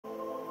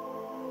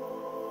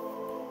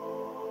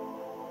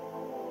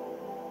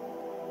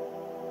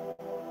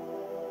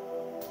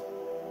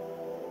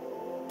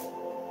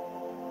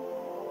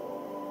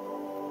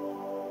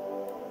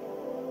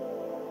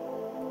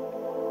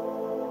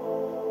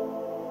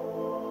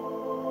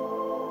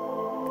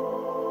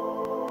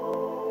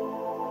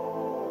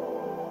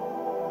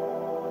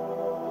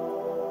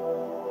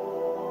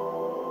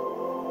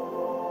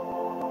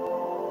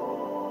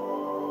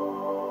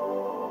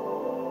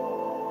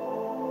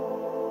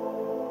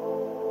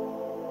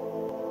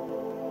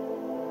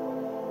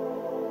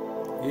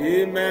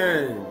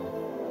Amen.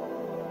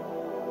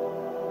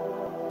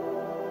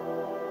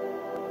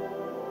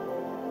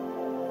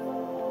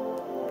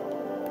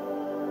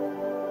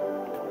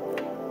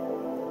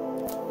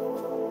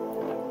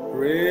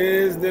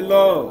 Praise the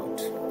Lord.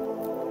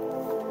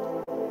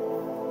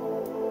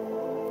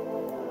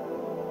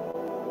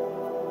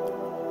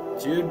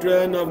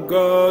 Children of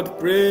God,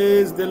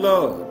 praise the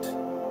Lord.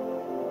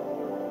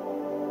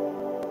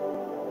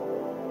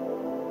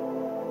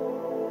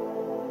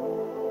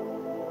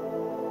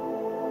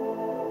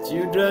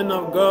 Children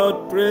of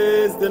God,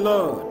 praise the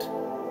Lord.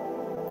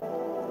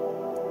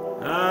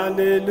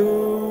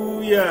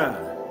 Hallelujah.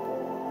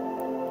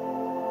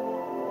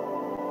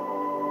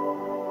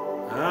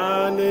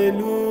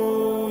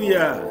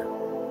 Hallelujah.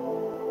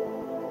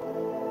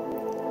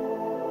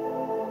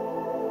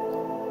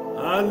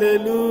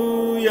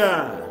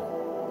 Hallelujah.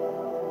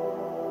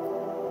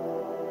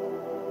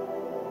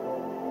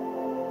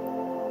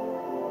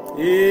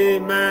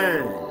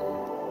 Amen.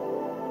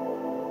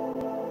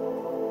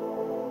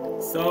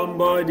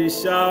 Somebody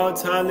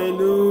shout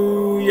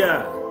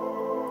hallelujah.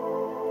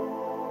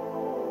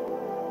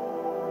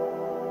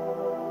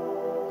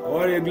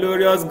 What a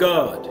glorious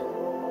God.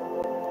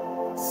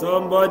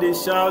 Somebody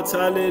shout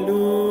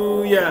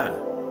hallelujah.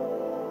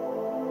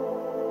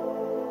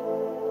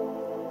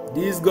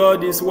 This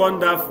God is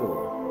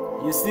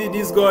wonderful. You see,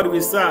 this God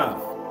we serve.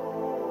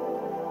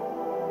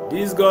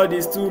 This God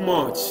is too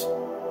much.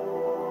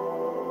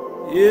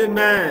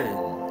 Amen.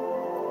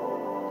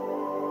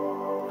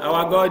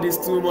 Our God is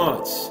too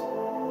much.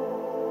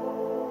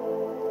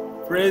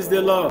 Praise the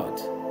Lord.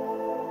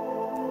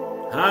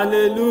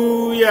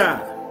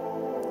 Hallelujah.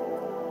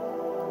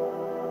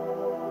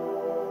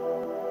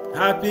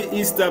 Happy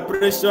Easter,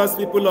 precious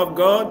people of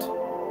God.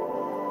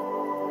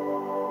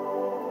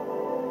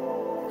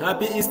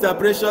 Happy Easter,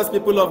 precious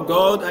people of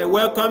God. I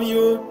welcome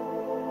you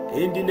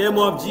in the name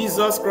of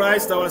Jesus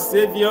Christ, our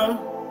Savior,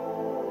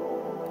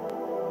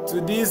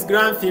 to this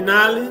grand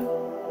finale,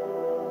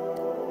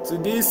 to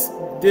this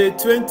day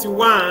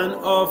 21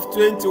 of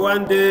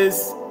 21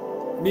 days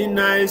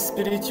midnight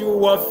spiritual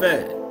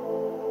warfare.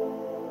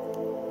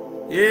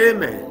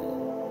 Amen.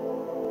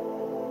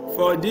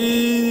 For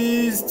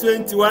these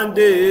 21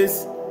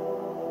 days,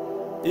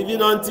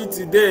 even until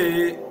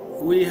today,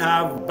 we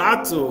have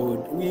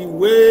battled, we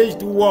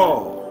waged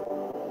war.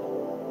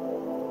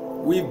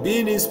 We've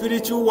been in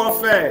spiritual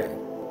warfare,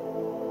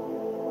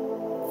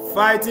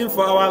 fighting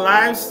for our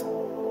lives,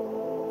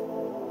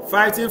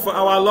 fighting for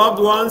our loved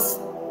ones,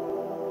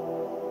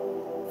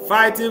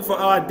 fighting for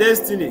our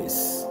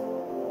destinies.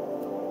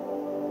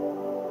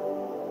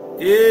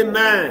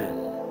 Amen.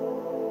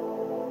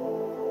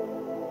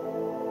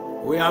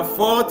 We have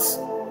fought,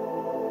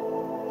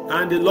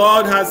 and the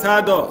Lord has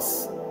heard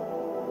us.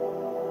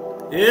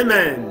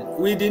 Amen.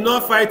 We did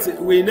not fight.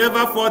 We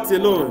never fought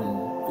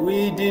alone.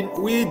 We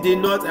did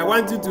not. I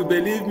want you to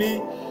believe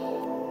me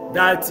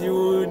that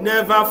you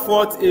never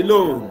fought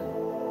alone.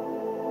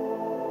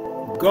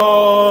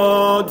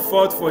 God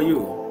fought for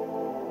you.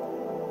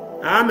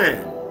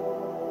 Amen.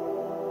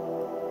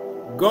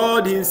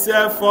 God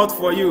himself fought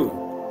for you.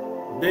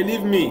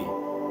 Believe me.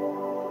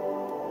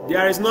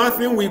 There is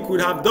nothing we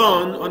could have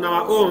done on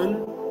our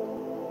own.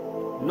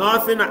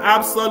 Nothing,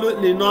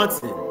 absolutely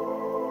nothing,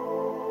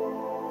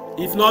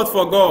 if not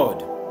for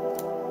God.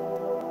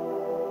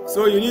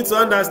 So you need to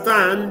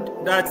understand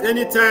that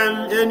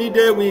anytime, any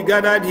day we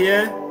gathered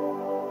here,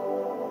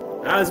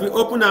 as we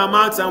open our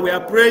mouths and we are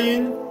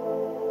praying,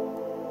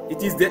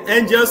 it is the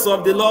angels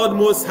of the Lord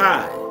Most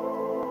High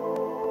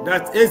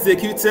that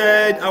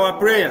executed our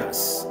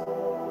prayers.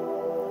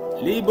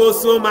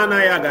 Liboso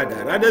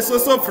manayagada,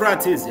 radesoso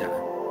fratizia.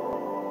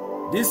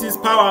 This is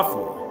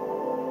powerful.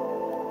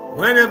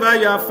 Whenever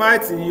you are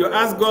fighting, you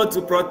ask God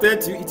to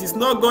protect you. It is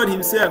not God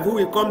himself who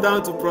will come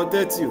down to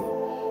protect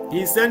you.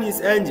 He sent his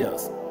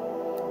angels.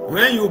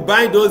 When you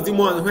bind those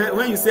demons,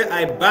 when you say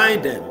I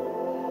bind them,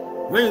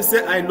 when you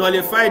say I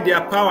nullify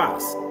their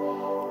powers,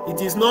 it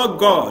is not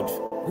God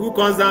who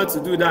comes down to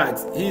do that.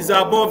 He is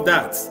above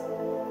that.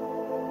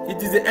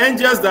 It is the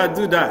angels that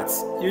do that.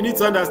 You need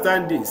to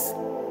understand this.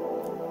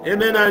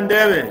 Amen and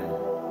amen.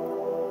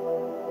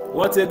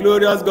 What a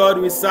glorious God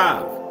we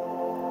serve.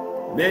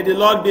 May the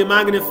Lord be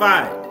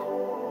magnified.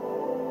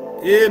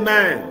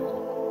 Amen.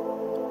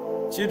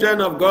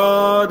 Children of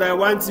God, I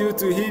want you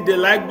to hit the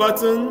like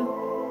button.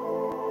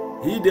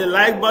 Hit the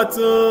like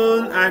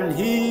button and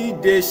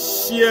hit the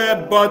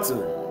share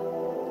button.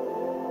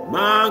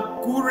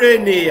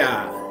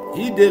 Makurenea.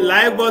 Hit the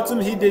like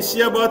button, hit the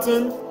share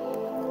button.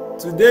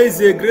 Today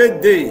is a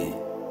great day.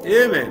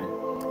 Amen.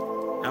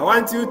 I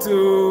want you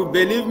to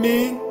believe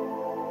me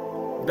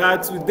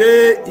that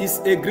today is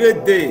a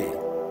great day.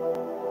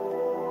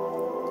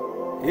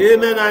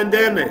 Amen and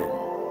amen.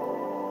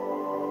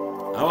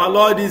 Our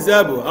Lord is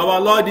able.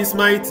 Our Lord is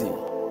mighty.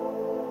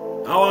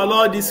 Our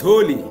Lord is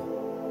holy.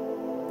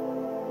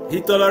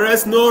 He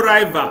tolerates no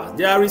rival.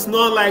 There is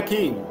none like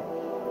him.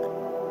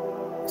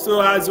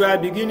 So as we are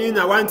beginning,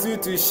 I want you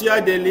to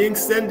share the link.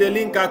 Send the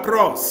link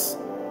across.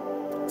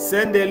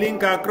 Send the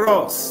link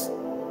across.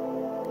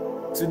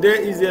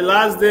 Today is the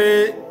last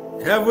day.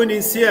 Heaven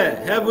is here.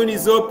 Heaven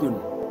is open.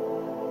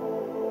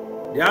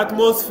 The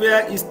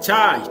atmosphere is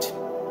charged.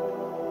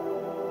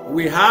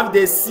 We have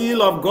the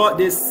seal of God,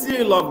 the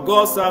seal of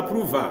God's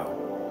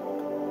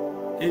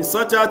approval. In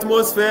such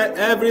atmosphere,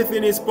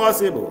 everything is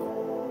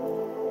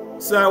possible.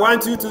 So I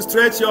want you to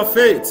stretch your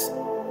faith.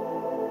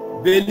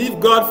 Believe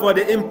God for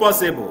the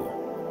impossible.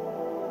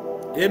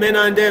 Amen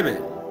and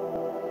amen.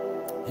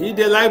 Hit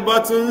the like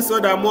button so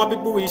that more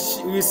people will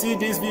see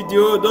this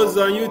video. Those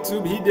on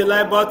YouTube, hit the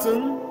like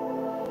button.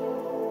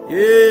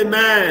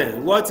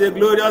 Amen. What a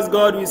glorious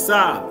God we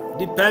serve.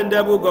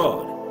 Dependable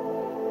God.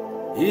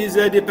 He is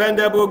a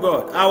dependable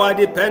God. Our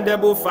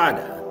dependable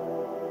Father.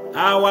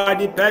 Our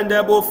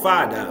dependable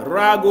Father.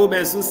 Rago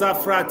Mesusa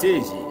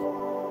Frateji.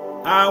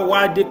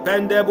 Our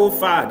dependable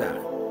Father.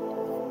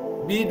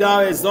 Be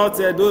thou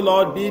exalted, O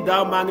Lord. Be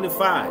thou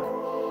magnified.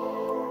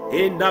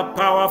 In the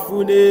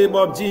powerful name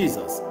of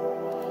Jesus.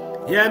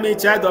 Hear me,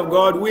 child of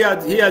God. We are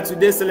here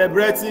today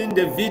celebrating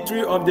the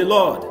victory of the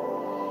Lord.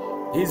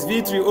 His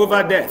victory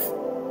over death.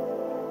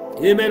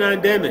 Amen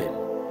and amen.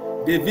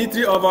 The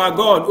victory of our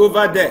God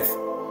over death.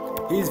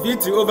 His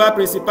victory over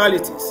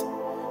principalities.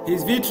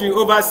 His victory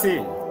over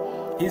sin.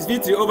 His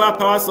victory over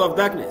powers of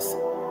darkness.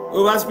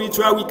 Over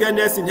spiritual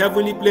wickedness in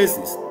heavenly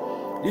places.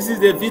 This is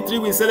the victory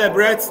we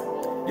celebrate.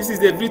 This is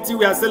the victory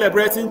we are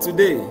celebrating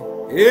today.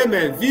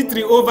 Amen.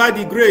 Victory over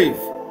the grave.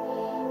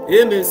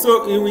 Amen.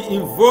 So we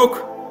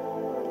invoke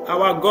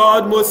our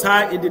God Most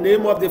High in the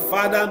name of the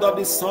Father and of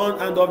the Son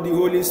and of the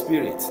Holy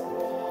Spirit.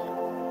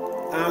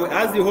 And we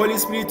ask the Holy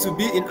Spirit to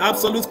be in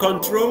absolute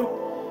control.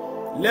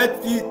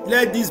 Let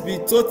this be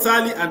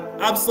totally and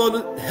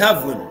absolute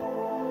heaven.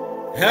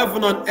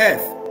 Heaven on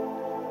earth.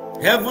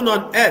 Heaven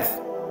on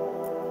earth.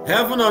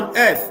 Heaven on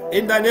earth.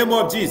 In the name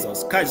of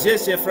Jesus.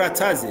 Kajeshe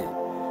frataze.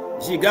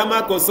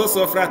 Jigama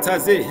kososo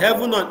frataze.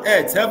 Heaven on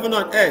earth. Heaven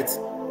on earth.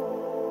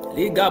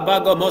 Liga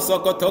bago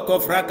mosokotoko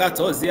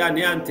frakatozia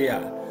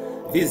niantea.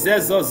 It is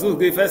heaven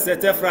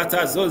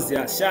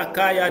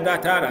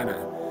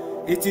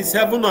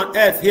on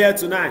earth here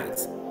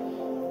tonight.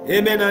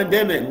 Amen and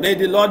amen. May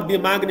the Lord be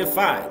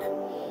magnified.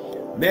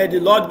 May the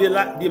Lord be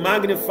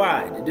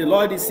magnified. The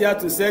Lord is here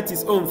to set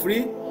his own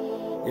free.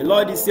 The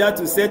Lord is here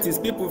to set his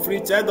people free.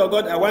 Child of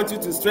God, I want you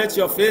to stretch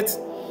your faith.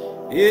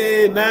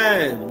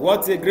 Amen.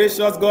 What a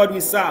gracious God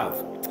we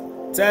serve.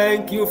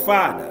 Thank you,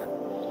 Father.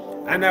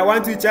 And I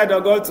want you, child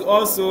of God, to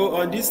also,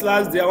 on this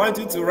last day, I want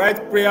you to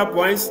write prayer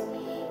points.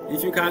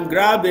 If you can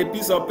grab a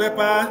piece of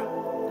paper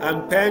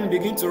and pen,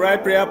 begin to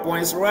write prayer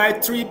points.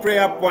 Write 3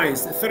 prayer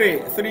points.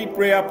 Three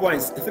prayer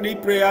points. 3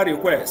 prayer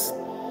requests.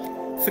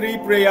 3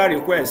 prayer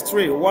requests.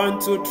 3. 1,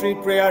 2, 3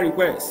 prayer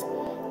requests.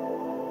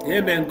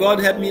 Amen. God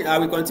help me. I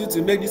will continue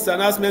to make this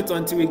announcement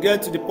until we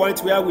get to the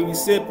point where we will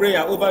say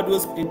prayer over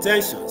those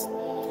intentions.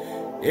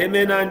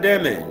 Amen and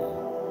amen.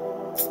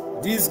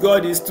 This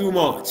God is too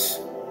much.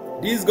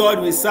 This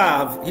God we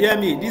serve, hear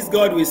me, this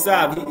God we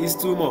serve, he is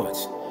too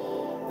much.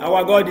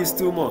 Our God is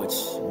too much.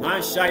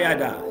 Man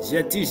shayada,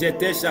 jeti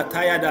jete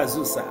shatayada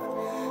zusa.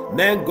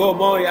 Men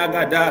gomo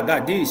yagada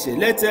gadishe.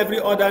 Let every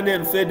other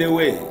name fade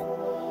away.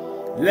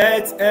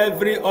 Let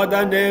every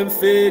other name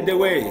fade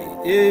away.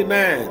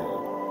 Amen.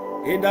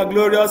 In the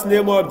glorious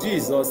name of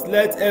Jesus,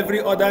 let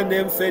every other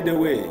name fade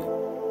away.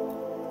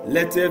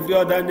 Let every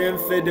other name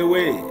fade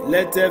away.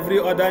 Let every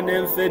other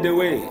name fade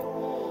away.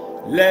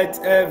 Let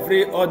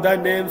every other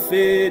name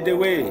fade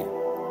away.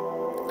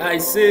 I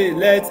say,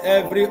 let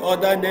every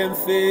other name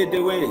fade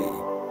away.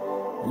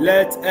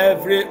 Let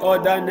every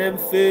other name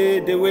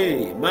fade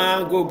away.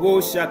 Mango bo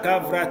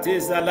shakavrate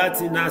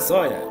zalatina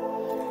soya.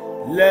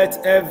 Let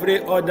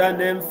every other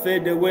name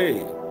fade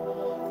away.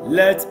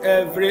 Let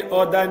every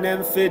other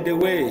name fade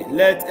away.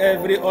 Let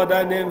every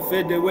other name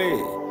fade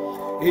away.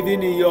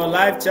 Even in your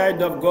life,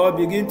 child of God,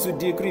 begin to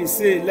decrease.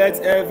 Say,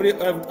 let every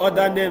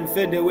other name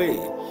fade away.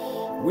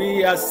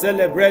 We are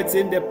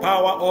celebrating the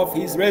power of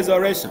his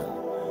resurrection.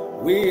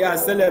 We are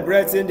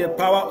celebrating the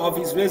power of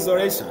his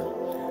resurrection.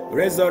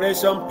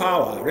 Resurrection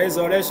power.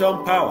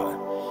 Resurrection power.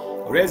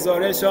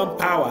 Resurrection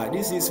power.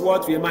 This is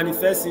what we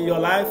manifest in your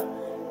life.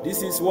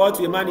 This is what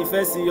we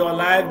manifest in your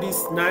life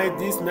this night,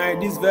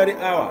 this very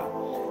hour.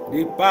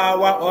 The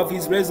power of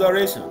his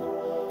resurrection.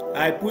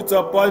 I put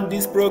upon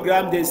this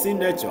program the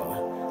signature.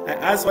 I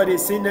ask for the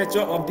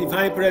signature of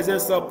divine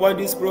presence upon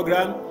this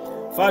program.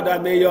 Father,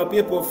 may your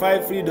people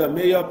find freedom.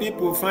 May your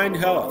people find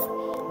health.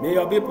 May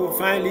your people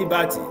find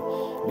liberty.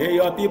 May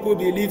your people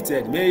be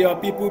lifted. May your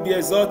people be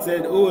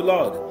exalted, O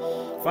Lord.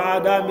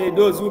 Father, may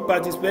those who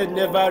participate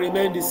never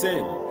remain the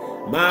same.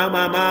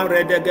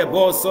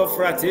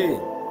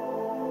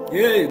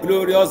 Hey,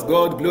 glorious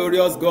God,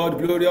 glorious God,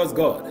 glorious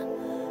God.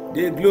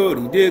 The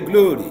glory, the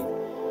glory,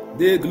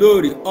 the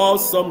glory,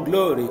 awesome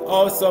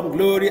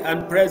glory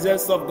and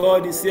presence of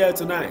God is here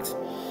tonight.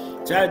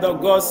 Child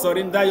of God,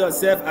 surrender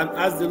yourself and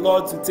ask the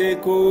Lord to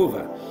take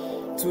over,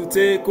 to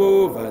take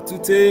over, to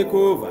take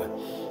over.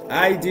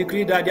 I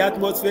decree that the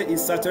atmosphere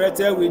is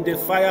saturated with the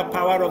fire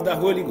power of the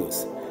Holy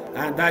Ghost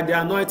and that the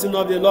anointing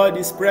of the Lord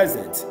is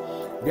present.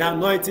 The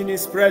anointing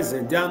is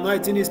present. The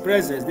anointing is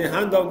present. The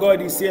hand of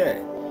God is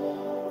here.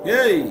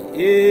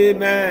 Hey,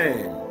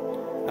 amen.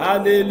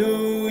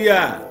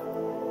 Hallelujah.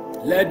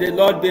 Let the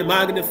Lord be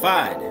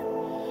magnified.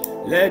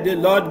 Let the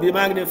Lord be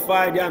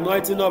magnified. The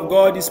anointing of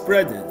God is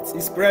present.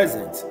 Is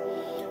present.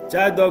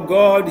 Child of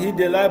God, hit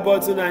the like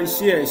button and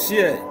share.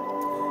 Share.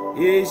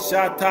 This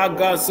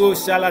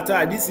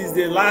is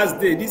the last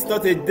day. This is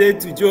not a day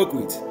to joke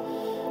with.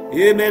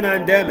 Amen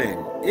and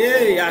amen.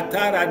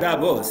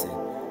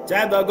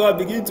 Child of God,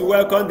 begin to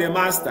welcome the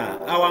Master,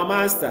 our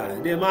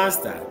Master, the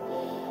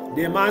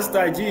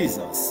Master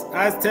Jesus.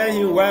 I tell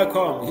him,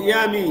 welcome.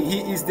 Hear me.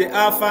 He is the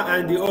Alpha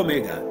and the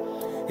Omega.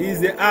 He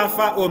is the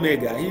Alpha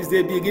Omega. He is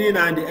the beginning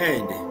and the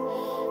end.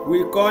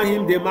 We call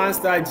him the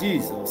Master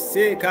Jesus.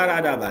 Say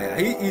Karadabaya.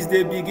 He is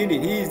the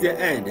beginning. He is the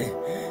end.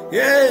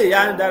 Hey,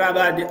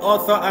 Yandaraba, the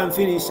author and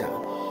finisher.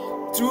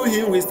 Through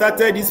him we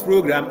started this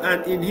program,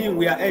 and in him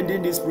we are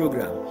ending this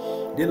program.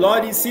 The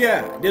Lord is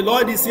here. The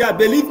Lord is here.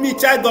 Believe me,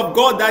 child of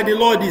God, that the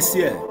Lord is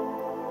here.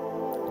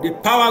 The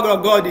power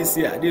of God is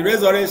here. The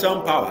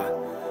resurrection power.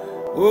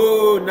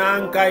 Oh,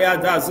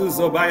 Nankaya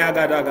Dazuzobaya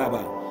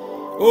Gadagaba.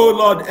 Oh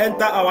Lord,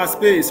 enter our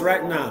space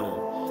right now.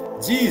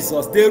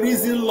 Jesus, the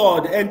risen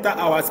Lord, enter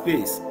our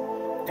space.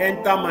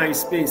 Enter my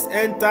space.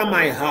 Enter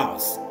my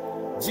house.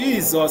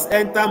 Jesus,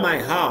 enter my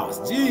house.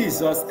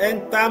 Jesus,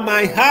 enter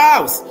my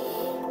house.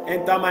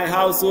 Enter my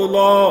house, oh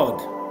Lord.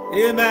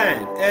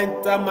 Amen.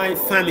 Enter my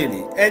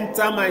family.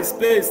 Enter my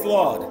space,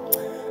 Lord.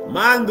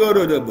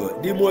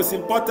 Mandorodobo. The most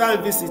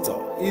important visitor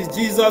is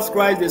Jesus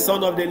Christ, the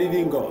Son of the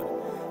living God.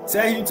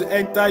 Tell him to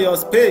enter your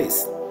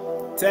space.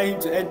 Tell him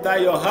to enter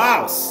your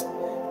house.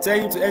 Tell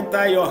him to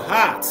enter your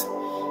heart.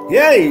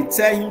 Yay!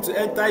 Tell him to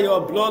enter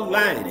your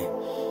bloodline.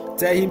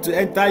 Tell him to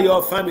enter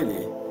your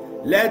family.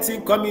 Let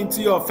him come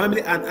into your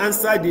family and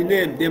answer the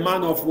name, the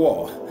man of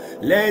war.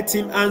 Let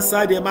him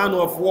answer the man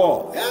of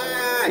war.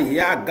 Let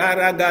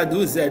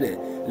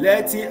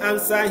him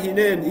answer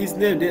his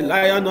name, the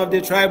Lion of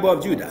the tribe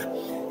of Judah.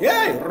 He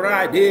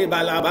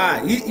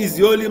is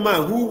the only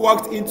man who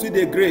walked into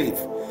the grave.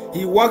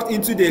 He walked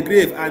into the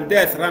grave and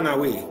death ran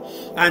away.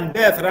 And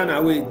death ran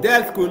away.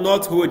 Death could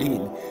not hold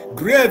him.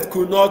 Grave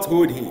could not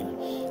hold him.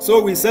 So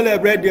we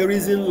celebrate the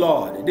risen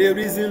Lord,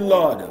 risen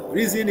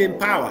in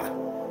power,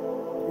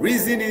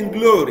 risen in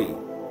glory,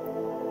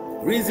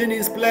 risen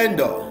in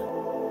splendor.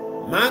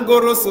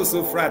 Mangoro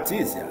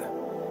sosofratisia.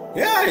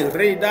 Hey,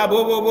 Reda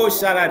Bobo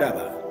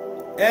Sharadaba.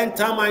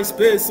 Enter my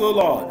space, O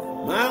Lord.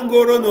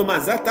 Mangoro no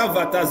mazata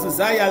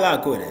vatazuzaya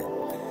lakore.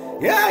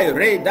 Yeah,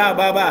 Reda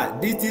Baba.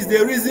 This is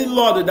the risen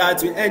Lord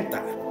that we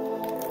enter.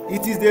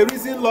 It is the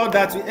risen Lord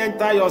that we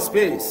enter your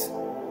space.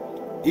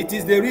 It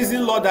is the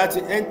reason, Lord, that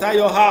you enter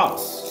your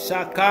house.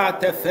 Shaka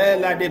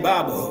tefela de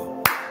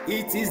babo.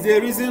 It is the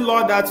reason,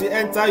 Lord, that you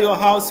enter your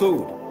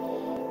household.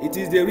 It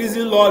is the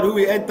reason, Lord, who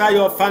will enter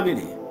your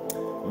family.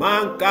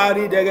 Man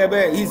carry the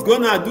gebe. He's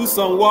gonna do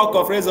some work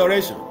of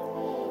resurrection.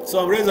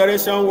 Some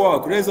resurrection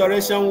work.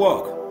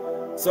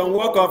 Some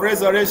work of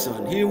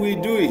resurrection. He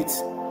will do it.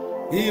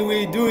 He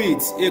will do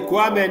it.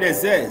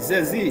 Equameneze,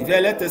 Zezi,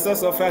 Velete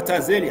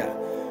Sosofratazelia.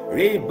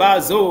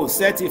 Ribazo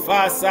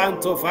setifa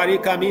santo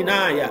farika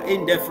minaya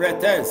in the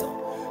fretezo.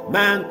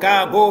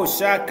 Mankabo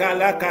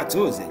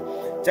shakalakatuzi.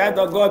 Child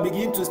of God,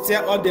 begin to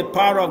stir up the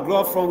power of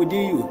God from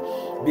within you.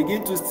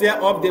 Begin to stir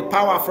up the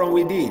power from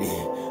within.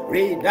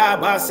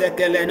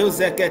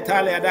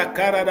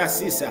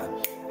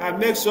 And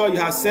make sure you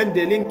have sent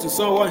the link to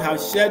someone, have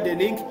shared the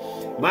link.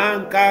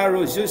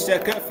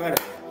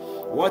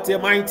 What a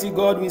mighty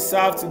God we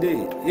serve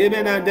today.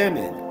 Amen and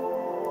amen.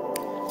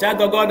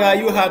 Child of God, are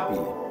you happy?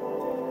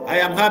 I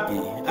am happy.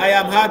 I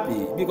am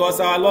happy because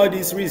our Lord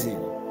is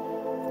risen.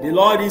 The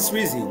Lord is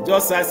risen,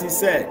 just as he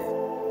said.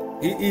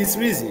 He is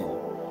risen.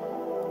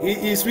 He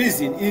is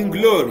risen in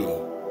glory.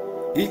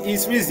 He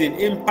is risen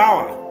in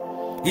power.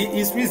 He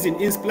is risen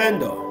in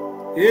splendor.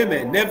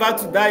 Amen. Never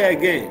to die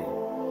again.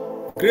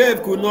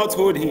 Grave could not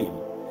hold him.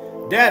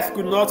 Death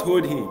could not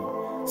hold him.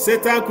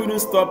 Satan couldn't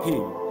stop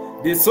him.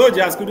 The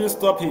soldiers couldn't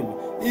stop him.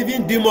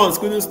 Even demons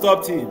couldn't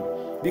stop him.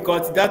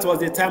 Because that was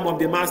the time of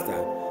the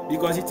Master.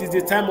 Because it is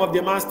the time of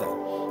the Master.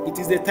 It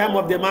is the time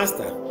of the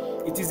Master.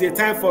 It is the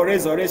time for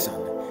resurrection.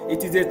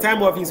 It is the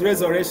time of his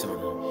resurrection.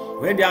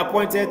 When the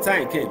appointed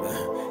time came,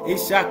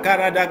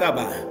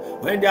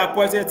 when the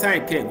appointed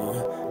time came,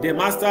 the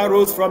Master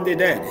rose from the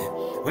dead.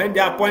 When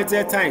the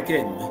appointed time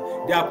came,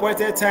 the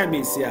appointed time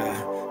is here.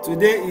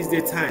 Today is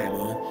the time.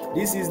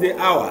 This is the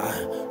hour.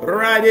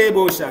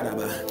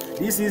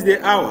 This is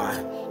the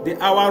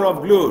hour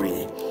of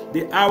glory,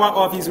 the hour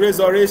of his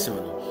resurrection,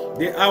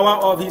 the hour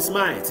of his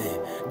might,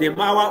 the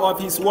hour of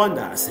his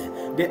wonders,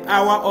 the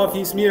hour of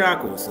his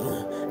miracles,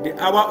 the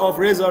hour of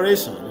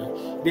resurrection,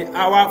 the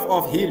hour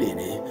of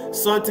healing.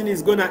 Something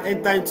is going to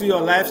enter into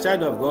your life,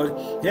 child of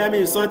God. Hear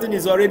me, something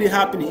is already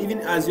happening. Even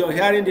as you're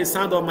hearing the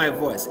sound of my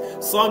voice,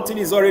 something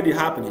is already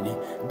happening.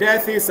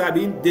 Death is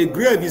happening. The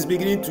grave is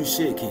beginning to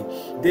shake.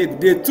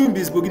 The tomb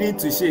is beginning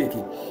to shake.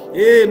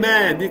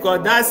 Amen.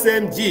 Because that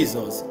same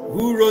Jesus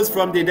who rose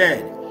from the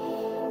dead,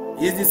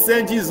 is the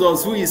same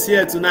Jesus who is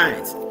here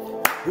tonight,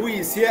 who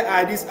is here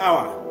at this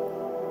hour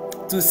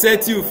to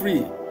set you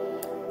free.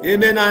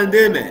 Amen and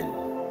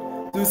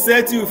amen. To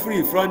set you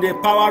free from the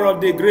power of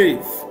the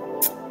grave.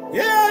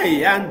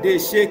 Yay! And the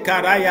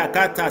Shekaraya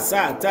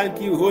Katasa.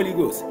 Thank you, Holy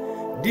Ghost.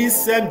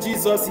 This same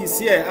Jesus is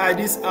here at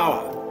this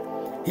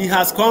hour. He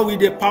has come with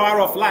the power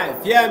of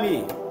life. Hear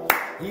me.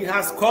 He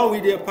has come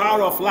with the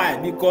power of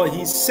life because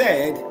he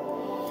said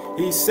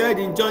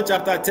in John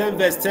chapter 10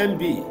 verse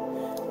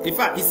 10b. In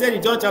fact, he said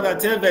in John chapter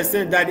 10 verse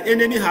 10 that the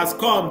enemy has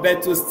come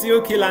but to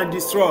steal, kill, and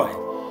destroy.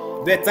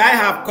 But I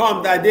have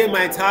come that they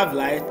might have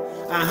life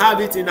and have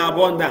it in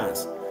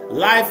abundance.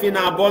 Life in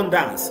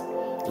abundance.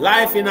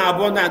 Life in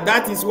abundance.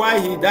 That is why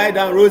he died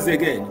and rose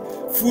again.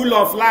 Full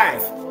of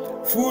life.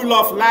 Full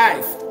of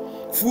life.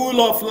 Full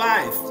of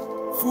life.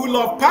 Full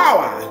of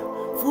power.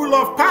 Full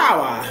of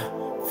power.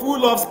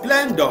 Full of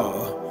splendor.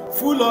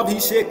 Full of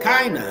his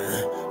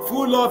Shekinah.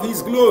 Full of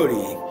his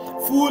glory.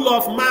 Full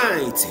of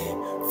might.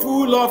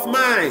 Full of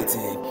might.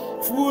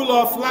 Full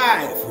of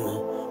life.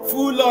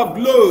 Full of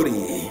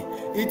glory.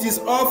 It is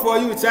all for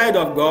you, child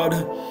of God.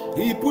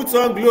 He puts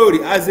on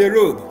glory as a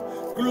robe,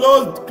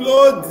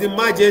 clothed the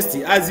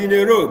majesty as in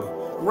a robe,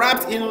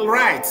 wrapped in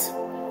light.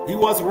 He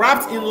was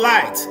wrapped in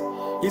light.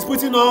 He's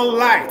putting on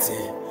light,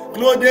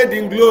 clothed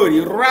in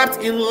glory, wrapped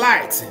in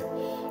light.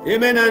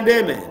 Amen and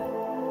amen.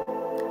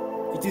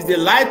 It is the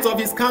light of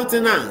his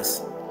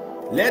countenance.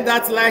 Let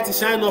that light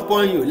shine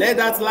upon you. Let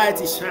that light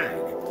shine.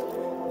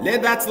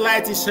 Let that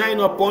light shine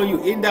upon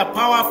you in the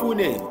powerful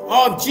name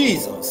of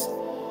Jesus.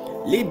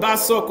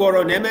 Libaso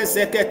koroneme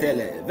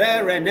seketele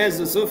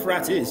verenezu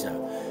sufratisha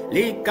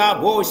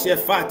likabo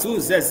shefatu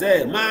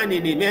zeze mani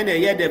ni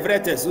mene yede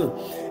vretezu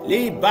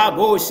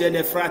libabo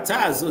shele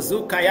fratazu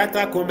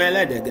zukayata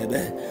kumele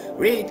degebe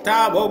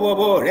rita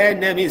bobobo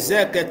renemi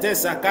zekete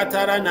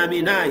sakatara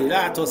namina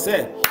ilato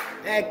se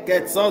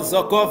eketso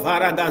zoko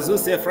varagazu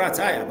se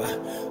fratayaba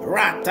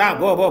rata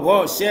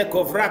bobobo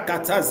sheko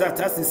vrakata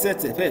zatasi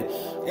setepe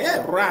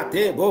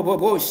rate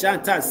bobobo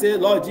shanta. Say,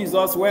 Lord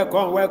Jesus,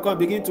 welcome, welcome.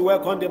 Begin to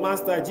welcome the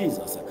Master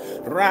Jesus.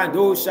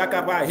 Rado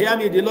shakaba. Hear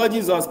me. The Lord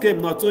Jesus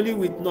came not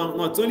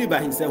only by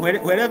himself.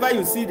 Wherever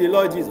you see the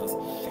Lord Jesus,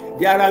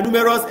 there are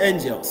numerous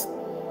angels.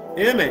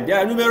 Amen. There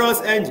are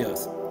numerous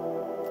angels.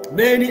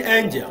 Many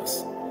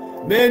angels.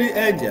 Many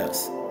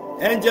angels.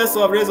 Angels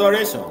of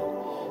resurrection.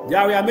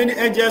 There were many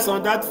angels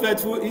on that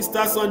faithful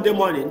Easter Sunday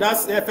morning.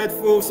 That's a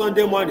faithful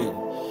Sunday morning.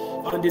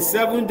 On the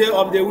 7th day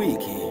of the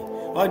week.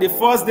 On the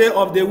first day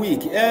of the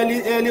week.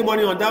 Early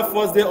morning on that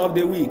first day of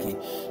the week.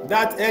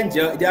 That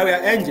angel, there were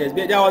angels.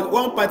 But there was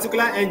one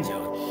particular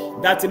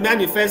angel that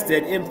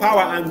manifested in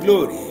power and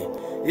glory.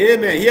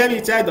 Amen. Hear me,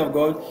 child of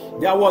God.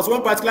 There was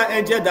one particular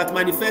angel that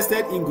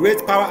manifested in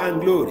great power and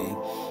glory.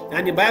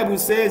 And the Bible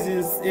says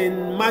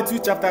in Matthew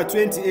chapter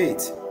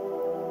 28.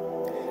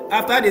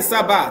 After the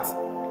Sabbath,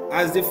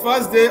 as the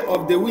first day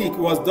of the week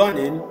was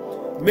dawning,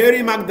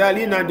 Mary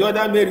Magdalene and the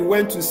other Mary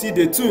went to see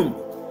the tomb.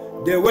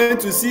 They went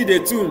to see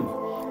the tomb.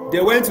 They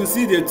went to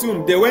see the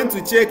tomb. They went to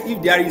check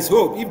if there is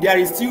hope, if there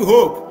is still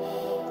hope.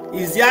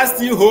 Is there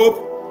still hope?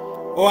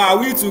 Or are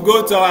we to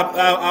go to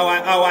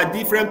our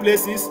different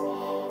places?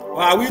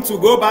 Or are we to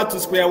go back to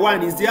square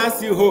one? Is there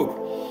still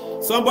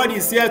hope? Somebody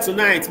is here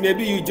tonight.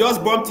 Maybe you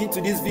just bumped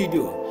into this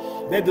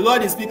video. But the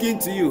Lord is speaking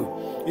to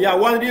you. You are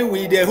wondering,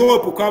 will the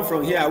hope come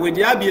from here? Will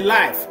there be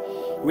life?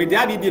 Will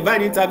there be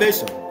divine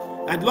intervention?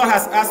 And the Lord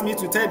has asked me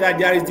to tell that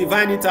there is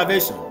divine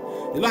intervention.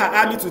 The Lord has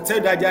asked me to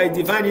tell that there is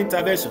divine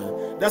intervention.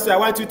 That's why I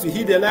want you to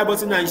hit the like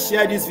button and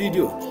share this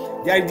video.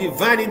 There is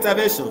divine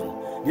intervention.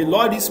 The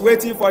Lord is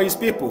waiting for his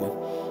people.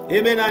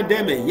 Amen and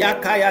amen.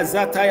 Yakaya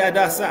zataya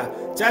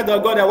dasa. Child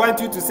of God, I want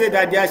you to say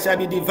that there shall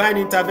be divine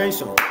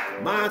intervention.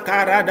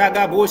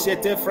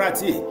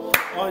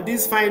 On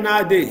this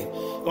final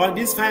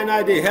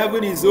day,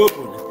 heaven is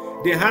open.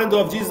 The hand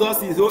of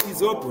Jesus is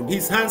open.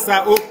 His hands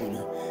are open.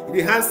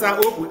 The hands are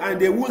open and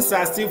the wounds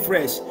are still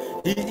fresh.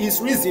 He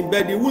is risen,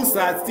 but the wounds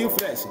are still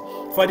fresh.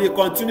 For the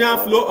continual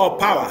flow of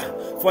power,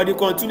 for the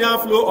continual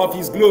flow of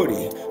his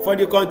glory, for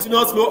the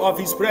continuous flow of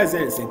his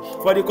presence,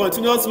 for the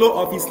continuous flow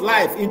of his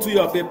life into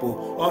your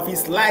people, of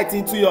his light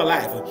into your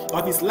life,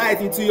 of his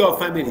light into your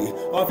family,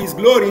 of his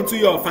glory into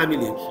your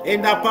family.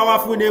 In the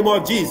powerful name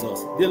of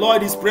Jesus, the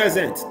Lord is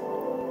present.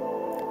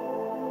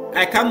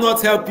 I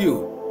cannot help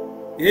you.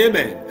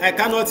 Amen. I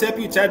cannot help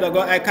you, child of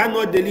God. I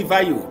cannot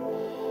deliver you.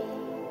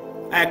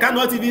 I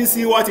cannot even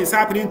see what is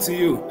happening to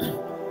you.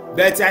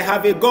 But I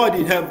have a God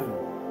in heaven.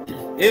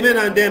 Amen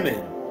and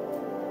amen.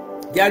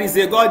 There is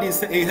a God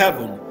in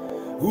heaven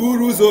who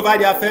rules over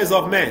the affairs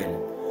of men.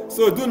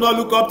 So do not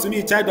look up to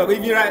me, child of God.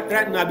 Even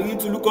right now, begin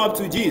to look up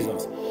to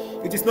Jesus.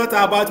 It is not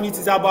about me, it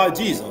is about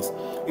Jesus.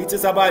 It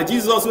is about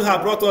Jesus who has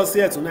brought us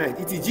here tonight.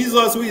 It is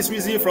Jesus who is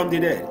risen from the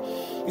dead.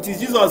 It is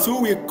Jesus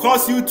who will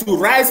cause you to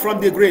rise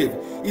from the grave.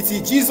 It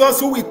is Jesus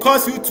who will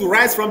cause you to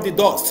rise from the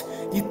dust.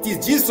 It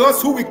is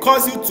Jesus who will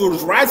cause you to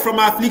rise from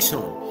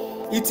affliction.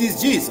 It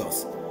is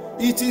Jesus.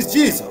 It is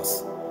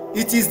Jesus.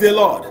 It is the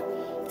Lord.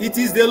 It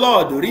is the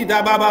Lord. It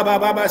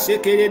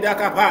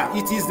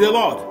is the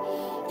Lord.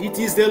 It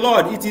is the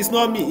Lord. It is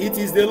not me. It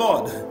is the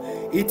Lord.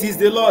 It is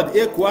the Lord.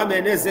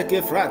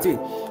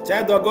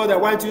 Child of God, I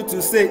want you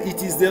to say,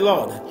 it is the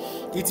Lord.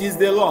 It is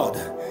the Lord.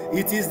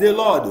 It is the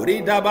Lord.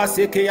 Ridaba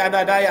seke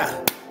yadadaya.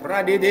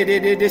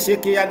 Radededede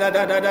sheke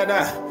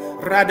yadadadada.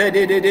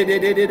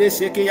 Radededede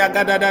sheke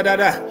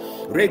yagadadadada.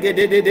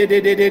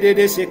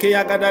 Regededede sheke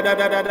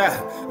yagadadadada.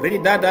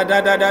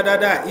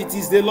 Ridadadadadada. It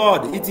is the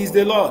Lord. It is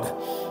the Lord.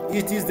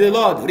 It is the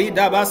Lord. It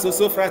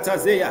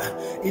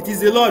is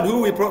the Lord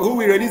who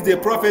will release the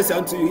prophecy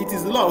unto you. It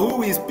is the Lord who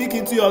will speak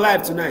into your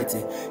life tonight.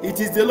 It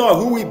is the Lord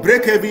who will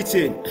break every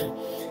chain.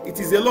 It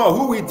is the Lord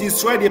who will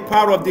destroy the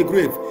power of the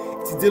grave.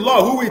 It is the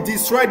Lord who will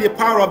destroy the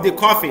power of the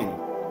coffin.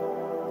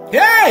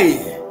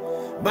 Hey!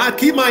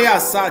 Makimaya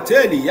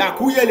sateli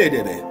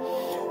yakuyeledebe.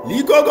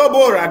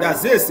 Ligogobora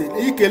dazese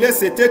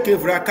ikelese teke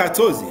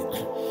vrakatozi.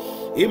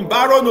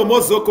 Imbaro no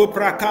mozoko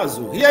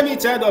prakazu. Hear me,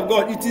 child of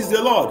God. It is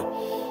the Lord.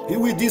 He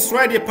will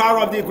destroy the power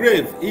of the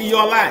grave in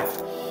your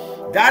life.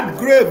 That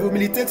grave will be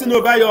militating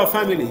over your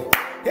family.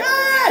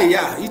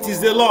 Yeah, it is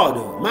the Lord.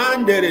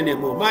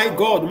 Manderenemo. My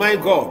God, my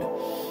God,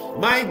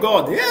 my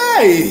God.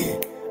 Hey,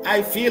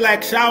 I feel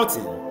like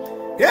shouting.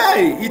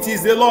 Hey, it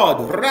is the Lord.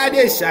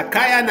 Radesha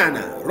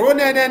kayanana.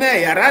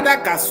 Ronenene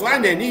yarada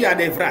kaswane ni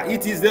yadevra.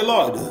 It is the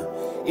Lord.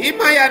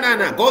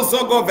 Imayanana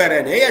gozogo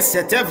verene. Yes,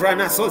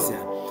 setevra sosia.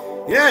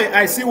 Yeah,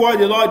 I see what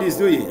the Lord is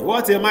doing.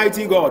 What a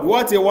mighty God.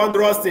 What a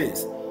wondrous thing.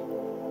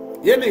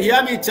 Hear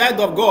me, child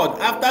of God.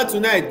 After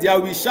tonight, there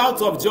will be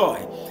shouts of joy.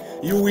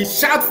 You will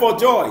shout for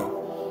joy.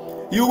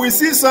 You will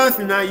see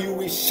something and you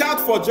will shout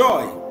for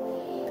joy.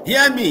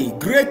 Hear me.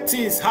 Great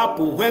things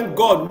happen when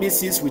God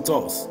mixes with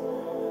us.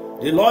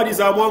 The Lord is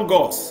among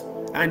us,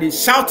 and the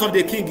shout of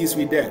the King is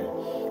with them.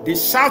 The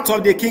shout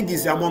of the King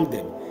is among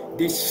them.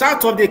 The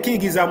shout of the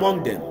King is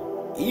among them.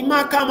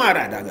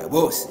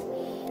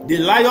 The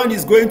lion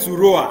is going to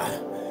roar.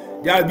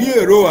 There will be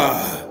a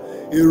roar.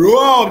 A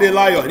roar of the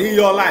lion in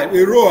your life.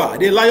 A roar.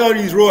 The lion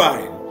is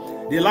roaring.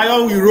 The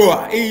lion will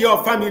roar in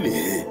your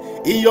family,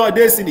 in your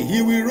destiny.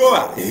 He will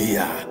roar.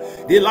 Yeah.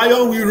 The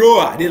lion will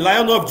roar. The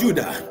Lion of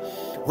Judah.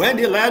 When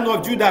the Lion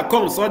of Judah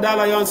comes, other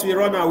lions will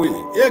run away.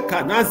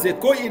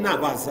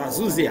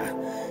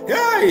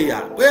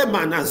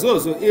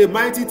 A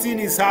mighty thing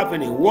is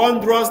happening.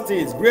 Wondrous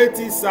things, great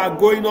things are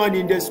going on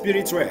in the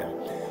spirit realm.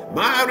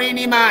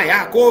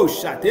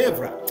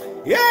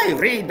 Yay,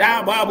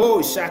 rida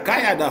babo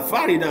shakaya da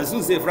farina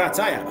zuze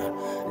vrataya.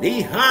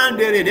 Li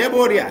handere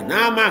deboria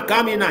nama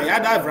kamina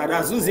yada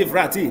vrada zuze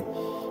vrati.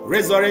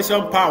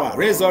 Resurrection power,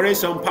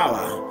 resurrection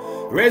power,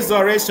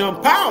 resurrection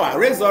power,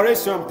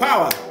 resurrection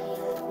power.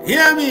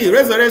 Hear me,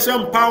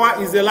 resurrection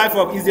power is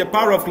the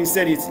power of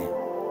Christianity.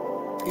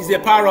 Is the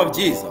power of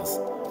Jesus.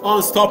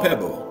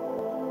 Unstoppable.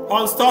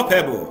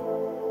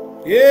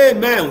 Unstoppable.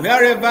 Amen.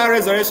 Wherever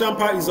resurrection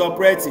power is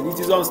operating, it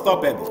is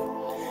unstoppable.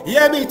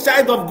 Hear me,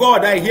 child of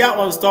God, I hear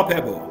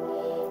unstoppable.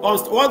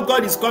 What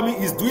God is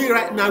doing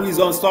right now is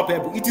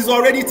unstoppable. It is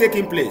already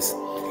taking place.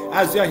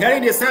 As you are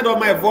hearing the sound of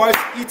my voice,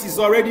 it is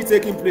already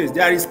taking place.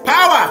 There is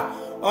power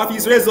of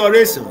his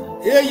resurrection.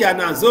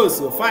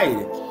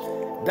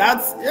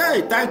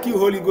 Thank you,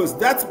 Holy Ghost.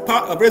 That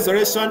power of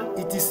resurrection,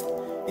 it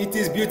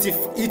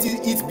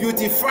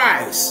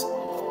beautifies.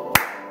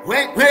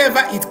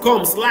 Wherever it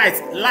comes,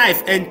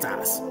 life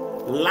enters.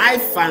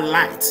 Life and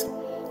light.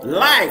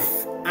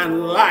 Life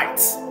and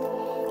light.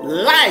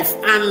 Life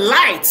and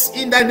light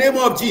in the name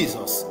of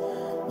Jesus.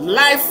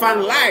 Life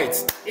and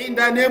light in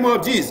the name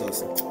of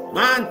Jesus.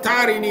 Man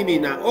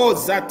tarinimina o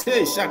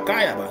zate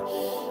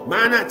shakayaba.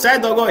 Man,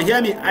 child of God,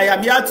 hear me. I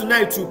am here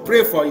tonight to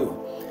pray for you.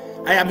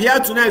 I am here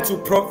tonight to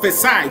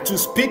prophesy, to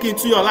speak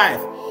into your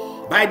life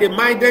by the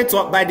mandate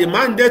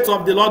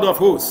of the Lord of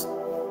hosts.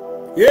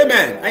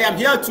 Amen. I am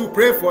here to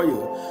pray for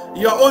you.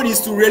 Your own is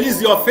to release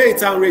your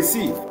faith and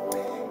receive.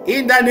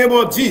 In the name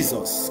of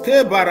Jesus.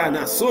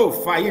 And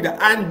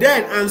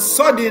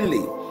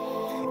suddenly,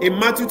 in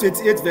Matthew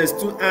 28 verse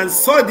 2, and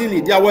suddenly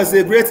there was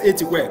a great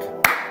earthquake.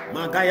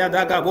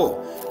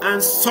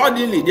 And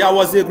suddenly there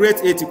was a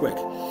great earthquake.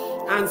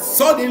 And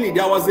suddenly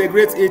there was a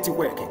great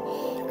earthquake.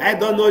 I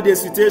don't know the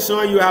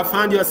situation you have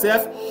found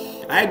yourself.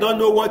 I don't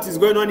know what is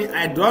going on.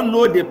 I don't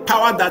know the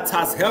power that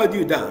has held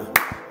you down.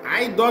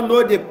 I don't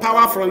know the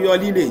power from your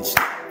lineage.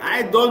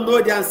 I don't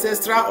know the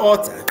ancestral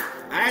altar.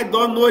 I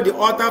don't know the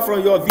altar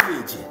from your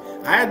village.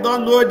 I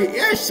don't know the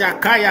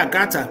Eshakaya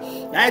Gata.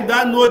 I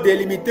don't know the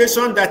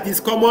limitation that is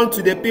common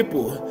to the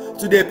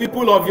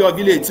people of your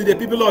village, to the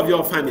people of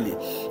your family.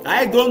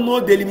 I don't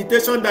know the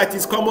limitation that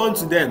is common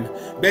to them.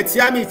 But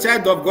hear me,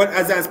 child of God,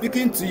 as I'm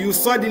speaking to you,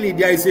 suddenly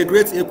there is a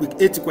great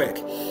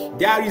earthquake.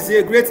 There is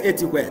a great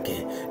earthquake.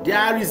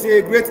 There is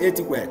a great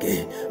earthquake.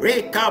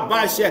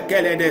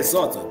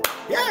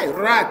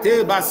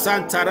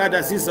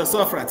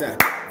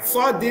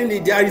 Suddenly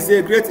there is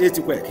a great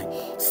earthquake.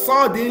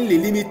 Suddenly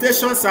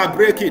limitations are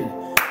breaking.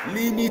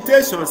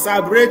 Limitations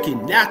are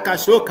breaking.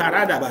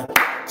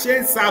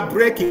 Chains are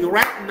breaking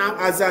right now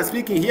as I'm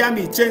speaking. Hear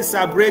me, chains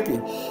are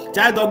breaking.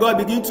 Child of God,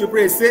 begin to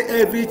pray. Say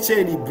every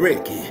chain is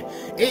breaking.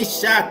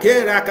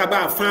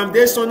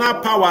 Foundational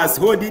powers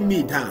holding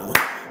me down.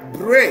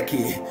 Break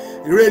it.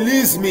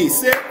 Release me.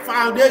 Say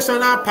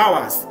foundational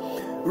powers.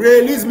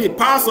 Release me.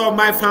 Powers of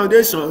my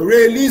foundation.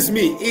 Release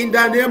me in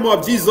the name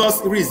of Jesus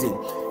risen.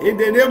 In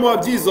the name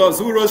of Jesus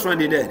who rose from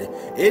the dead.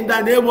 In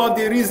the name of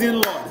the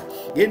risen Lord.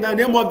 In the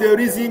name of the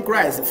risen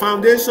Christ.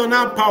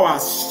 Foundational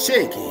powers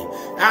shake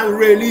and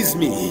release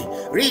me.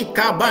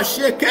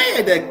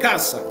 Rikabasheke de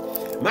casa.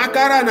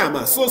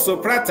 Makaranama, so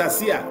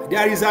pratasia.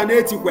 There is an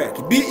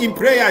earthquake. Be in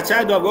prayer,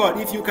 child of God.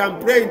 If you can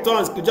pray in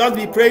tongues, just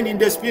be praying in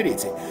the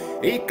spirit.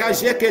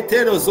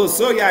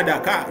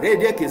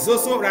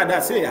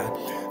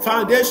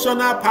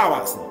 Foundational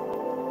powers.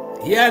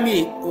 Hear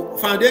me.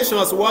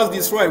 Foundations was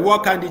destroyed.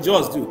 What can the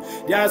just do?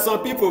 There are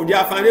some people,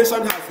 their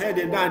foundation has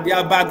headed down,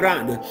 their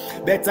background.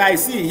 But I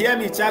see, hear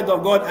me, child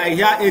of God, I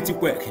hear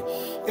earthquake.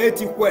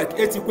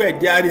 Earthquake.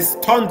 There is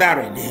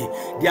thundering.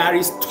 There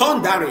is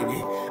thundering.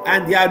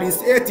 And there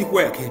is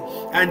earthquake.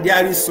 And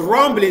there is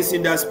rumblings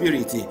in the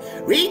spirit.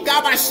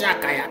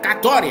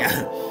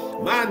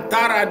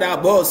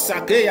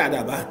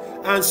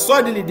 And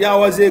suddenly there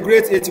was a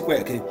great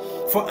earthquake.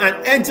 For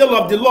an angel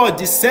of the Lord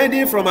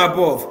descending from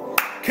above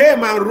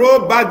came and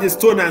rolled back the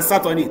stone and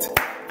sat on it.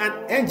 An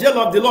angel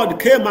of the Lord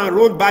came and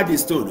rolled back the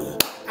stone.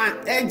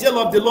 An angel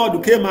of the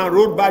Lord came and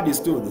rolled back the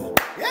stone.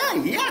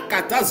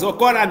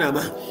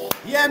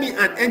 Hear me,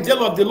 an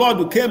angel of the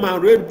Lord came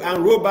and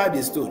rolled back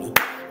the stone.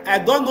 I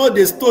don't know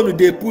the stone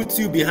they put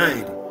you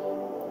behind.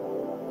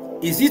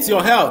 Is it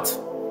your health?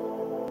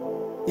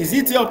 Is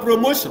it your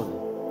promotion?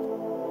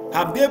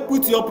 Have they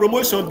put your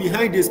promotion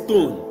behind the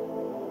stone?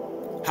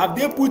 Have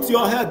they put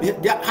your health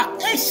behind?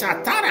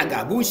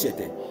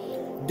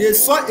 They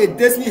saw a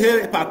destiny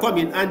helper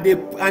coming and they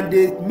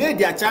made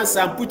their chance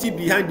and put it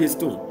behind the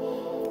stone.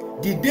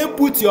 Did they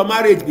put your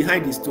marriage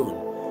behind the stone?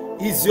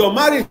 Is your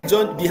marriage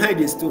behind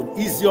the stone?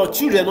 Is your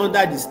children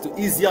under the stone?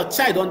 Is your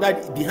child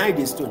behind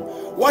the stone?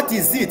 What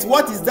is it?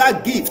 What is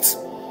that gift?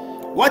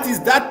 What is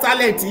that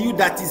talent in you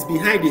that is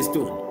behind the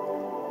stone?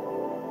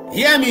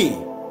 Hear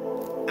me.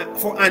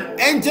 For an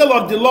angel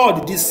of the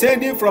Lord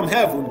descending from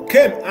heaven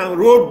came and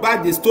rolled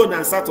back the stone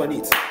and sat on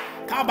it.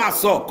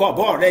 As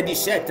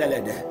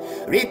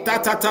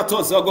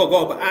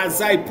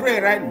I pray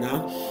right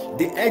now,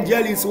 the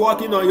angel is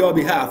working on your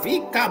behalf.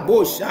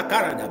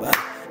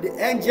 The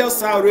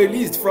angels are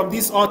released from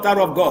this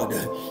altar of God.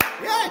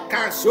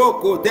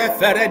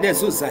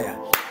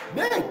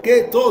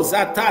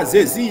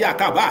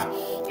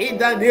 In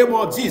the name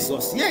of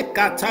Jesus, I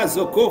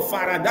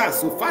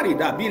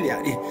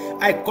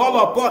call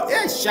upon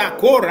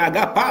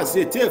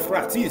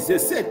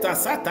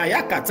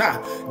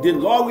the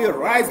Lord will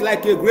rise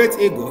like a great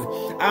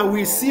eagle, and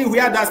we see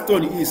where that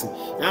stone is,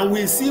 and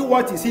we see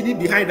what is hidden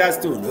behind that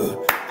stone.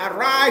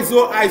 Arise,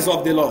 O eyes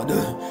of the Lord.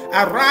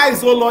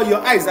 Arise, O Lord,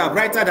 your eyes are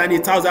brighter than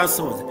 1,000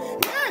 suns.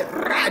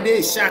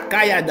 Rade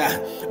shakayada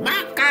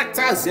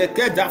makata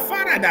zekeda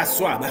farada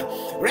swaba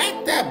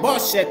rete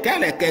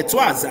boshekele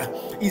ketwaza.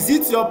 Is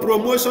it your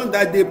promotion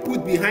that they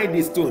put behind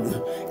the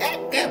stone?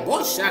 Eke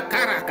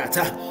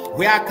boshakarakata.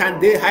 Where can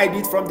they hide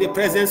it from the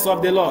presence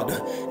of the Lord?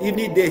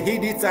 Even they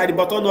hid it at the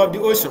bottom of the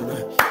ocean.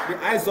 The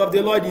eyes of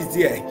the Lord is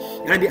there,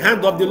 and the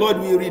hand of the Lord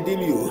will redeem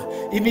you.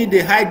 Even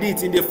they hide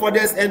it in the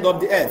furthest end of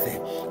the earth.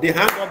 The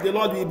hand of the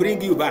Lord will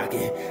bring you back.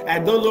 I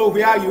don't know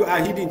where you are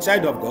hidden,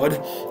 child of God.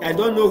 I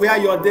don't know where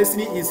your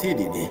destiny is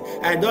hidden.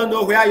 I don't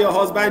know where your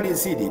husband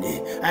is hidden.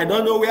 I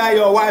don't know where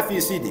your wife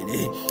is hidden.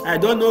 I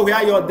don't know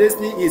where your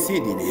destiny is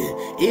hidden.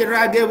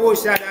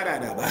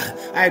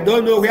 I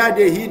don't know where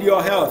they hid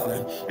your health.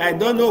 I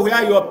don't know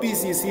where your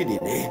peace is hidden.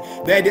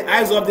 But the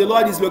eyes of the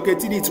Lord is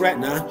locating it right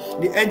now.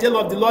 The angel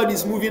of the Lord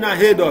is moving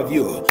ahead of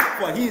you.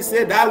 For he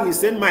said, I will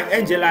send my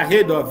angel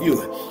ahead of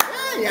you.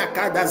 The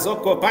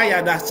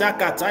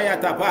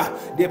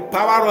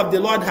power of the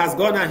Lord has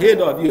gone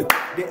ahead of you.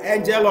 The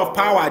angel of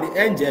power,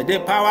 the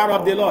power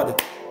of the Lord.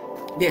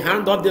 The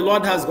hand of the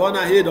Lord has gone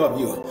ahead of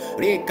you.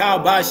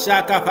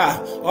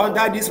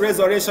 Under this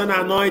resurrection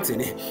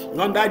anointing,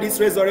 under this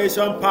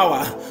resurrection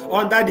power,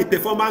 under the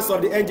performance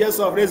of the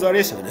angels of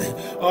resurrection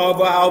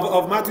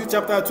of Matthew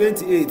chapter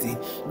 28,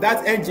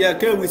 that angel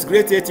came with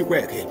great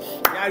earthquake.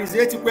 There is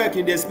earthquake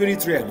in the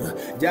spirit realm.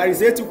 There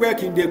is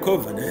earthquake in the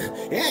covenant.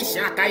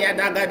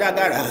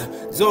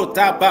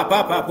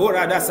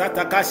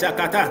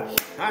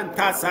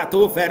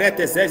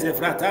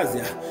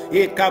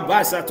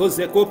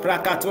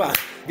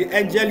 The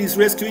angel is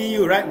rescuing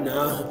you right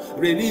now.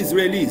 Release.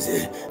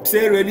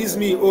 Say, release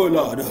me, oh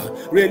Lord.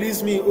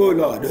 Release me, oh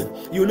Lord.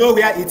 You know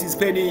where it is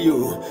paining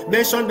you.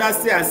 Mention that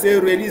say and say,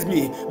 release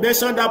me.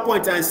 Mention that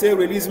point and say,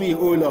 release me,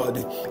 oh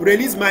Lord.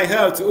 Release my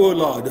health, oh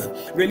Lord.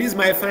 Release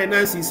my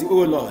finances,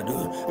 oh Lord.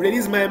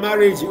 Release my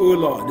marriage, oh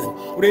Lord.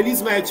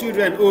 Release my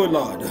children, oh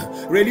Lord.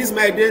 Release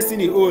my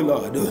destiny, oh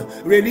Lord.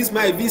 Release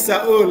my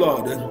visa, oh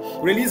Lord.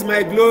 Release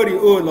my glory,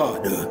 oh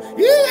Lord.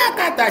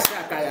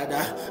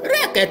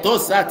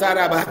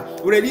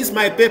 Release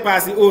my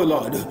papers, oh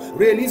Lord.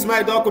 Release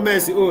my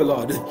documents, oh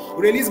Lord.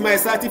 Release my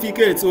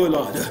certificates, oh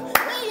Lord.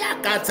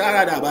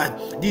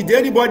 Did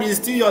anybody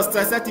steal your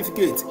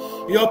certificate,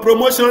 your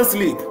promotion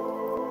slip?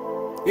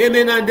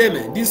 Amen and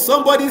amen. Did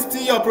somebody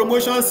steal your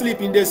promotion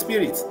slip in the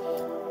spirit?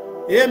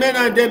 Amen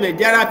and amen.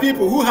 There are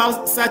people who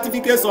have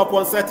certificates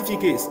upon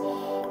certificates,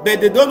 but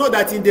they don't know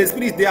that in the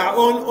spirit they are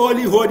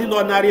only holding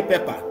ordinary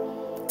paper,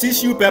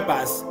 tissue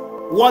papers,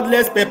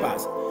 wordless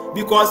papers,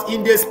 because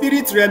in the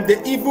spirit realm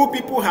the evil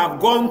people have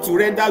gone to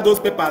render those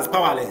papers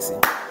powerless.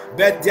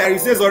 But there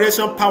is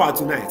resurrection power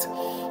tonight.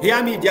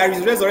 Hear me, there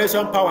is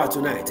resurrection power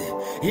tonight.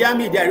 Hear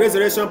me, there is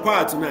resurrection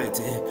power tonight.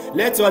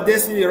 Let your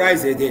destiny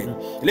rise again.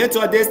 Let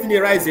your destiny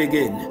rise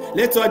again.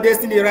 Let your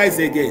destiny rise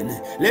again.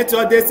 Let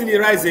your destiny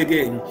rise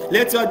again.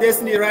 Let your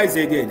destiny rise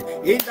again.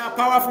 In the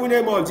powerful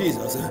name of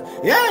Jesus.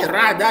 Yeah,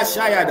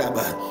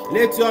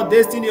 let your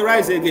destiny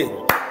rise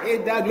again.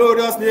 In the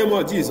glorious name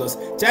of Jesus.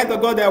 Child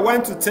of God, I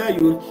want to tell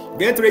you,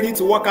 get ready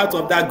to walk out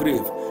of that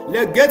grave.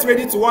 Get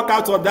ready to walk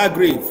out of that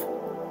grave.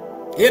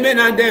 Amen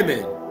and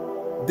amen.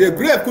 The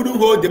grave couldn't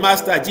hold the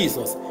Master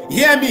Jesus.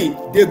 Hear me,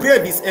 the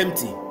grave is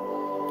empty.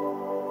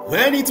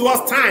 When it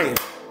was time,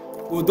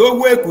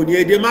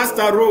 the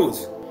Master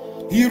rose.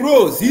 He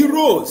rose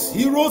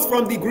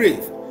from the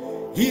grave.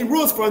 He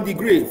rose from the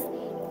grave.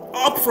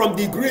 Up from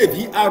the grave,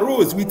 he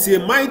arose with a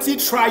mighty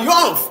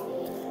triumph.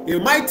 A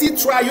mighty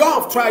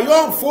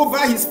triumph over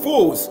his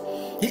foes.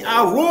 He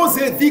arose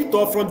a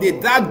victor from the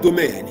dark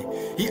domain.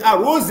 He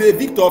arose a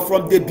victor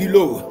from the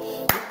below.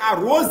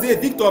 Arose a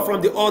victor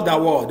from the other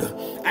world.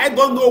 I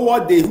don't know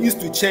what they used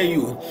to chain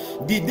you.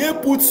 Did they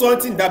put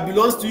something that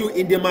belongs to you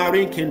in the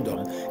marine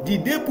kingdom?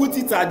 Did they put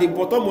it at the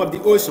bottom of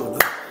the ocean?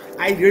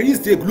 I release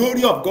the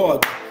glory of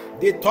God,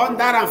 the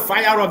thunder and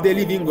fire of the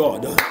living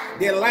God,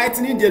 the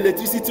lightning, the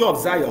electricity of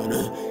Zion.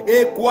 Hear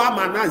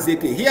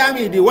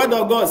me, the word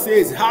of God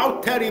says,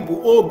 how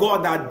terrible, O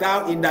God, art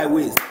thou in thy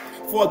ways.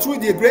 For through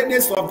the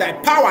greatness of thy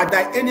power,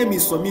 thy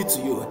enemies submit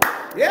to you.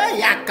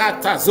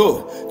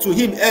 To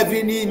him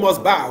every knee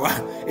must bow.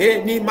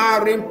 Any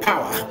marine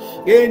power,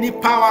 any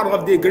power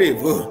of the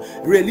grave,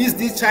 release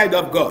this child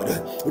of God.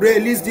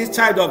 Release this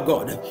child of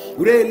God.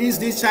 Release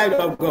this child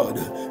of God.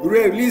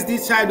 Release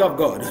this child of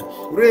God.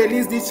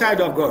 Release this child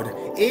of God.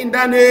 In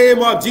the name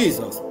of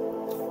Jesus.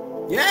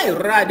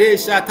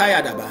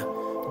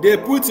 They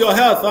put your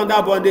health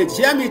under bondage.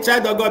 Hear me,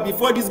 child of God,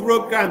 before this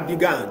program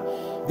began.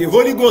 The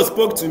Holy Ghost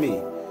spoke to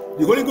me.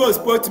 The Holy Ghost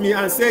spoke to me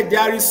and said,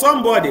 there is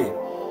somebody.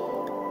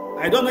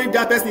 I don't know if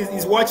that person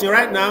is watching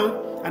right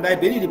now, and I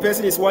believe the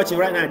person is watching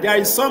right now. There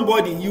is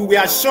somebody, you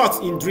were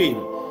shot in dream.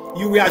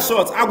 You were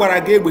shot.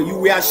 You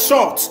were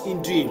shot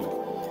in dream.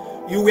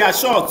 You were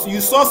shot.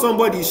 You saw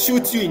somebody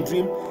shoot you in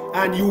dream,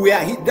 and you were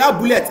hit. That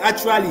bullet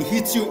actually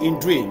hit you in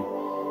dream.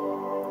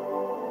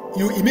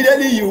 You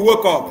immediately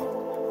woke up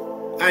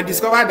and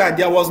discovered that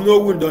there was no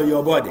wound on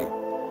your body.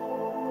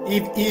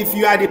 If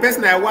you are the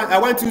person I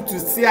want you to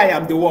say I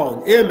am the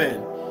one.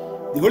 Amen.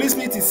 The Holy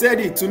Spirit said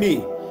it to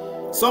me.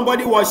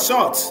 Somebody was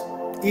shot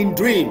in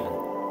dream.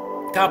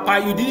 Kappa,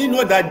 you didn't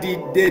know that they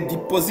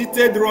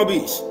deposited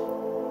rubbish,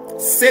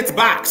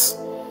 setbacks.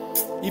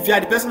 If you are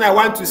the person I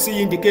want to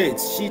see, indicate.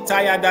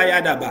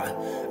 Shitayadayadaba.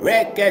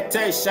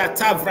 Rekete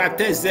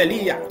shatavrate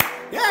zelia.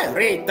 Yeah,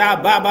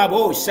 Reta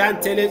Bababo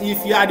Shantele.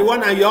 If you are the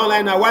one and you're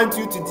online, I want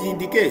you to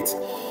indicate.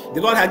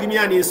 The Lord has given me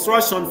an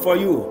instruction for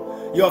you.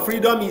 Your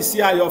freedom is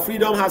here. Your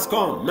freedom has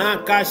come.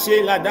 And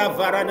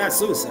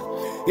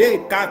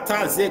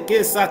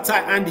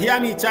hear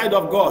me, child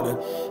of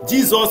God.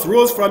 Jesus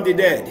rose from the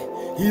dead.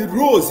 He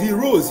rose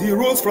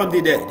from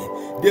the dead.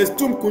 The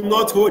tomb could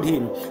not hold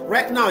him.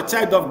 Right now,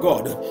 child of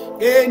God,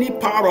 any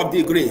power of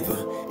the grave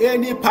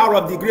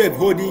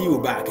holding you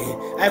back,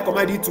 I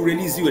command you to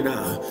release you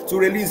now.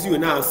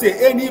 Say,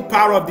 any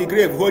power of the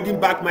grave holding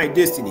back my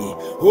destiny,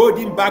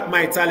 holding back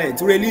my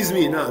talent, release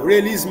me now.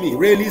 Release me.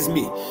 May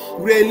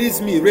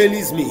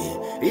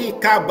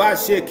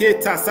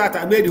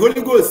the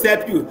Holy Ghost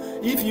help you.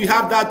 If you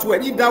have that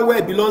word, if that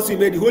word belongs to you,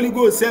 may the Holy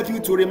Ghost help you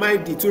to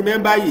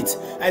remember it.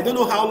 I don't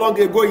know how long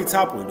ago it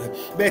happened,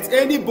 but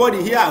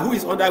anybody here who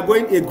is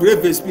undergoing a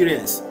grave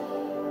experience,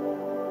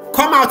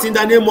 come out in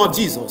the name of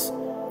Jesus.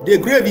 The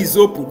grave is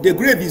open. The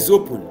grave is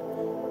open.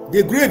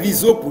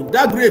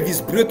 That grave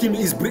is broken.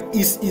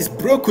 Is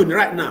broken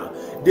right now.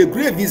 The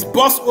grave is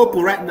burst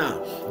open right now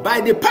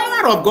by the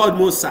power of God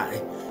Most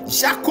High.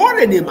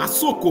 Jakorene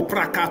masoko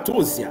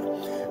prakatozia.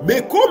 What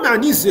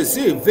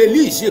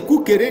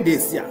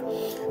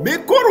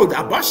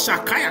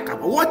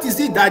is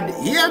it that,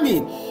 hear me,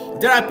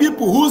 there are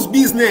people whose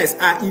business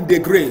are in the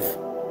grave.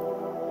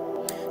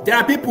 There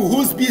are people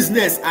whose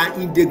business are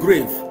in the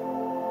grave.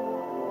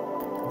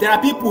 There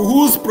are people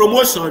whose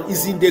promotion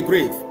is in the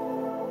grave.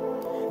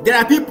 There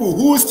are people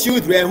whose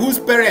children, whose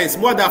parents,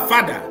 mother,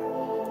 father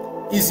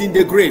is in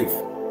the grave,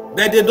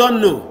 but they don't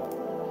know.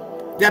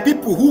 There are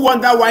people who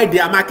wonder why they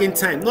are marking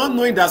time, not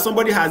knowing that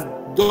somebody has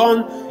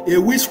done a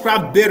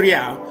witchcraft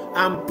burial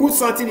and put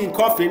something in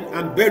coffin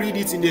and buried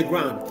it in the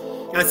ground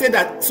and said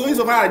that so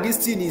insofar as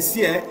this thing is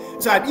here,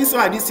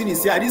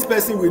 this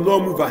person will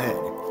not move ahead.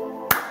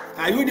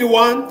 Are you the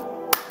one?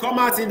 Come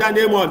out in the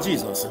name of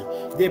Jesus.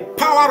 The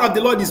power of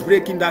the Lord is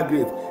breaking that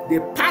grave. The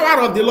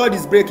power of the Lord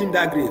is breaking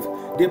that grave.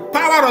 The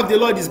power of the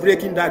Lord is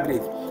breaking that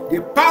grave.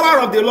 The power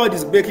of the Lord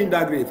is breaking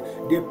that grave.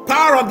 The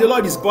power of the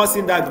Lord is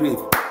busting that grave.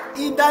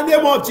 In the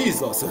name of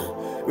Jesus.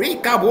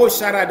 Rikabo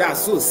sharada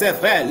so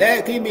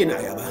sefele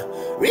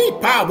kiminayaba.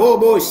 Ripa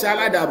bobo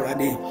shalada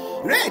brade.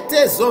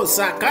 Rete zo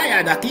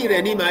sakaya da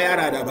kire ni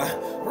mayaradaba.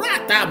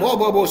 Rata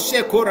bobo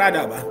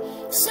shekoradaba.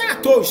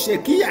 Sato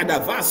shekia da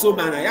vaso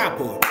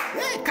manayapo.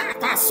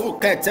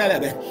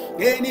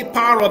 Any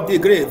power of the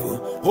grave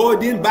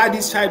holding by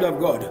this child of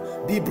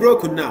God, be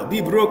broken now,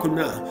 be broken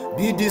now,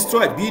 be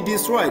destroyed, be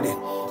destroyed.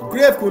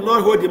 Grave could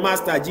not hold the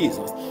Master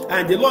Jesus.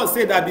 And the Lord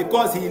said that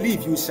because he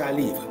live, you shall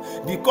live.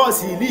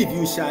 Because he live,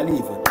 you shall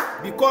live.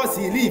 Because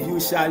he lives, you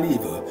shall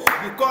live.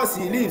 Because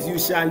he lives, you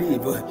shall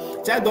live.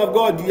 Child of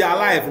God, you are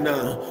alive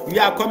now.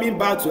 You are coming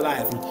back to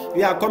life.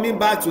 You are coming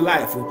back to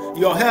life.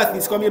 Your health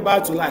is coming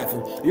back to life.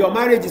 Your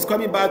marriage is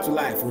coming back to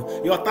life.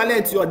 Your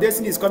talent, your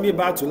destiny is coming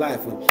back to life.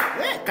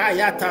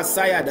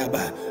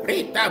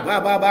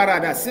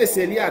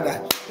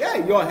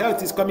 Your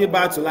health is coming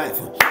back to life.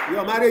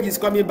 Your marriage is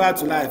coming back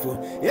to life.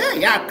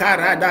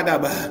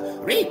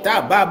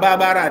 Rita Baba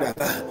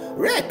Baradaba,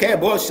 Reke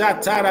Bosha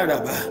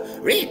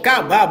Taradaba,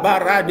 Rika Baba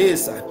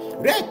Radesa,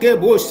 Reke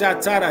Bosha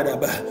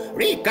Taradaba,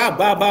 Rika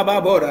Baba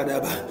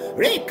Baboradaba,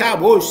 Rika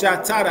Bosha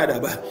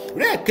Taradaba,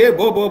 Reke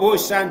Bobo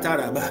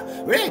Shantaraba,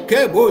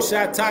 Reke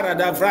Bosha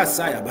Tarada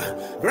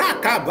Vrasayaba,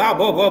 Raka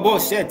Babo Bobo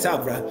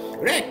Shetavra,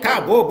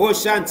 Reka Bobo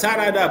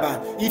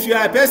Shantaradaba. If you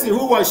are a person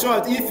who was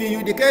short, if you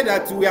indicate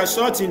that we are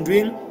short in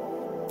dream,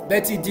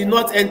 but it did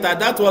not enter,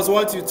 that was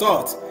what you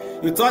thought.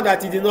 You thought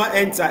that it did not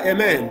enter.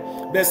 Amen.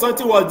 But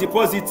something was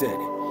deposited.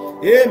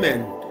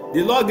 Amen.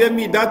 The Lord gave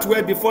me that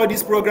word before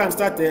this program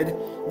started,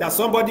 that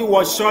somebody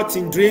was shot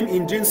in dream.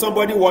 In dream,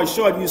 somebody was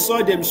shot. You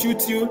saw them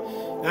shoot you,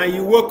 and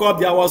you woke up,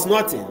 there was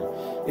nothing.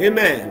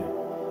 Amen.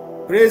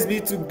 Praise be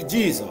to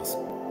Jesus.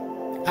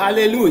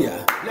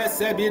 Hallelujah.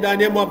 Blessed be the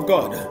name of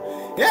God.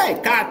 Hey,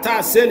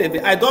 Kata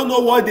Seleve. I don't know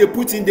what they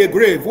put in the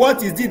grave.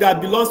 What is it that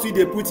belongs to you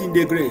they put in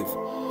the grave?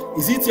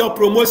 Is it your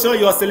promotion,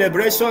 your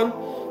celebration?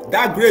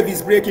 That grave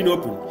is breaking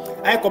open.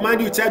 I command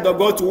you, child of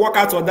God, to walk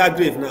out of that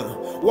grave now.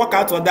 Walk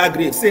out of that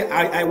grave. Say,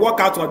 I walk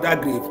out of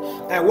that grave.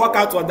 I walk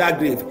out of that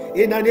grave.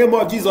 In the name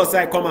of Jesus,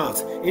 I come out.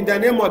 In the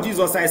name of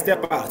Jesus, I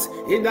step out.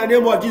 In the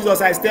name of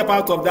Jesus, I step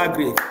out of that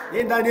grave.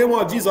 In the name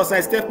of Jesus, I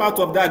step out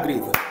of that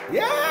grave.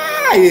 Yeah.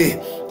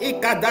 If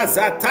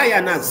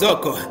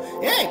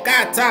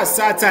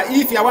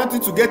you want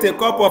to get a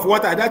cup of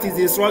water, that is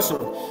the instruction.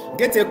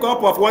 Get a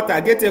cup of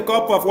water. Get a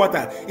cup of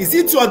water. Is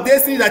it your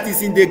destiny that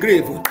is in the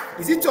grave?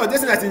 Is it your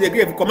destiny that is in the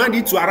grave? Command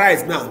it to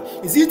arise now.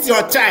 Is it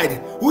your child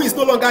who is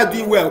no longer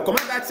doing well?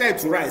 Command that child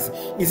to rise.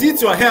 Is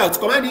it your health?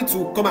 Command it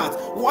to come out.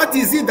 What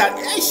is it that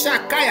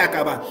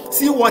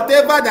see,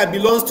 whatever that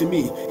belongs to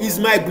me is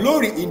my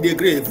glory in the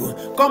grave.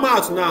 Come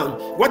out now.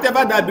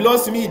 Whatever that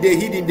belongs to me, they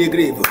hid in the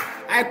grave.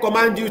 I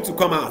command you to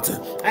come out.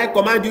 I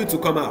command you to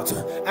come out.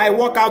 I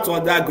walk out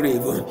of that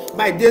grave.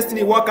 My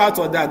destiny walk out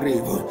of that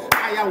grave.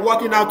 I am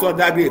walking out of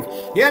that grave.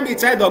 Hear me,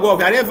 child of God,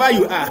 wherever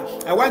you are,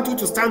 I want you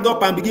to stand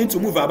up and begin to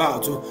move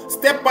about.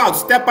 Step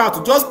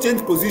out, just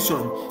change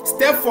position.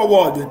 Step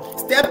forward,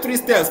 step 3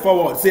 steps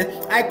forward. Say,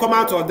 I come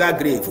out of that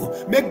grave.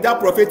 Make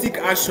that prophetic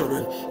action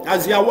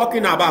as you are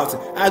walking about.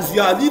 As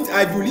you are lived,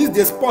 as you leave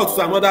the spot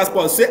to another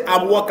spot, say,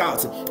 I walk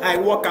out. I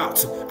walk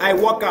out. I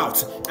walk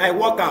out. I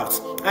walk out.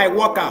 I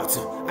walk out.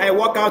 I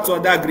walk out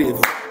of that grave.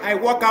 I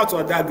walk out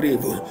of that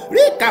grave.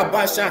 Rika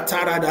basha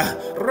tarada,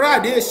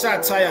 radesha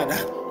tayada.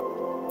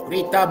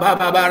 Rita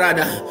baba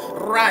barada,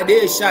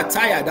 radesha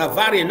tayada,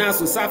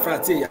 varinasu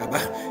safrate yaba.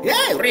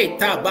 Yeah,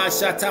 Rita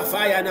basha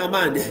tafaya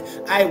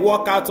namande. I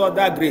walk out of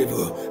that grave.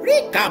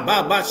 Rika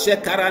baba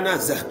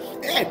shekaranaza.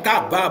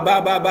 Eka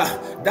baba baba.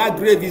 That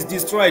grave is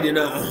destroyed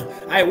now.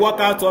 I walk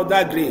out of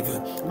that grave.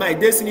 My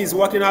destiny is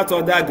walking out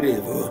of that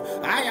grave.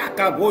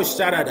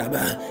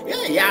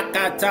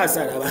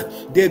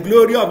 The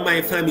glory of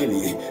my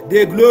family.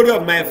 The glory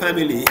of my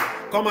family.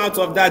 Come out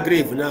of that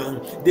grave now.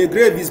 The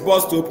grave is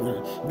burst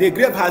open. The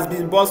grave has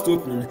been burst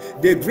open.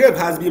 The grave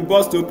has been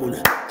burst open.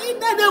 In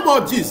the name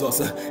of Jesus,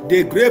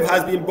 the grave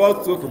has been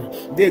burst open.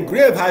 The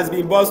grave has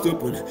been burst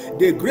open.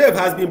 The grave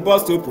has been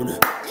burst open.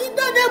 In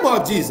the name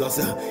of Jesus,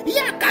 you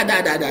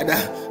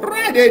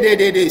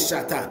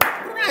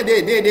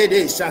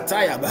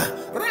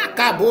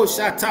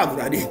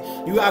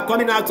are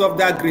coming out of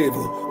that grave.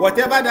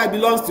 Whatever that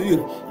belongs to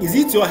you, is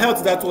it your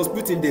health that was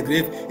put in the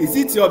grave? Is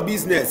it your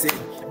business?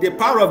 The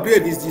power of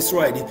grave is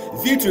destroyed.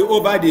 Victory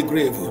over the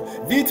grave.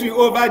 Victory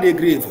over the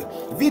grave.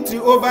 Victory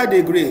over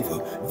the grave.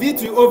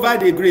 Victory over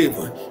the grave.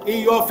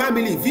 In your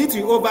family,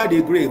 victory over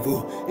the grave.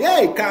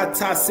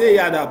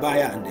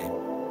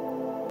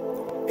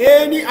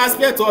 Any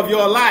aspect of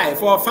your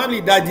life or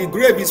family that the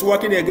grave is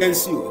working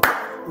against you,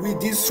 we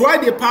destroy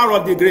the power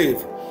of the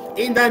grave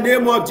in the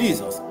name of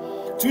Jesus.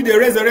 Through the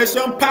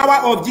resurrection power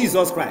of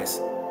Jesus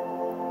Christ,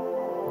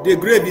 the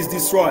grave is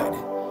destroyed.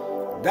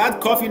 That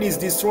coffin is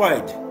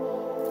destroyed.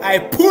 I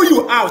pull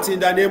you out in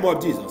the name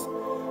of Jesus.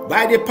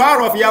 By the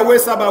power of Yahweh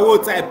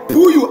Sabaoth, I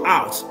pull you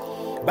out.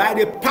 By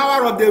the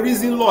power of the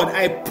risen Lord,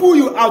 I pull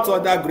you out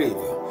of that grave.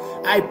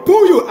 I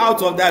pull you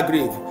out of that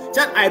grave.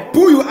 I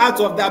pull you out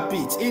of that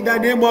pit in the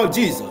name of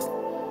Jesus.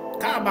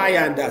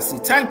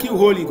 Thank you,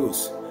 Holy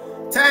Ghost.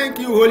 Thank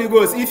you, Holy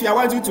Ghost. If I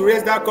want you to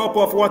raise that cup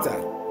of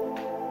water,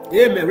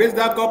 amen, raise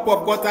that cup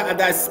of water,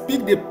 and I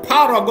speak the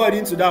power of God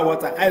into that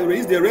water. I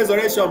raise the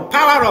resurrection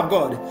power of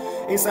God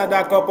inside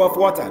that cup of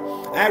water.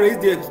 I raise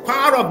the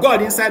power of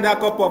God inside that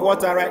cup of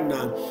water right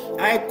now.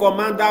 I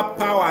command that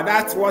power,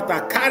 that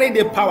water, carry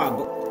the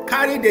power,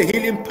 carry the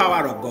healing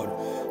power of God,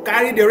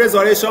 carry the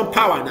resurrection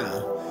power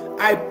now.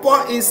 I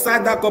pour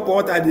inside that cup of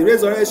water the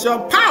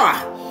resurrection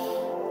power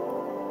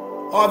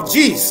of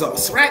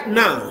Jesus right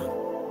now.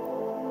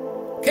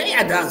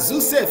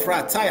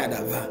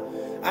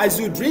 As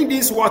you drink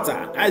this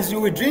water, as you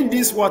will drink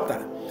this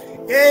water,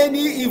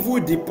 any evil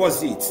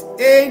deposit,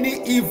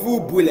 any evil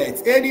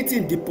bullet,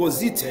 anything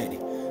deposited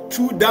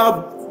through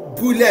that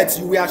bullet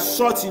you were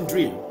shot in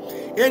dream,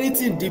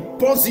 anything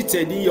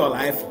deposited in your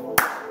life,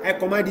 I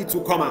command it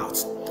to come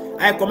out.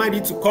 I command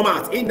it to come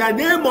out in the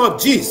name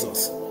of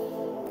Jesus.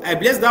 I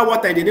bless that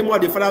water in the name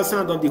of the Father,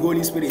 Son, and of the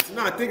Holy Spirit.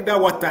 Now take that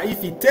water.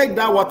 If you take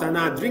that water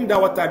now, drink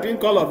that water,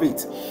 drink all of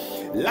it.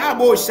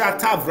 Labo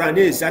shata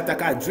vrane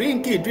shataka.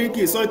 Drink it, drink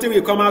it. Something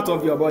will come out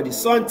of your body.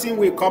 Something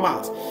will come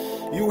out.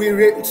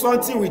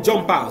 Something will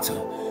jump out.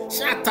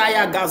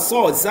 Shataya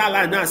gaso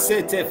zalana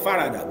sete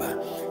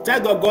faradaba.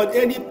 Child of God,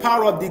 any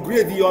power of the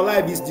grave in your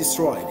life is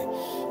destroyed.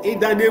 In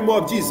the name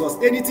of Jesus,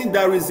 anything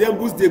that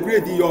resembles the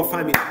grave in your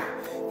family.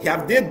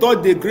 Have they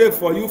dug the grave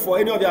for you, for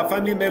any of your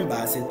family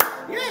members?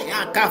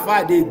 Yeah,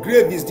 the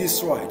grave is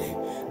destroyed.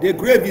 The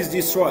grave is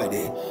destroyed.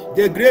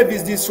 The grave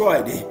is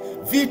destroyed.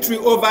 Victory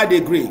over the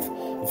grave.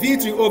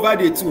 Victory over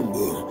the tomb.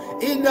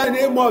 In the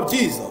name of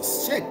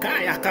Jesus.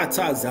 Shekaya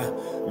kataza.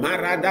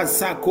 Marada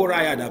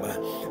sakuraya daba.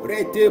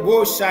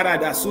 Retebo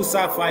sharada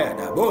susa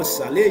fayada.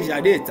 Bosa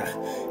leja deta.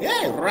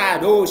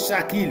 Rado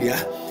shakilia.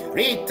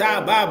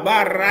 Rita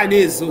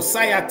babaranezo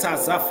sayata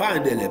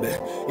zafandelebe.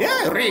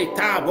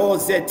 Rita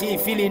bozeti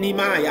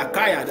filinimaya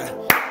kayada.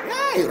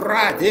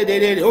 Rade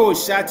de o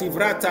shati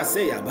vrata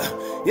seyaba.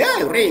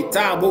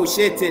 Rita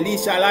boshete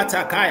lisha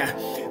lata kaya.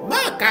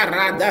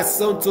 Makarada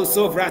santo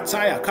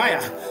sovrataya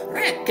kaya.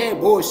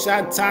 Rekebo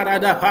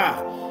shantarada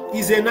pa.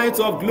 Is a night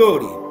of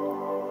glory.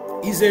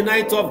 Is a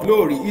night of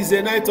glory. Is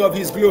a night of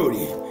his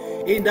glory.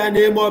 In the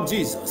name of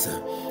Jesus.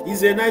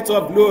 Is a night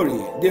of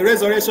glory. The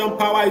resurrection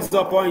power is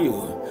upon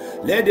you.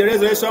 Let the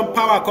resurrection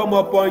power come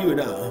upon you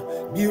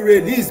now. Be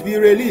released, be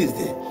released.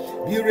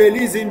 Be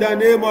released in the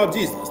name of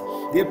Jesus.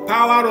 The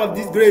power of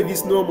this grave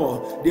is no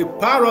more. The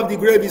power of the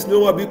grave is no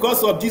more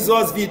because of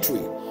Jesus'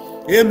 victory.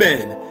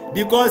 Amen.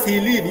 Because he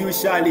lives, you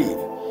shall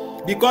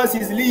live. Because he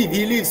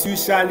lives, you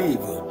shall live.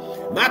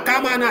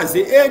 Makamana,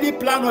 any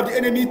plan of the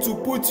enemy to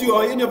put you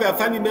or any of your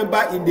family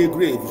member in the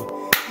grave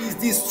is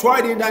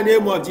destroyed in the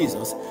name of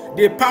Jesus.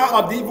 The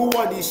power of the evil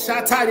one is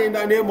shattered in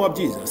the name of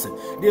Jesus.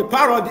 The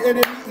power of the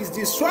enemy is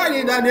destroyed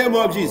in the name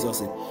of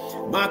Jesus.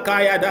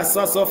 Makaya da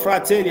soso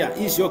fratelia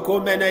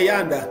ishoko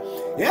meneyanda.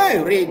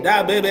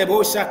 Reda bebe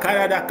bo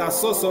shakara da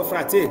kasoso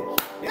frate.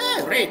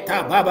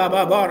 Reta baba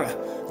babora.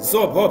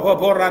 Zobo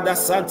bobora da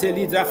sante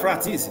lidra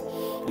fratis.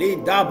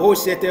 Lida bo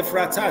shete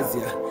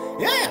fratazia.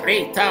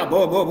 Reta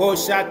bobo bo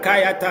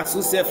shakaya ta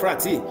suse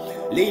frati.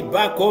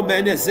 Libako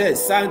meneze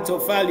santo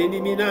fali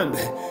niminambe.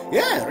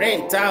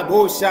 Reta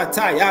bo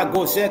shataya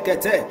go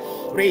shekete.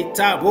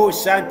 Reta bo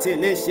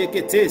shantele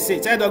shekete. Say,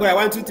 child of God, I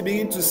want you to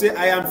begin to say,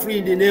 I am free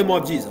in the name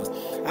of Jesus.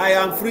 I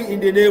am free in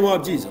the name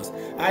of Jesus.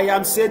 I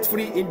am set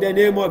free in the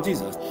name of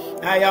Jesus.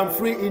 I am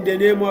free in the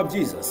name of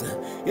Jesus.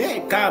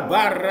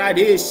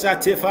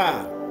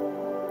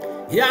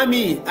 Hear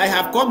me. I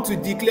have come to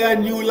declare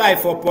new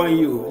life upon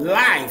you.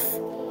 Life.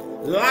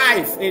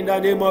 Life in the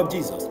name of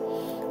Jesus.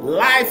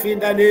 Life in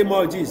the name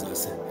of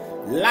Jesus.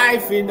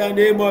 Life in the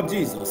name of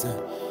Jesus.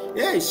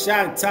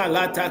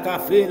 Shantala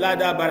takafela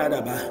da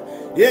baradaba.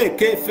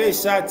 Kefe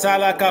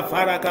shatala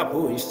kafara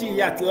kapo.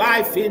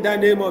 Life in the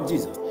name of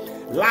Jesus.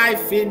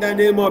 Life in the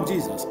name of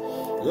Jesus.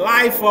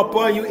 Life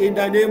upon you in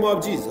the name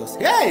of Jesus.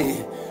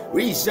 Hey!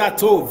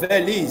 Rijato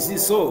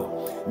veliziso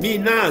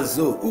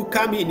minazo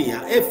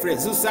ukaminia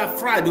efrezusa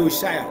frado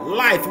shaya.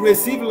 Life,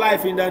 receive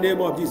life in the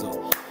name of Jesus.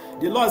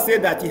 The Lord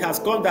said that he has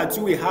come that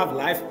you will have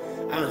life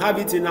and have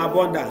it in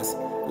abundance.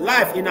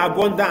 Life in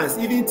abundance,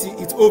 even till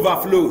it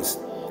overflows.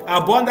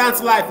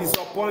 Abundant life is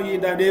upon you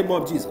in the name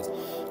of Jesus.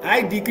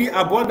 I decree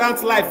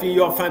abundant life in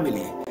your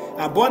family.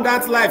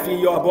 Abundant life in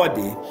your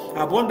body,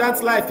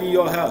 abundant life in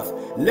your health.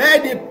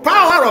 Let the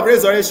power of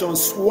resurrection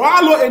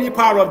swallow any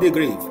power of the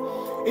grave.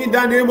 In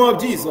the name of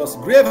Jesus,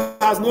 grave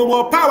has no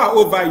more power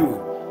over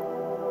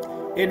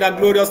you. In the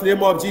glorious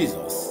name of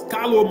Jesus.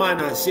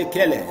 Kalomana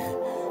shekele.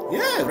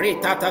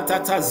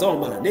 Retatatata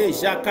zoma.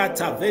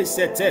 Nejakata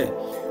vesete.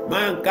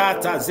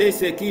 Mankata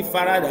zeseki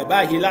farada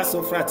bahila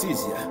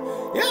sofratizia.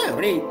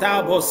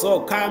 Ritabo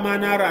so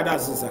kamana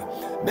radazuza.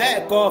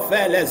 Meko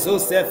fele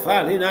zose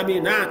falina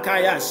minaka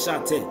ya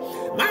shate.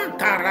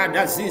 Mankara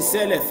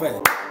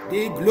daziselefe.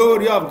 The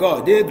glory of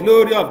God, the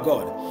glory of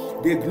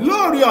God, the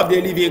glory of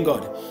the living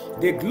God,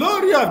 the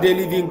glory of the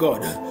living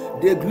God,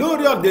 the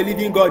glory of the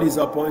living God is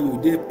upon you.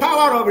 The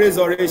power of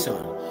resurrection,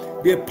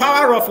 the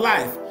power of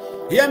life.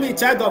 Hear me,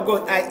 child of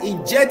God. I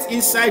inject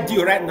inside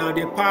you right now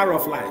the power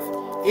of life.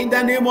 In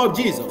the name of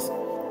Jesus,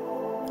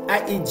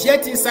 I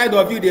inject inside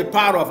of you the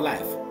power of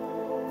life.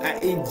 I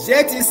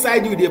inject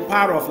inside you the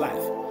power of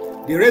life.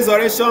 The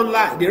resurrection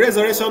life, the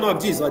resurrection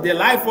of Jesus, the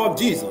life of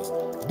Jesus,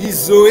 the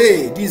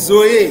Zoe,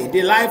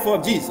 the life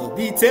of Jesus,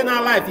 the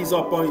eternal life is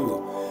upon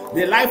you.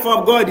 The life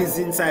of God is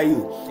inside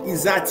you,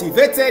 is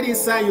activated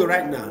inside you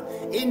right now.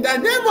 In the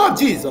name of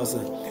Jesus.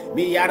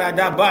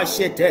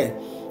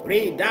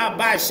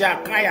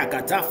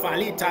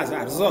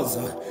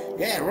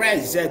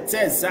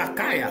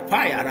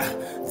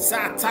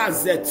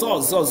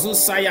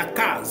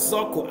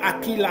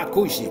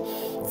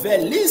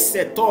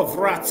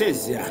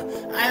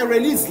 I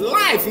release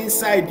life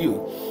inside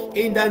you.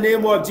 In the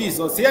name of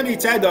Jesus. Hear me,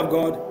 child of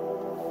God.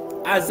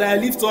 As I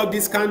lift up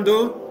this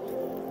candle,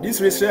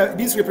 this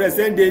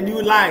represents the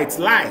new light,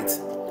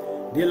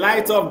 the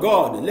light of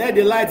God. Let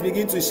the light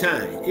begin to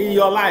shine in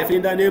your life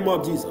in the name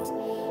of Jesus.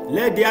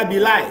 Let there be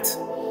light.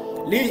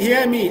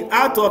 Hear me,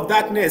 out of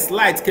darkness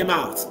light came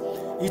out.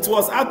 It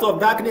was out of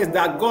darkness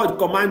that God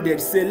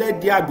commanded, say,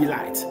 let there be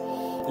light.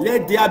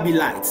 Let there be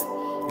light.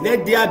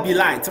 Let there be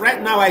light.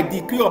 Right now I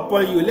decree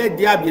upon you, let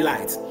there be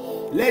light.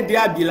 Let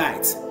there be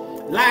light.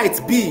 Light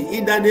be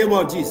in the name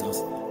of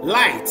Jesus.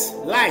 Light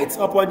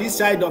upon this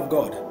child of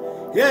God.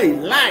 Hey,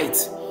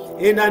 light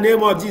in the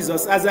name of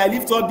Jesus. As I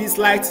lift up this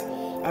light,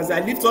 as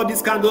I lift up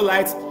this candle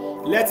light,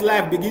 let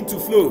life begin to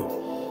flow.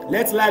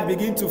 Let life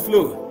begin to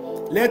flow.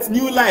 Let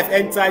new life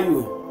enter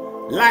you.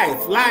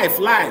 Life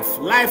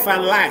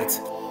and light.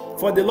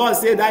 For the Lord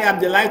said, I am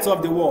the light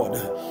of the world.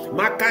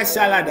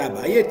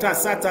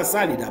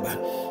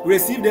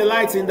 Receive the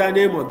light in the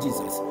name of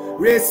Jesus.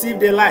 Receive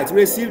the light.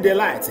 Receive the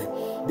light.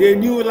 The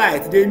new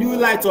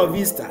light of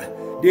Easter.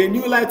 The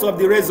new light of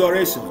the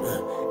resurrection.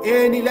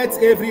 Let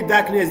every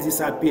darkness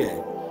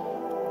disappear.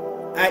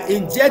 I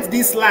inject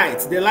this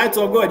light, the light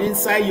of God,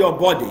 inside your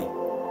body.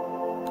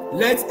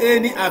 Let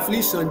any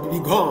affliction be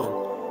gone.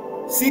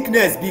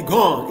 Sickness be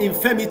gone.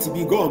 Infirmity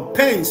be gone.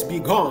 Pains be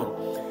gone.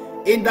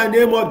 In the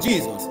name of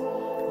Jesus.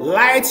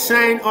 Light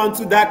shine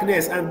unto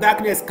darkness, and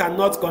darkness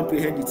cannot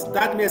comprehend it.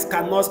 Darkness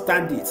cannot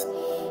stand it.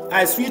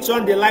 I switch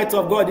on the light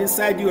of God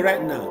inside you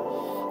right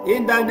now.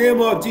 In the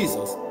name of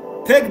Jesus.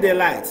 Take the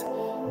light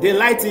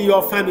in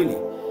your family,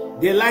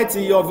 the light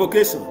in your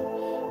vocation,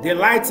 the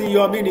light in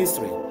your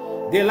ministry,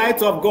 the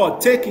light of God.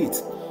 Take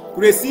it.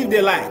 Receive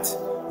the light.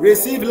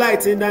 Receive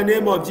light in the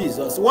name of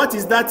Jesus. What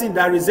is that thing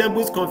that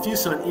resembles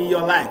confusion in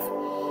your life?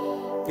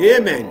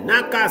 Amen.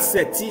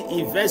 Nakaseti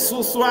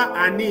ivesuswa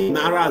ani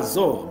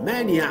marazo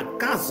many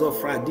akazo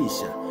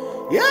fradisha.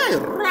 Yeah,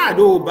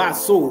 rado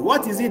baso.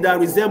 What is it that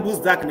resembles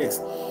darkness?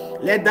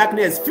 Let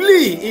darkness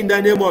flee in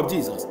the name of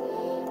Jesus.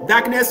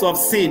 Darkness of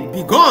sin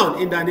be gone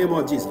in the name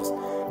of Jesus.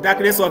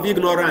 Darkness of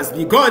ignorance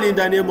be gone in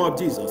the name of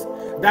Jesus.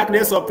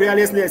 Darkness of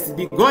prayerlessness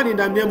be gone in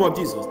the name of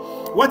Jesus.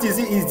 What is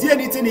it? Is there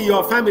anything in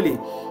your family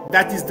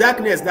that is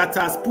darkness that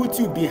has put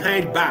you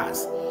behind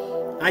bars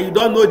and you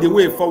don't know the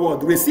way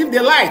forward? Receive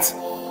the light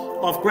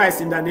of Christ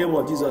in the name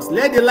of Jesus.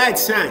 Let the light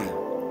shine.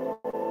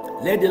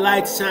 Let the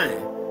light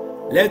shine.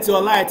 Let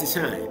your light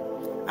shine.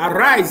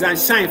 Arise and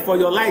shine, for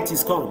your light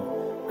is come,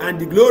 and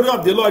the glory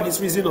of the Lord is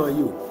risen on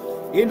you.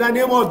 In the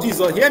name of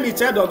Jesus. Hear me,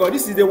 child of God.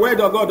 This is the word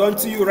of God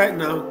unto you right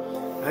now.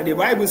 And the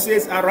Bible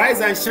says, arise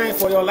and shine,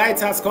 for your light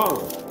has come.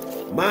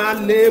 Hear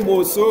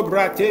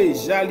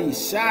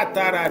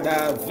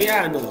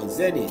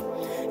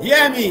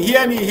me,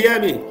 hear me, hear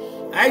me.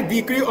 I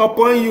decree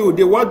upon you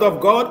the word of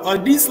God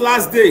on this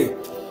last day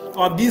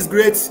of this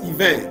great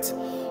event.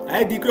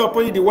 I decree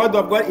upon you the word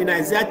of God in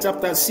Isaiah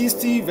chapter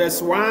 60,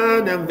 verse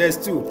 1 and verse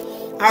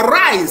 2.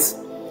 Arise,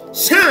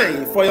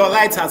 shine, for your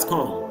light has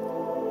come.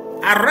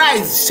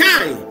 Arise,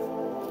 shine.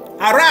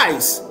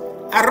 Arise,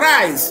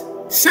 arise,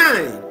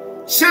 shine.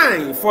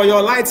 Shine, for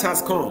your light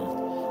has come,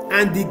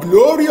 and the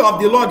glory of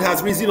the Lord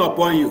has risen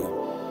upon you.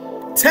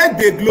 Take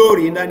the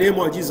glory in the name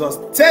of Jesus.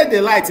 Take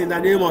the light in the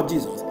name of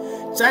Jesus.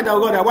 Child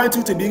of God, I want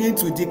you to begin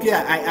to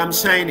declare, I am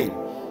shining.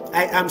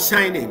 I am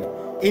shining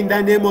in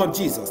the name of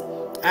Jesus.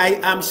 I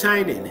am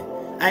shining.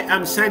 I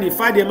am shining.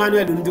 Father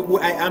Emmanuel, Ndukwu,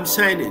 I am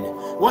shining.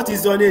 What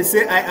is your name?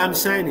 Say, I am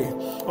shining.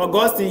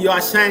 Augustine, you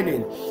are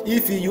shining.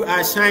 Ify, you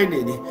are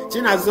shining.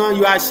 Chinazon,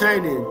 you are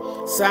shining.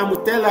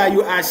 Samutela,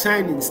 you are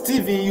shining.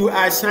 Stephen, you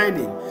are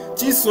shining.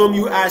 Chisom,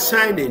 you are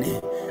shining.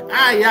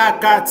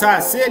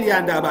 Ayakata,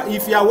 Seliandaba.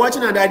 If you are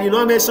watching and I did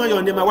not mention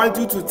your name, I want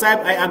you to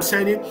type, I am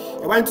shining.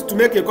 I want you to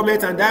make a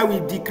comment, and that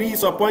will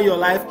decrease upon your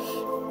life.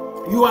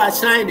 You are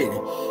shining.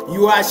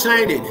 You are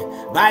shining.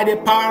 by the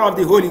power of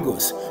the Holy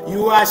Ghost.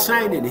 You are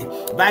shining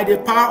by the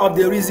power of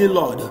the risen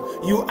Lord.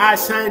 You are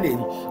shining.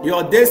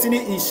 Your destiny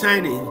is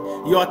shining.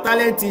 Your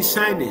talent is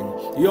shining.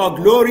 Your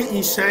glory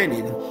is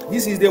shining.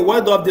 This is the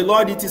word of the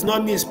Lord. It is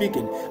not me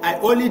speaking. I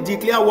only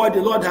declare what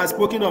the Lord has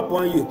spoken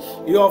upon you.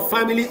 Your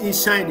family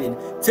is shining.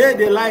 Take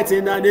the light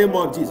in the name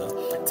of Jesus.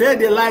 Take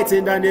the light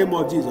in the name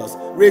of Jesus.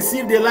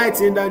 Receive the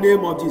light in the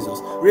name of Jesus.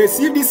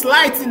 Receive this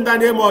light in the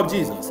name of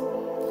Jesus.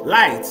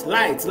 Light,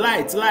 light,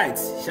 light, light.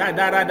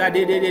 Shadarada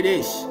de de de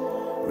desh.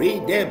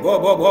 Read the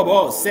bobo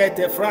bobo. Set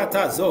the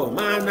fratazo.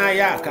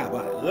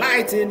 Manayakaba.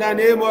 Light in the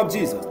name of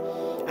Jesus.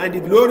 And the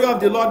glory of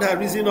the Lord has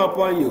risen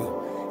upon you.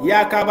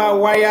 Yakaba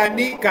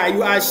wayanika.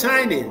 You are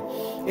shining.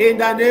 In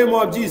the name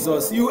of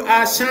Jesus. You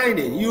are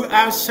shining. You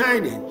are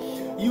shining.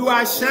 You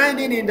are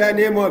shining in the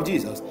name of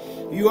Jesus.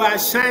 You are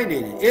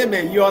shining.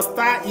 Amen. Your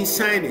star is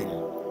shining.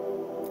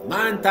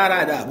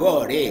 Mantarada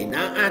bore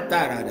na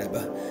antarada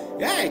ba.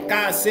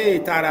 Kase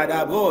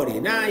tarada bore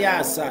na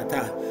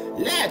yasata.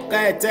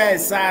 Lekete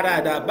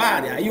sarada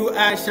baria. You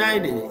are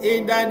shining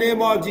in the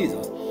name of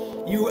Jesus.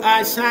 You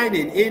are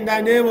shining in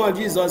the name of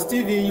Jesus.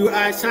 Stephen, you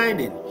are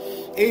shining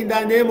in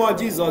the name of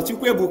Jesus.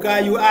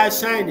 Chukwebuka, you are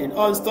shining.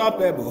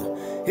 Unstoppable.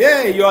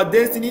 Hey, your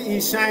destiny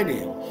is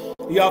shining.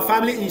 Your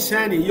family is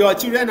shining. Your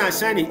children are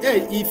shining.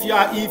 Hey, if you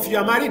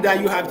are married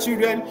and you have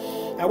children,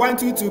 I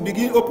want you to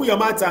begin, open your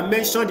mouth and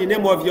mention the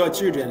name of your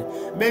children.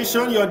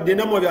 Mention the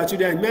name of your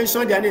children.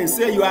 Mention their name.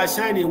 Say you are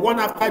shining, one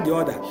after the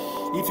other.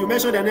 If you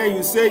mention their name,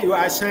 you say you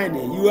are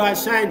shining. You are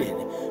shining.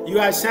 You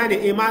are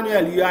shining.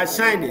 Emmanuel, you are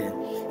shining.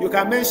 You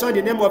can mention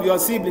the name of your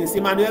siblings.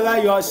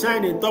 Emmanuel, you are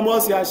shining.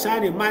 Thomas, you are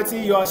shining. Matthew,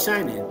 you are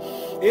shining.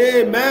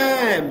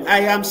 Amen. I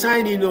am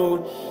shining.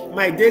 Oh,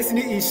 my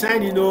destiny is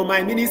shining. Oh,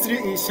 my ministry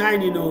is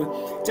shining.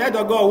 Oh, child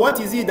of God, what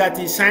is it that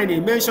is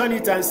shining? Mention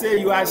it and say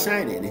you are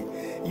shining.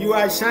 You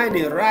are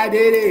shining.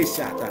 Radere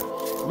shata.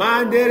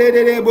 Mandere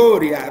de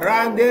boria.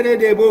 Randere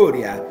de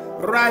boria.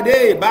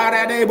 Rade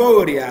barade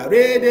boria.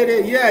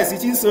 Redere. Yes,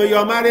 it is so.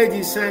 Your marriage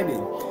is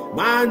shining.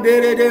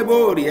 Mandere de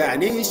boria.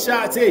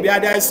 Nishate.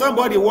 There is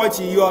somebody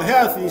watching. Your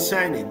health is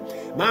shining.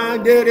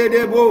 Mandere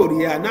de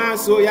boria.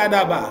 Naso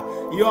yadaba.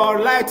 Your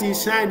light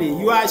is shining.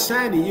 You are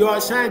shining. You are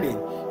shining.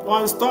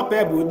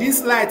 Unstoppable.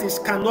 This light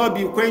cannot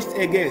be quenched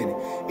again.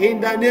 In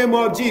the name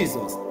of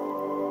Jesus.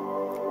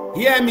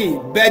 Hear me,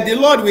 but the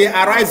Lord will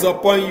arise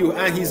upon you,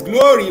 and his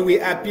glory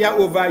will appear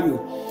over you.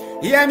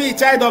 Hear me,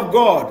 child of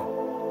God.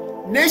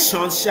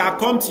 Nations shall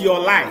come to your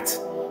light,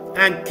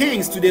 and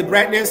kings to the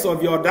brightness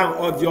of your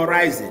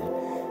rising.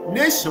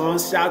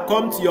 Nations shall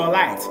come to your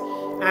light,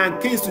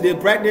 and kings to the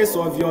brightness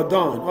of your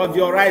dawn, of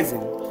your rising.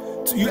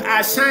 You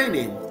are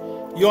shining.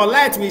 Your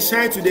light will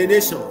shine to the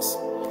nations.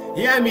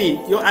 Hear me,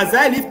 as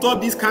I lift up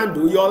this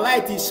candle, your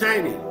light is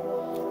shining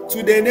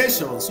to the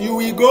nations. You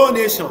will go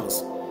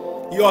nations.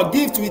 Your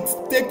gift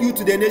will take you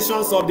to the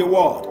nations of the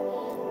world.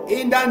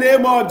 In the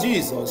name of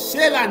Jesus.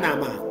 Yes,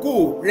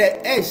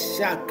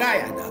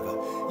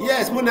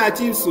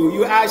 Munachimsu,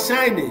 you are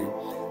shining.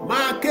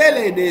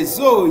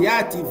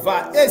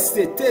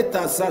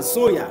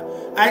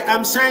 I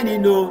am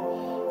shining,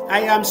 no. I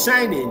am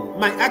shining.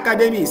 My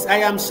academics, I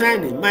am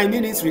shining. My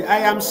ministry, I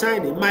am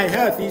shining. My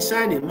health is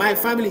shining. My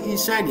family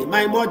is shining.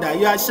 My mother,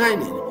 you are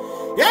shining.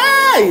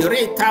 Yay!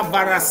 Rita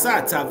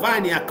Barasata,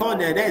 Vania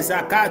Kone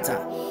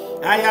Zakata.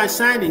 I am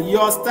shining.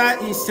 Your star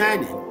is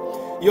shining.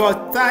 Your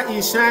star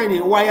is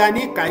shining.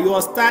 Wayanika, your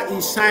star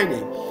is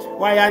shining.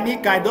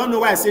 Wayanika, I don't know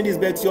why I say this,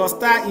 but your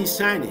star is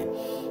shining.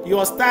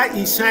 Your star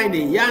is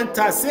shining.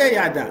 Yanta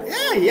Seyada.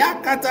 Hey,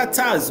 Yakata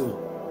Tazu.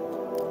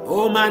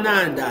 Oh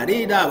Mananda,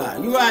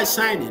 Ridava, you are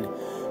shining.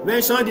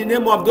 Mention the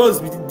name of those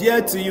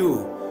dear to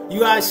you.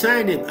 You are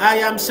shining. I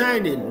am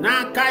shining.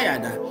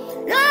 Nakayada.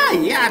 Yeah,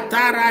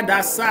 Yatara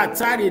Dasa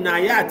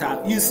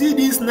Tarinayata. You see,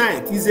 this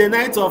night is a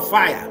night of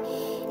fire.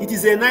 It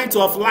is a night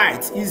of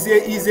light. Is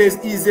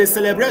a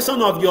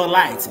celebration of your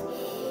light.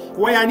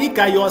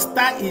 Wayanika, your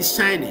star is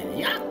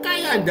shining.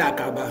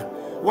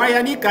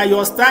 Wayanika,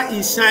 your star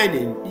is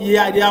shining.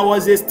 Yeah, there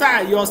was a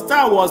star. Your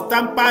star was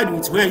tampered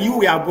with when you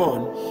were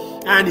born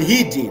and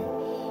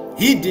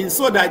hidden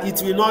so that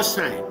it will not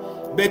shine.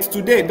 But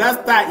today,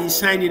 that star is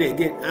shining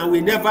again and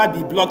will never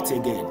be blocked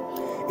again.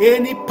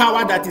 Any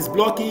power that is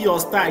blocking your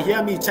star,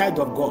 hear me, child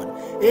of God.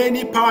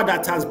 Any power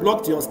that has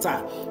blocked your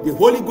star, the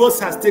Holy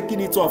Ghost has taken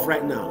it off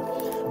right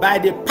now. By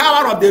the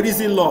power of the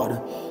risen Lord,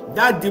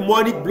 that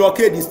demonic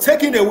blockade is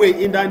taken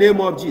away in the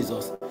name of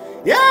Jesus.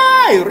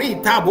 Yay!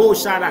 Ritabo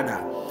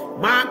Sharada.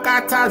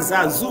 Makata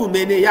Zazu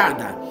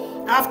Meneyada.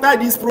 After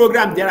this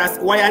program, there are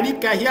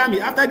Wayanika, hear me.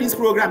 After this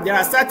program, there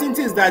are certain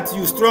things that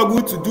you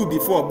struggled to do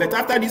before, but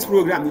after this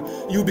program,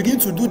 you begin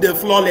to do them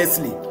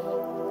flawlessly.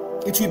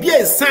 It will be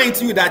a sign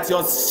to you that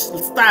your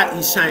star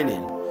is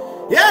shining.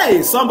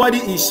 Yay! Somebody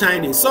is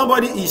shining.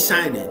 Somebody is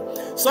shining.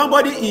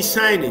 Somebody is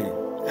shining.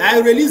 I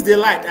release the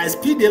light. I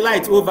speed the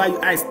light over you.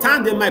 I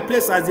stand in my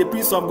place as the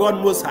priest of God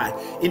Most High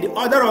in the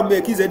order of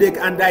Melchizedek,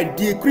 and I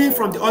decree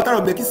from the altar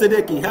of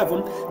Melchizedek in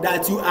heaven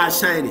that you are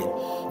shining.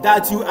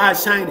 That you are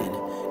shining.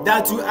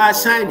 That you are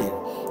shining.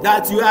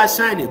 that you are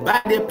shining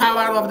by the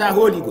power of the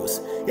Holy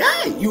Ghost.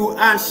 Yeah, you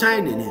are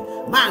shining.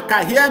 Man,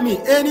 can hear me?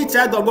 Any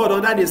child of God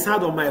under the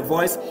sound of my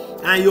voice,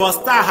 and your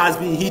star has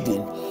been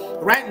hidden.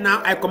 Right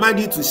now, I command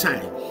you to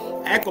shine.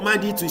 I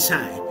command you to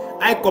shine.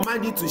 I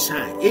command you to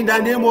shine. In the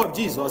name of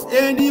Jesus,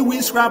 any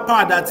witchcraft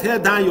power that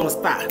held down your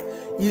star,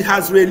 it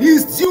has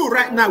released you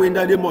right now in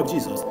the name of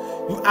Jesus.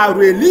 You are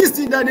released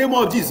in the name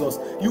of Jesus.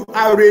 You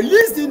are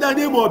released in the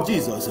name of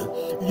Jesus.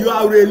 You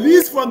are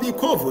released from the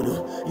coven.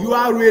 You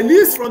are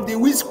released from the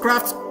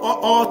witchcraft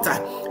altar.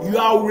 You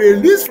are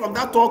released from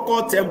that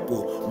occult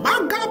temple.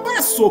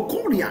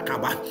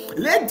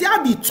 Let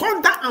there be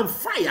thunder and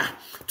fire.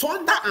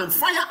 Thunder and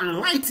fire and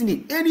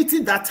lightning.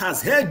 Anything that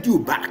has held you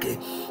back,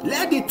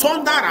 let the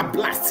thunder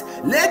blast.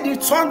 Let the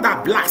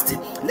thunder blast.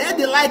 Let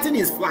the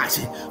lightning flash.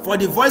 For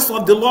the voice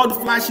of the Lord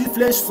flashes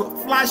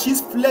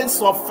flames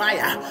of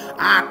fire.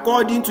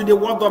 According to the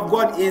word of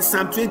God in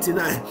Psalm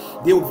 29,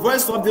 the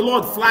voice of the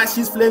Lord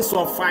flashes flames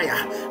of fire.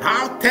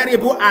 How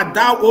terrible art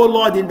thou, O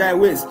Lord, in thy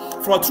ways!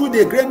 For through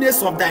the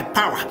greatness of thy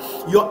power,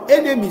 your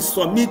enemies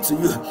submit to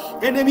you.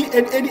 Any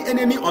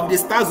enemy of the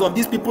stars of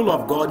these people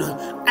of God,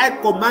 I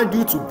command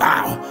you to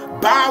bow.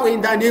 Bow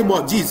in the name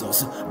of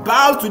Jesus.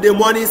 Bow to the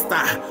morning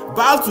star.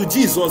 Bow to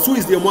Jesus, who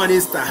is the morning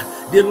star.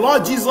 The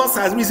Lord Jesus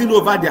has risen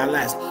over their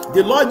lives.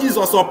 The Lord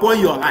Jesus upon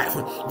your life.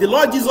 The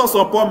Lord Jesus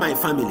upon my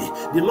family.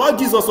 The Lord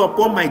Jesus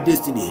upon my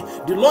destiny.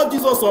 The Lord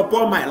Jesus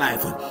upon my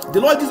life.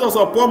 The Lord Jesus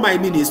upon my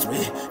ministry.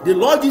 The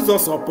Lord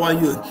Jesus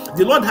upon you.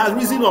 The Lord has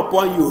risen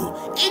upon you.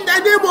 In the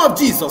name of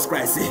Jesus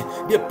Christ,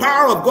 the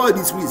power of God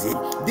is risen.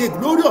 The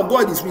glory of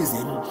God is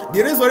risen.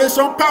 The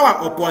resurrection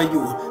power upon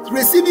you.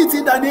 Receive it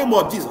in the name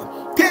of Jesus.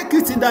 Take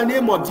it in the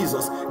name of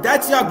Jesus.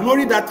 That's your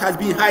glory that has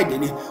been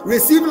hiding.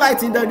 Receive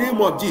light in the name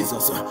of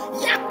Jesus.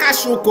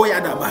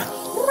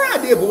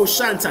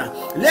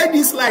 Let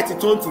this light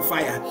turn to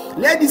fire.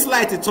 Let this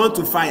light turn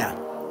to fire.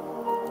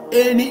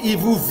 Any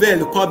evil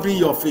veil covering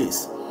your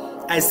face,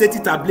 I set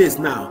it ablaze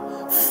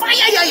now.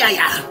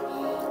 Fire!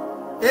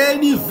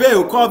 Any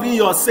veil covering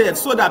yourself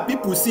so that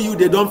people see you,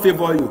 they don't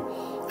favor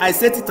you, I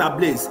set it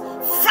ablaze.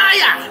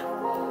 Fire!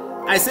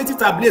 I set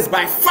it ablaze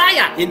by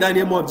fire in the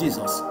name of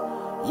Jesus.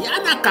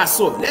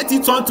 Yanakaso, let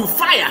it turn to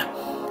fire.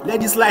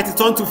 Let this light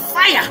turn to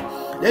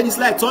fire. Let this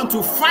light turn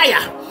to fire.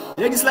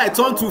 Let this light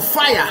turn to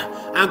fire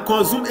and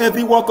consume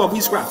every work of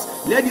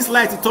witchcraft. Let this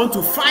light turn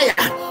to fire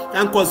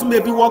and consume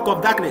every work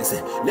of darkness.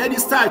 Let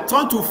this light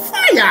turn to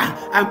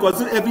fire and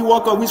consume every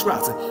work of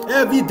witchcraft.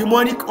 Every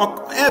demonic,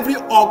 every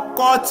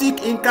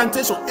occultic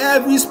incantation,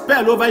 every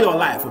spell over your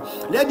life.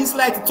 Let this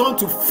light turn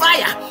to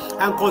fire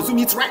and consume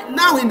it right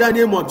now in the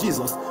name of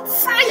Jesus.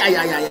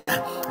 Fire!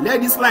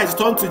 Let this light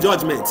turn to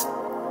judgment.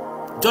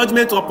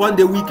 Judgment upon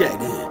the wicked.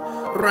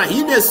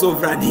 Rahine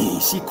sovrani,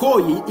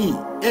 shikoyi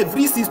I,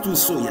 every sistu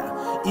soya,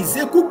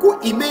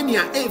 izekuku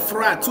imenia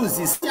efra tu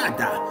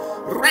zisiada,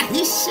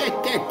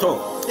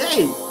 rahisheketo.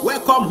 Hey,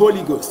 welcome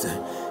Holy Ghost.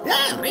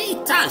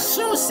 Rita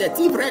show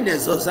setivrene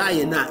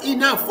zozayena,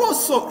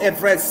 inafoso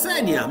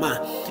evresenia ma.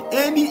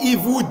 Any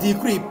evil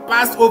decree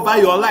passed over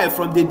your life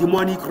from the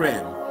demonic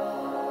realm.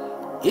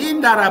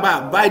 In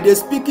Daraba, by the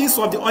speakings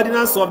of the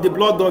ordinance of the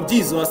blood of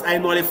Jesus, I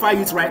nullify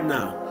it right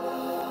now.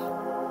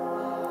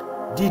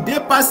 Did they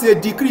pass a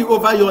decree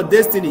over your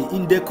destiny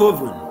in the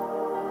coven,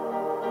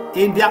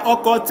 in their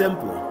occult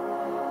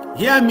temple?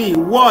 Hear me,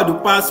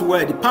 word pass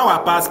word,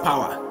 power pass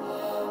power.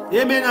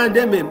 Amen and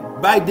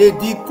amen. By the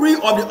decree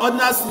of the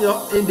ordinance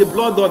in the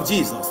blood of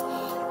Jesus,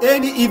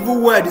 any evil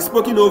word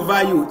spoken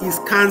over you is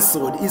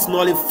cancelled, is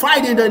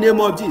nullified in the name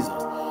of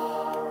Jesus.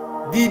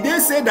 Did they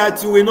say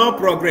that you will not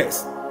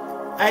progress?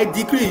 I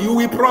decree you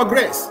will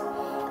progress.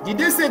 Did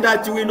they say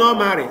that you will not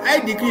marry? I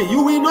decree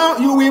you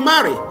will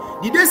marry.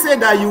 Did they say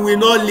that you will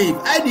not live?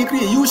 I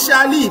decree you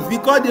shall live,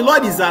 because the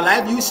Lord is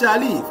alive, you shall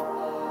live.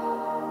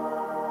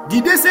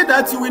 Did they say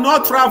that you will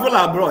not travel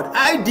abroad?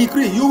 I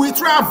decree you will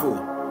travel.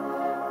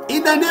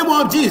 In the name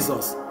of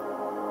Jesus.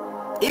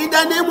 In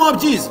the name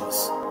of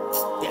Jesus.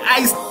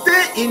 I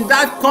stay in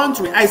that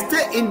country. I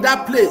stay in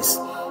that place.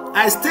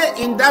 I stay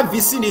in that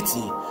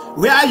vicinity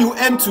where you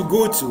aim to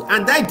go to.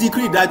 And I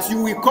decree that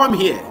you will come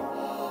here.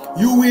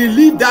 You will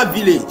leave that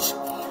village.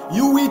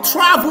 You will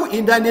travel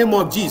in the name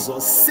of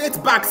Jesus.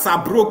 Setbacks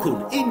are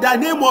broken in the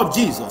name of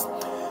Jesus.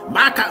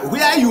 Mark,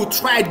 where you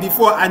tried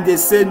before and they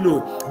say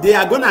no, they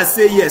are gonna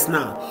say yes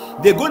now.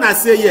 They're gonna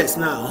say yes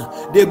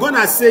now. They're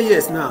gonna say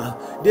yes now.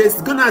 They're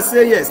gonna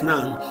say yes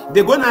now.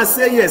 They're gonna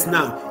say yes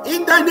now.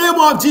 In the name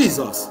of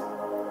Jesus.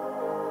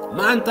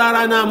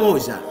 Mantarana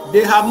Moja.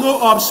 They have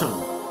no option.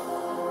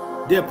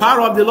 The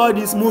power of the Lord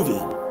is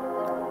moving.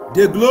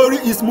 The glory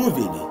is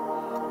moving.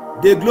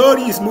 The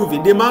glory is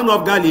moving. The man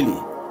of Galilee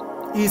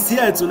is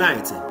here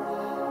tonight.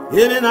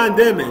 Amen and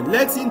amen.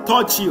 Let him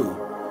touch you.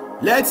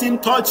 Let him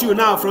touch you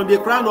now from the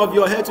crown of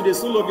your head to the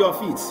sole of your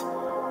feet.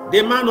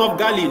 The man of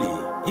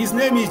Galilee. His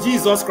name is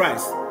Jesus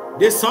Christ,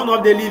 the Son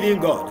of the living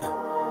God.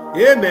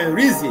 Amen.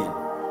 Risen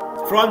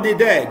from the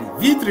dead.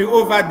 Victory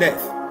over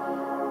death.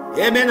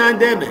 Amen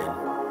and amen.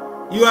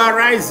 You are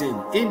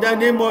rising in the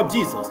name of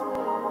Jesus.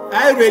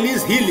 I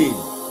release healing,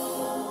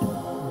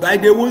 by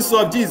the wounds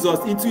of Jesus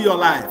into your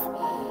life.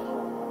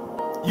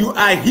 You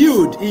are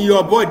healed in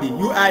your body.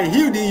 You are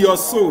healed in your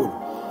soul.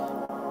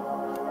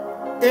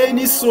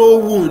 Any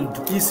soul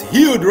wound is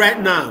healed right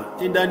now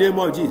in the name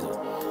of Jesus.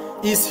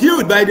 Is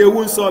healed by the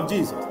wounds of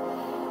Jesus.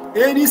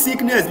 Any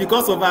sickness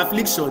because of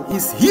affliction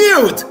is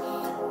healed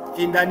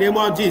in the name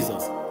of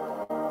Jesus.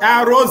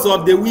 Arrows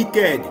of the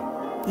wicked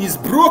is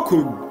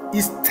broken,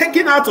 is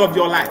taken out of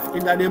your life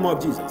in the name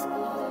of Jesus.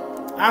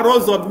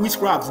 Arrows of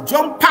witchcraft,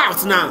 jump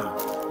out now.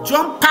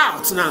 Jump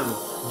out now.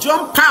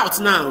 Jump out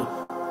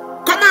now.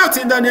 Come out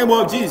in the name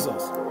of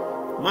Jesus.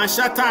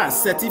 Mashata,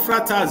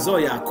 Setifrata,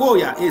 Zoya,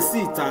 Koya,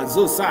 Esita,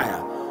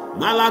 Zosaya,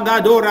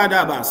 Malagadora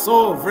Daba,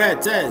 So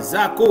Vrete,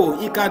 Zako,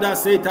 Ikada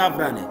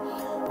Setavrane,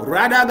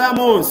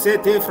 Radagamo,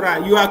 Setefra.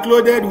 You are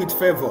clothed with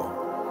favor.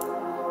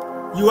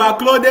 You are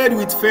clothed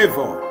with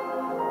favor.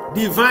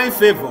 Divine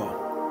favor.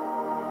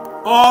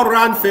 All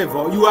round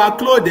favor. You are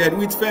clothed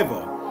with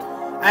favor.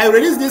 I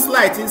release this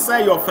light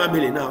inside your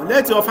family now.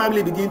 Let your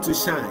family begin to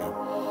shine.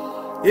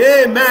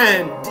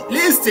 Amen.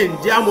 Listen,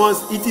 dear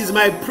ones, it is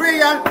my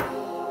prayer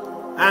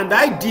and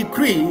I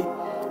decree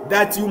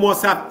that you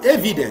must have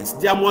evidence.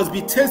 There must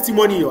be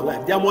testimony in your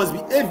life. There must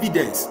be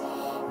evidence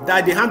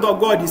that the hand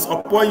of God is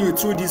upon you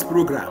through this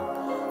program.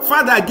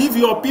 Father, give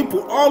your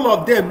people, all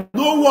of them.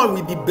 No one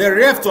will be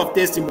bereft of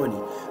testimony.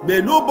 May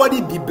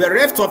nobody be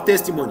bereft of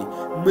testimony.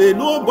 May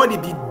nobody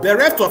be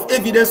bereft of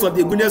evidence of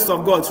the goodness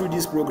of God through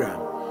this program.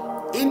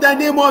 In the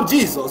name of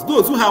Jesus,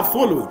 those who have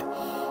followed,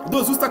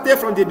 those who started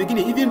from the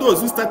beginning, even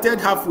those who started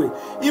halfway,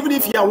 even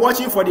if you are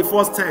watching for the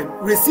first time,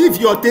 receive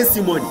your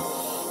testimony.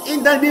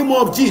 In the name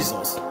of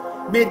Jesus,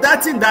 may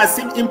that thing that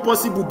seemed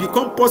impossible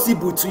become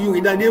possible to you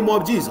in the name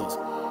of Jesus.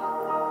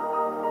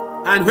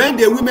 And when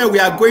the women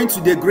were going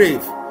to the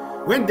grave,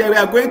 when they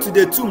were going to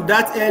the tomb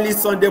that early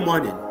Sunday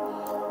morning,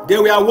 they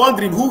were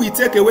wondering who will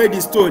take away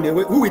the stone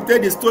away, who will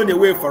take the stone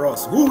away for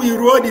us, who will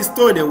roll the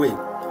stone away.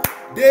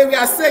 They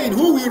were saying,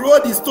 who will roll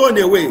the stone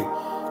away?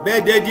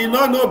 But they did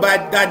not know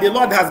that the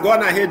Lord has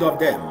gone ahead of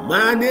them.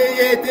 Hear me,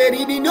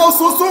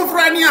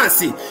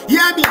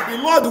 the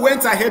Lord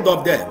went ahead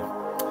of them.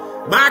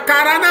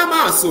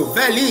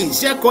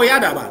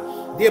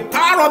 The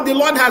power of the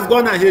Lord has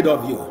gone ahead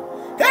of you.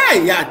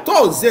 Hey, the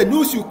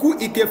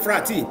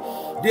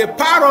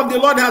power of the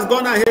Lord has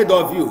gone ahead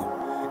of you.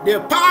 The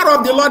power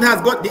of the Lord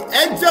has got, the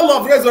angel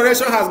of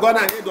resurrection has gone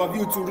ahead of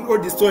you to roll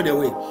the stone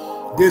away.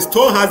 The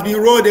stone has been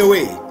rolled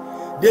away.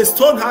 The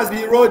stone has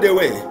been rolled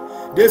away.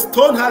 The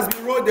stone has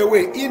been rolled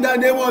away in the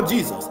name of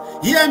Jesus.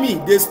 Hear me,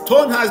 the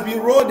stone has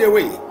been rolled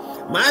away.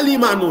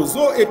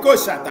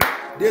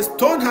 The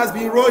stone has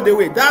been rolled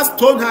away. That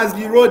stone has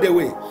been rolled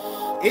away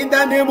in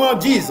the name of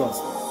Jesus.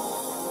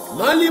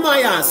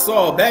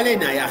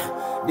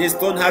 The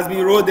stone has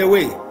been rolled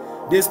away.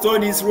 The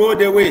stone is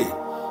rolled away.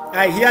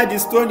 I hear the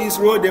stone is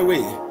rolled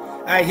away.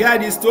 I hear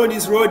the stone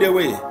is rolled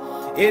away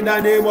in the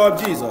name of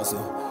Jesus.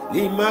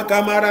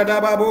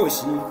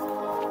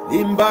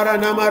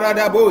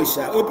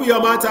 Open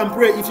your mouth and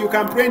pray. If you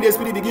can pray in the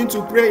spirit, begin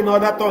to pray in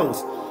other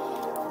tongues.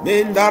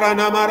 There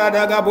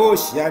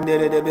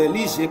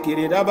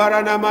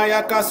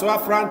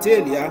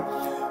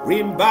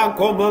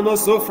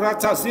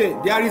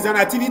is an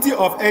activity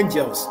of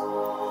angels.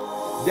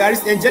 There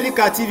is angelic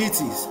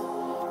activities.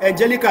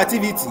 Angelic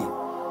activity.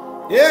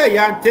 And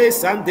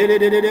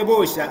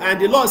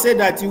the Lord said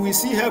that you will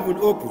see heaven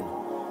open,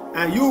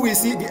 and you will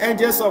see the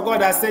angels of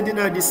God ascending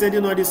and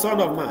descending on the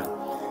Son of Man.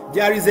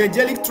 There is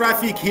angelic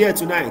traffic here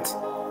tonight.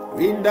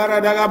 The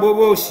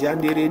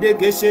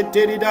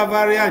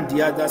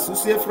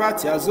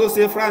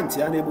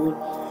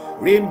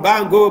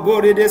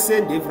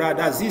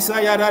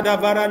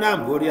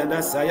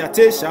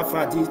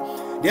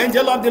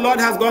angel of the Lord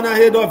has gone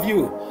ahead of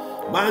you.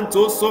 Right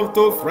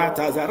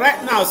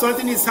now,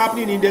 something is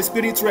happening in the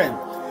spirit realm.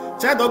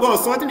 Child of God,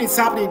 something is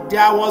happening.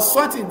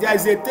 There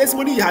is a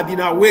testimony you have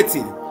been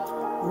awaiting.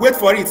 Wait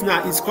for it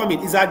now. It's coming.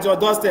 It's at your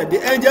doorstep.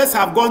 The angels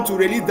have gone to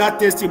release that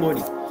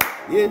testimony.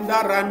 I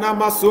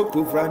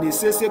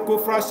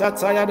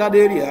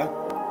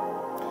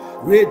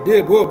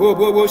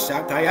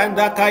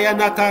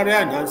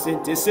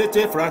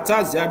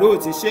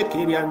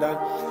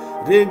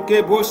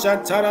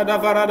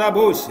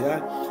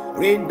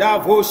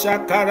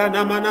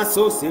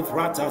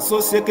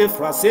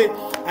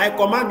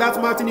command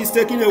that mountain is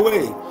taken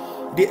away.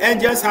 The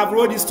angels have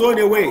rolled the stone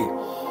away.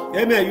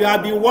 Amen. You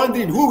have been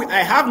wondering who. I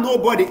have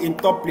nobody in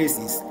top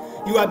places.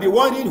 You have been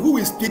wondering who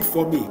will speak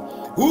for me,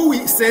 who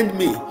will send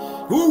me,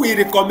 who will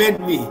recommend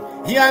me.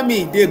 Hear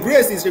me. The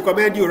grace is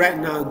recommending you right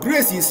now.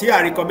 Grace is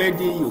here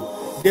recommending you.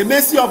 The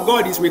mercy of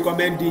God is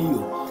recommending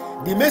you.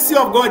 The mercy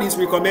of God is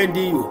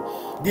recommending you.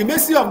 The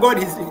mercy of God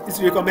is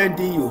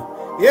recommending you.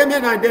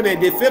 Amen and amen.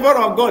 The favor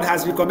of God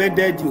has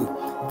recommended you.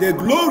 The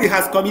glory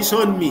has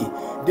commissioned me.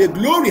 The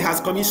glory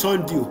has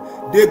commissioned you.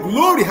 The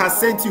glory has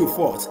sent you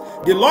forth.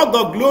 The Lord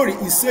of glory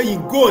is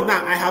saying, go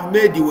now, I have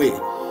made the way.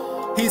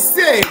 He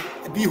said,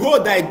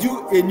 behold, I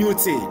do a new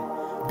thing.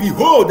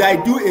 Behold, I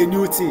do a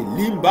new thing.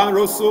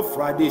 Limbaroso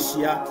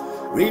Fradeshia.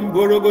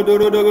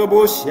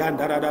 Rimborogodorodogoboshia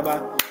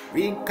Daradaba.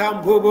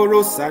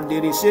 Rinkamboboro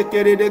sandere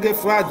shekere dege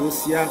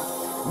fradosia.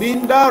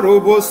 Minda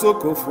robo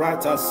soko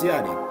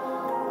fratasiade.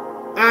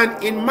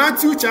 And in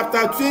Matthew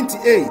chapter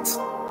 28,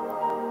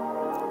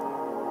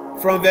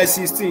 from verse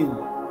 16,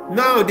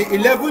 now the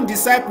 11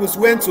 disciples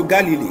went to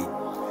Galilee,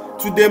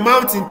 to the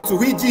mountain to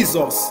which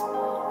Jesus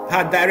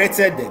had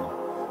directed them.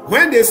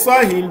 When they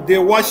saw him, they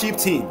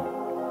worshipped him.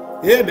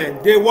 Amen.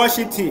 They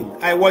worshipped him.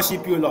 I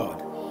worship you,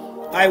 Lord.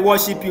 I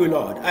worship you,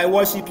 Lord. I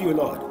worship you,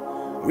 Lord.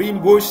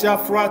 Rimbosha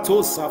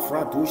fratosa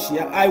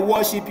fratoshia. I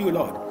worship you,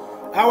 Lord.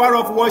 Hour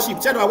of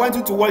worship. Child, I want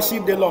you to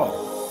worship the Lord.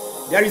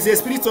 There is a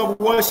spirit of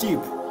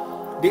worship.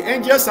 The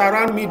angels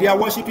around me, they are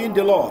worshiping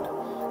the Lord.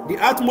 The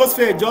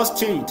atmosphere just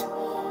changed.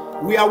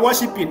 We are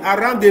worshiping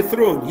around the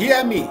throne.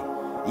 Hear me.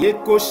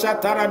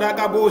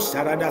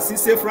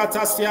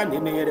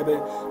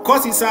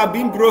 Curses are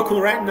being broken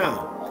right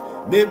now.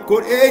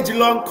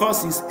 Age-long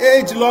curses,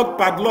 age-long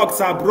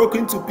padlocks are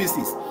broken to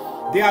pieces.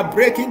 They are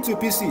breaking to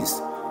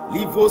pieces.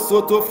 Livo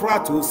soto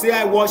frato. Say,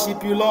 I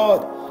worship you,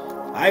 Lord.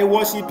 I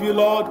worship you,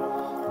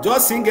 Lord.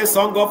 Just sing a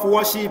song of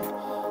worship.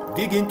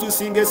 Begin to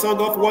sing a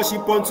song of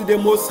worship unto the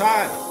Most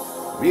High.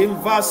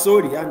 Rimva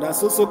sori and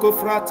asosoko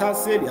frata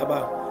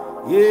seliaba.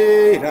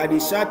 Ye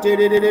radishate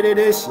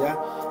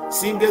redededesha.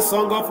 Sing a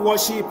song of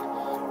worship.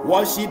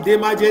 Worship the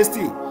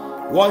Majesty.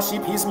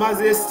 Worship His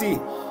Majesty.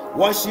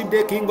 Worship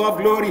the King of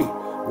Glory.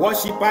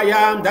 Worship I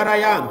am that I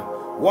am.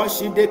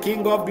 Worship the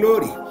King of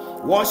Glory.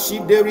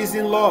 Worship the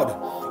risen Lord.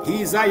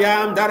 He's I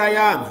am that I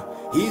am.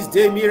 He's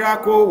the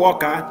miracle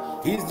worker.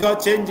 He's the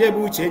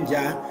changeable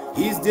changer.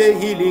 He's the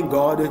healing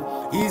God.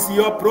 He's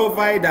your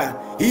provider.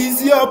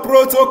 He's your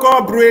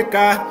protocol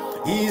breaker.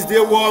 He's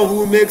the one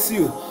who makes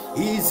you.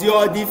 He's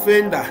your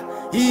defender.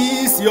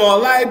 He is your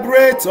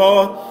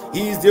liberator.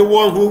 He is the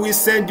one who will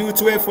send you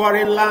to a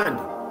foreign land.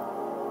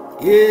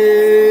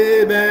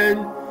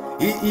 Amen.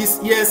 He is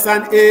yes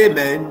and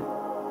amen.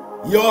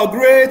 Your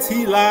great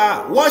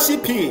healer.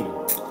 Worship him.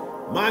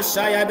 And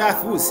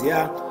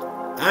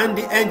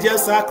the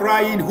angels are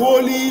crying,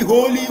 holy,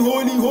 holy,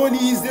 holy, holy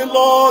is the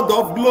Lord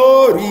of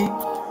glory.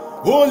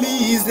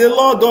 Holy is the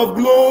Lord of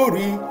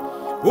glory.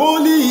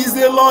 Holy is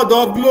the Lord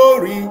of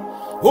glory.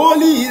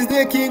 Holy is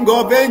the King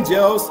of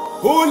angels.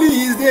 Holy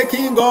is the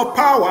King of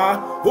power.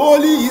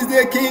 Holy is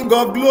the King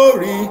of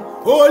glory.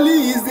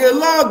 Holy is the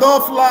Lord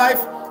of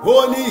life.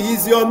 Holy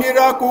is your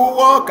miracle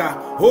worker.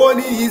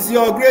 Holy is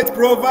your great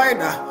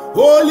provider.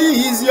 Holy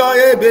is your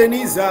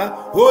Ebenezer.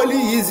 Holy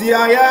is the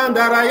I am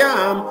that I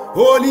am.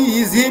 Holy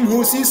is him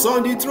who sits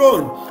on the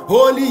throne.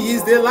 Holy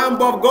is the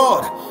Lamb of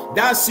God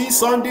that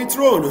sits on the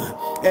throne.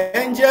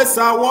 Angels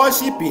are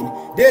worshiping.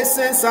 The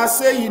saints are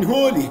saying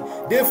holy.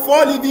 The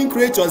four living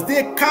creatures,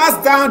 they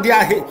cast down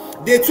their head.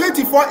 The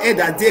 24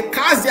 elders, they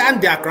cast down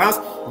their crowns.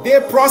 They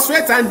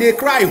prostrate and they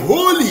cry,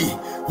 holy,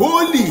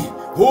 holy,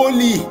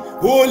 holy,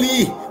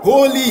 holy,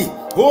 holy,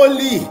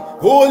 holy,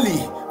 holy,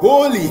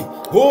 holy,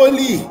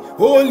 holy,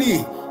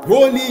 holy,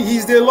 holy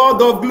is the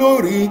Lord of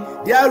glory.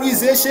 There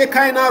is a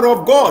Shekinah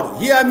of God.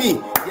 Hear me.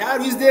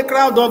 There is the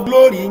cloud of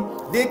glory.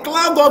 The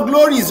cloud of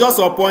glory is just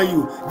upon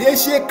you. The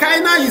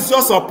Shekinah is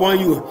just upon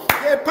you.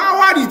 The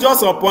power is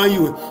just upon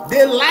you.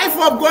 The life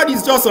of God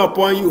is just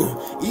upon you.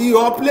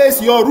 Your place,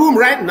 your room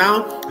right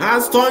now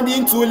has turned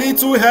into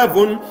little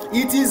heaven.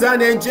 It is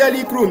an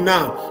angelic room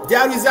now.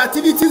 There is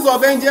activities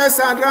of angels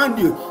around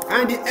you,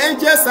 and the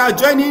angels are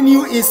joining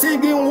you in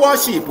singing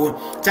worship.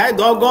 Child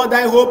of God,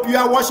 I hope you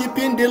are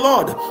worshiping the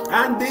Lord,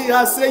 and they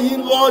are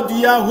saying, Lord,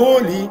 you are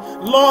holy.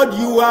 Lord,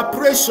 you are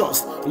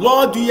precious.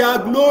 Lord, you are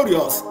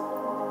glorious.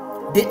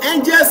 The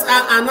angels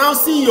are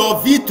announcing your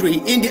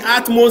victory in the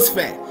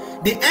atmosphere.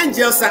 The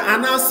angels are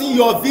announcing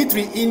your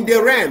victory in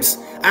the realms,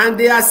 and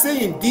they are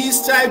saying,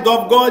 this child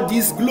of God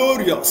is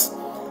glorious.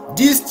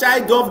 This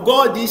child of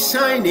God is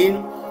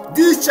shining.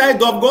 This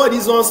child of God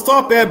is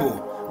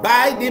unstoppable.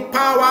 By the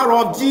power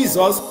of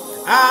Jesus,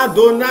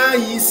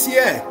 Adonai is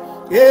here.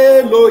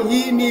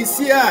 Elohim is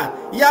here.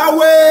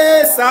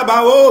 Yahweh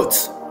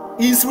Sabaoth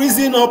is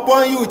risen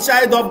upon you,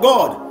 child of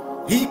God.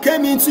 He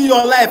came into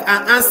your life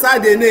and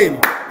answered the name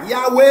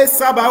Yahweh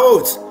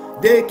Sabaoth,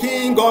 the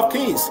King of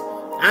Kings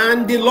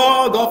and the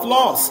Lord of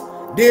Lords,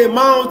 the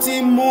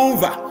mountain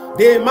mover,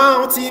 the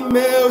mountain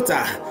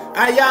melter.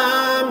 I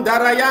am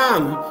that I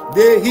am,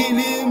 the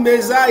healing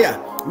Messiah,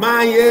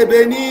 my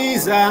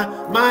Ebenezer,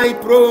 my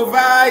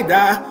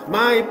provider,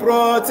 my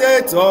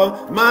protector,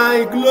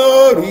 my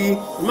glory,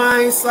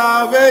 my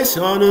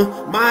salvation,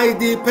 my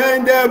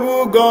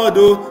dependable God.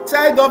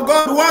 Child of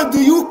God, what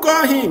do you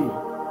call him?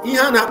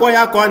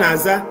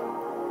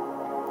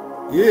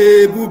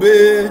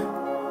 Ebube,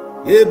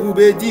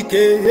 ebube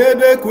dike,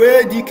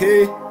 ebekwe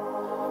dike,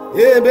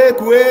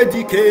 ebekwe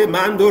dike,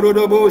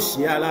 mandorodobo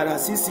shialara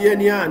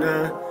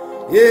sisieniana,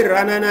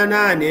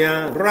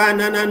 erananania,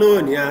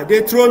 ranananonia.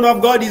 The throne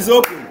of God is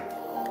open.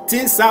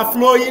 Things are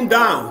flowing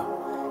down.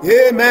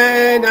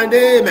 Amen and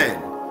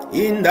amen.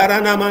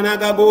 Indarana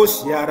managabo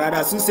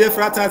shiarara suse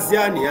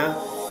frataziania,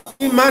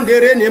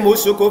 imandere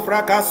nemoshoko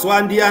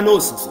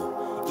fracaswandianoso.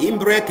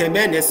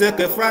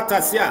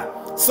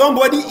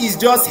 Somebody is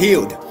just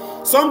healed.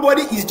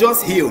 Somebody is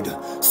just healed.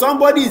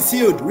 Somebody is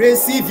healed.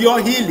 Receive your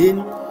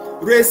healing.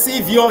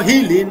 Receive your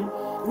healing.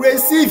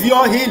 Receive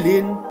your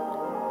healing.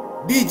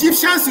 The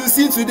Egyptians you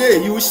see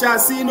today, you shall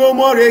see no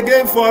more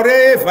again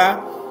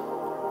forever.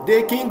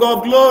 The King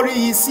of glory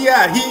is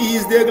here. He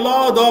is the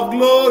Lord of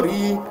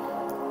glory.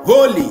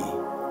 Holy,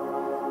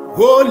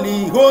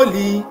 holy,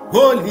 holy,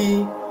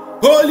 holy,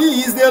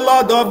 holy is the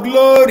Lord of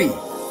glory.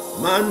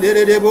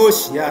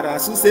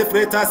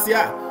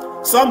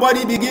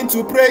 Somebody begin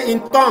to pray in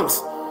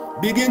tongues.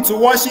 Begin to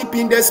worship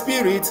in the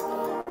spirit.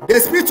 The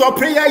spirit of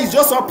prayer is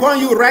just upon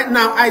you right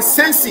now. I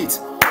sense it.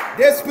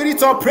 The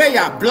spirit of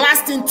prayer,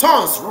 blast in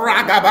tongues.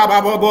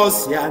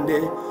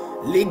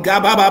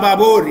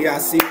 Ligabababoria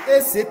si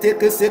esete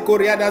que se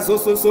coriada so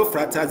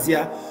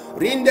fratazia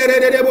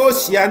rindere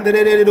boshia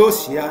andere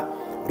doshia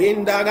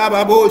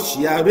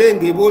rindagababoshia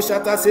rengi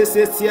boshata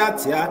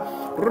sesiatia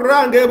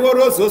range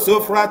boroso so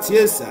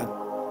fratiesa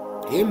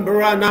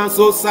imbrana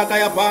so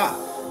sakayapa.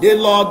 The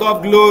Lord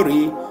of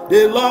glory,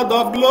 the Lord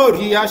of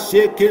glory,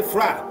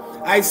 Ashekefra.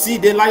 I see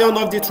the Lion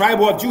of the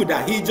tribe of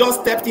Judah. He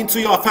just stepped into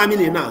your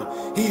family now.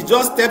 He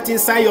just stepped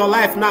inside your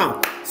life now.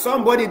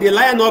 Somebody, the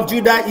Lion of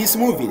Judah is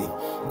moving.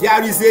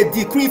 There is a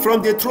decree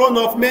from the throne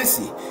of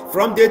mercy,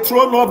 from the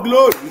throne of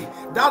glory.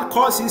 That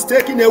curse is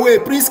taken away.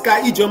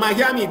 Priska Ijoma,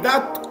 hear me.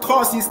 That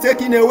curse is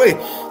taken away.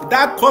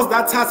 That curse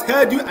that has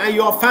held you and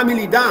your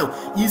family down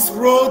is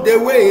rolled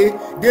away.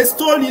 The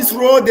stone is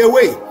rolled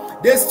away.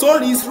 The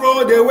stone is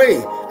rolled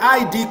away.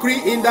 I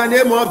decree in the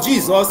name of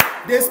Jesus.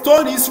 The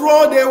stone is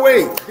rolled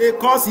away. The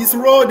curse is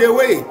rolled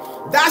away.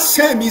 That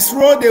shame is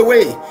rolled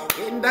away.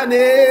 In the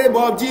name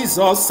of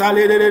Jesus.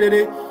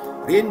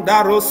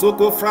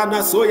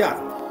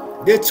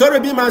 The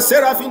cherubim and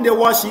seraphim, they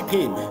worship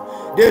him.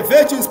 The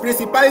virtues,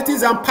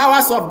 principalities, and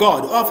powers of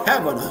God of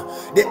heaven,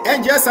 the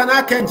angels and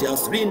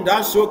archangels,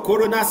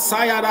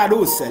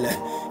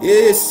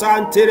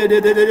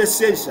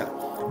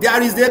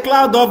 there is the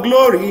cloud of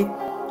glory.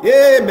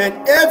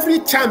 Amen. Every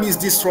charm is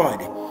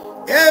destroyed.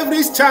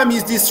 Every charm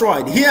is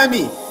destroyed. Hear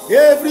me.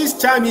 Every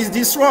charm is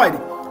destroyed.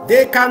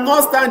 They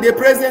cannot stand the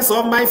presence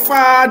of my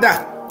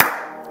Father.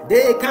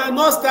 They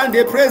cannot stand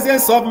the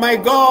presence of my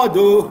God.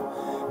 Oh.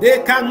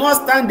 They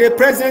cannot stand the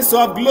presence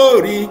of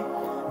glory.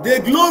 The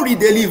glory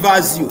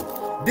delivers you.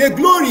 The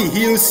glory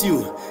heals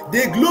you.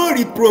 The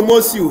glory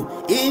promotes you.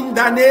 In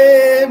the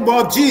name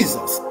of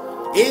Jesus.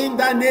 In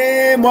the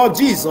name of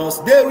Jesus.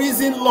 The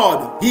risen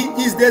Lord. He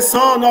is the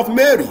Son of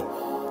Mary.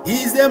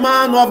 He is the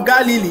man of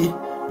Galilee.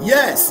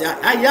 Yes,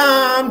 I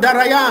am that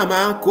I am.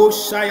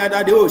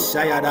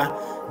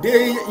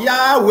 The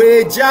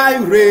Yahweh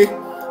Jireh,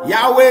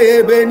 Yahweh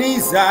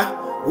Ebenezer,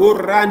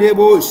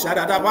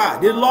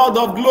 the Lord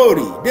of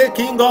glory, the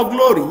King of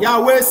glory,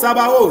 Yahweh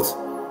Sabaoth.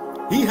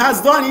 He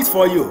has done it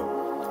for you.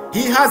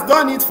 He has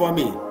done it for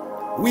me.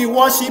 We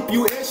worship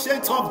you,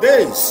 Ancient of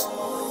Days.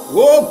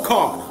 Oh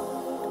God.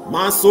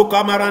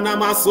 Masoka marana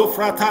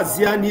masofrata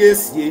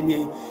zianies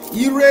yeni.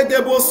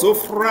 Iredebo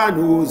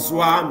sofranu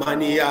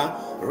zwamania.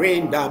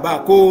 Renda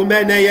bako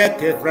meneye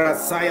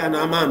kevrasaya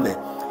namame.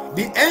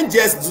 The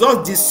angels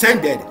just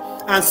descended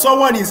and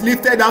someone is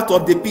lifted out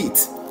of the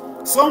pit.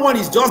 Someone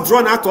is just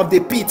drawn out of the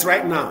pit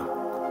right now.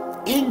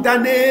 In the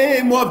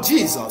name of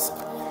Jesus.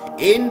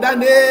 In the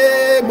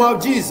name of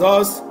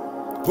Jesus.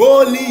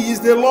 Holy is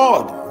the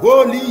Lord.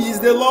 Holy is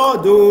the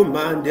Lord. Oh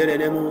man.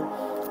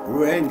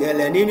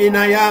 Rengelenini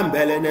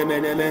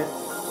nayambelenemeneme.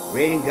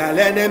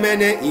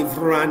 Rengalemene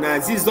ivrana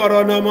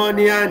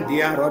zizoronomoni and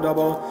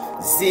diarodobo.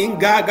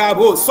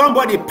 Zingagabo.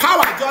 Somebody,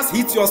 power just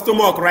hit your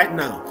stomach right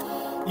now.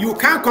 You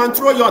can't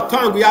control your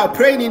tongue. We are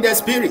praying in the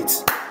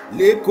spirit.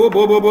 Leko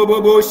bobo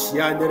bobo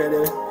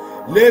shianderebe.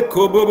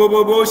 Leko bobo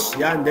bobo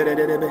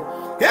shianderebe.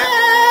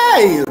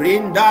 Hey!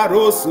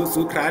 Rindaro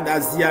susukrada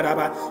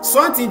ziaraba.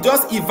 Something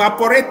just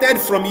evaporated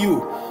from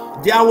you.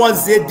 There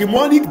was a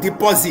demonic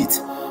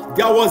deposit.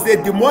 There was a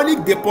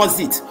demonic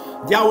deposit.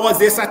 There was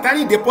a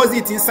satanic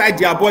deposit inside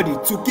your body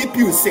to keep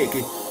you sick.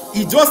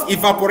 It just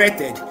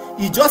evaporated.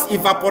 It just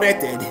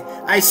evaporated.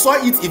 I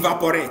saw it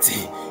evaporate.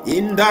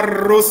 In the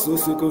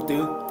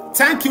rosusukutu.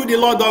 Thank you, the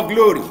Lord of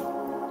glory.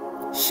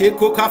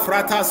 Shekoka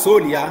frata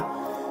solia.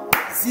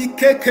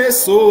 Zikeke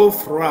so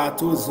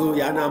frato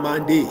zoyana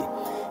mande.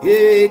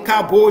 E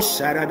kabo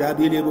sharada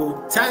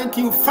bilebo. Thank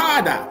you,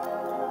 Father.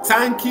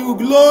 Thank you,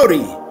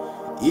 glory.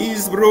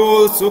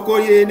 Isbro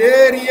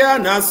sokoyeneria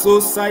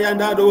naso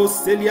sayanado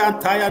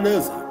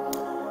seliantayanaza.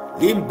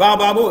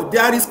 Limbababo.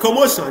 There is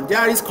commotion.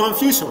 There is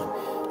confusion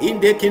in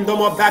the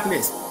kingdom of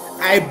darkness.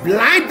 I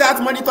blind that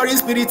monitoring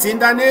spirit in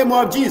the name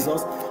of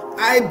Jesus.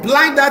 I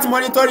blind that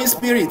monitoring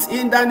spirit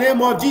in the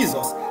name of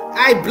Jesus.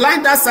 I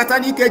blind that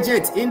satanic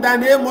agent in the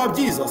name of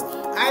Jesus.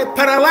 I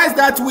paralyze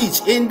that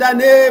witch in the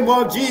name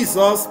of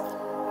Jesus.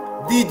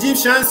 The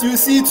Egyptians you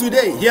see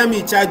today, hear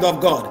me, child of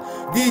God.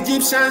 The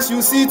Egyptians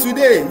you see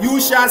today, you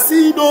shall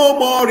see no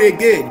more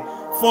again.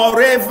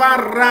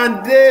 Forever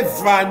and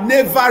ever,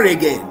 never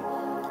again.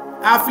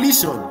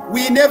 Affliction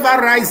will never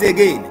rise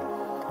again.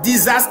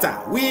 Disaster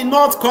will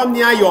not come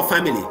near your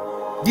family.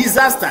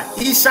 Disaster,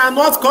 it shall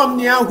not come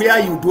near where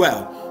you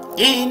dwell.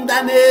 In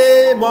the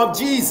name of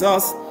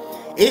Jesus.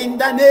 In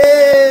the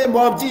name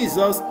of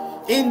Jesus.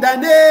 In the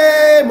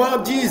name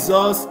of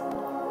Jesus.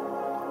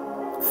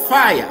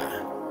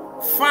 Fire.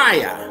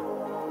 Fire.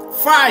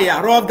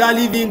 Fire of the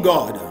living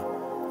God.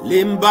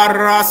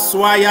 Limbara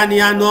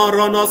swayaniano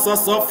ronoso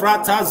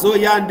sofrata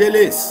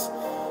zoyandeles.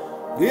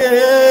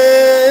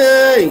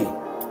 Hey!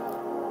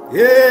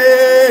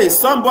 Hey!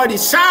 Somebody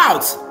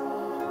shout!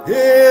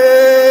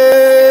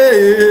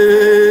 Hey!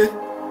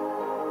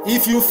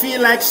 If you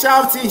feel like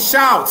shouting,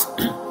 shout.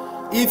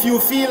 If you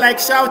feel like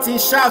shouting,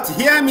 shout.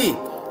 Hear me.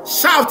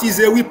 Shout is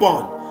a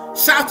weapon.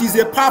 Shout is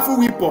a powerful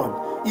weapon.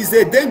 It's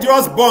a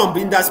dangerous bomb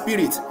in the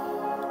spirit.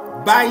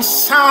 By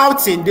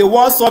shouting, the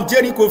walls of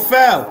Jericho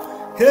fell.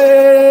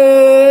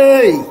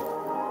 Hey!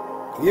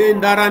 Hey!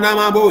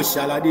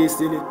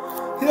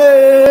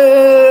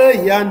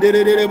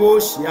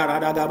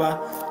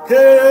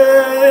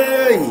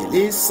 Hey!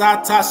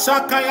 Lisata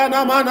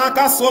shakayana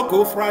manaka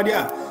soko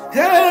fradia.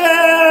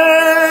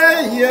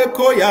 Hey!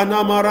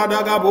 Yekoyana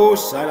maradagabo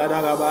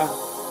shaladagaba.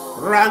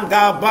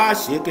 Rangaba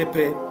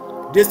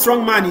shekepe. The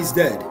strong man is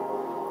dead.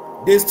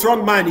 The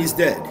strong man is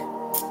dead.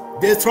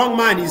 The strong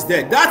man is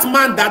dead. That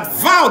man that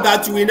vowed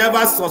that you will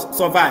never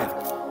survive.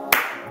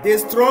 The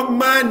strong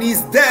man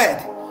is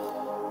dead.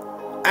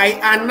 I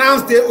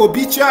announce the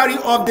obituary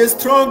of the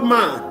strong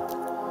man.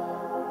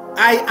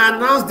 I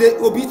announce the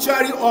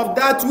obituary of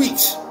that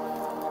witch.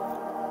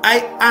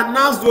 I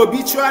announce the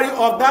obituary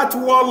of that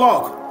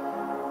warlock.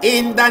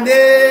 In the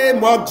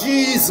name of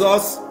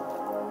Jesus.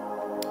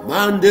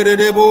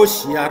 Manderedebo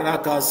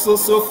shiaraka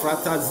soso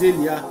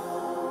fratazilia.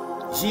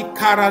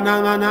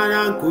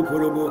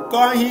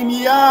 Call him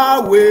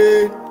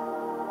Yahweh.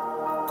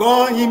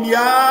 Call him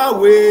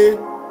Yahweh.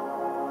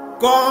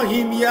 Call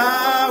him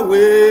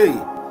Yahweh.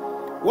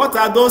 What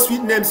are those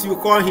sweet names you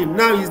call him?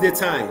 Now is the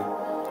time.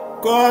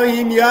 Call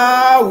him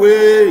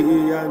Yahweh.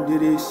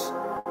 Andirish.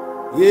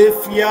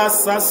 Efia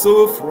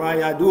saso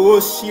fraya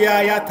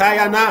doshia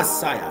yatayana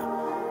saya.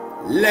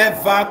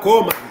 Leva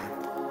koma.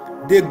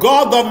 The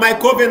God of my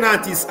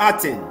covenant is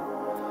acting.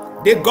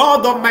 The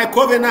God of my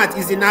covenant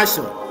is in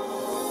action.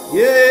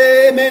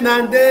 Amen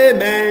and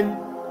amen.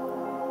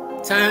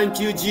 Thank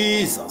you,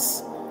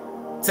 Jesus.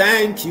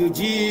 Thank you,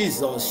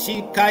 Jesus.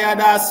 Thank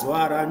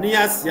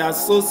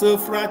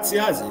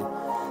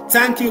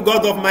you,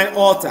 God of my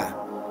altar.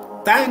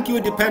 Thank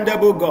you,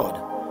 dependable God.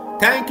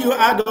 Thank you,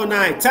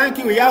 Adonai. Thank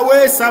you,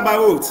 Yahweh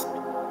Sabaoth.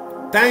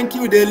 Thank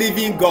you, the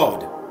living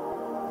God.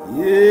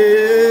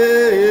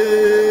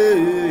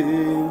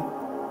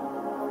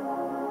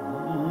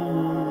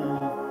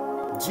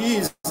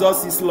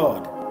 Jesus is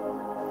Lord.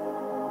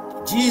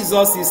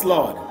 Jesus is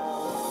Lord.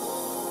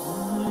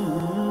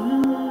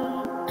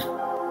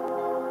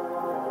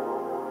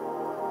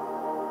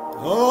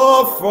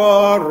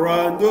 Alpha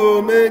and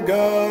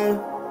Omega,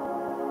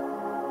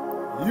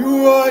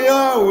 you are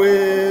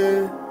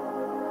Yahweh.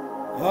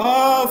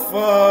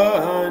 Alpha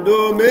and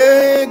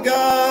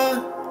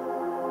Omega,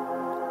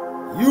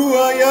 you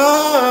are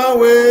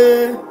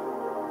Yahweh.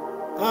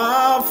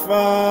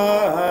 Alpha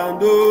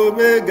and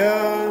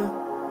Omega,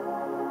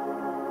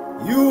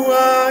 you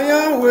are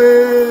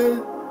Yahweh.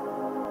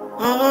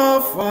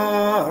 Alpha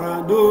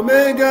and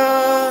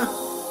Omega,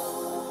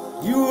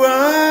 you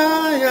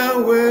are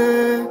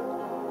Yahweh.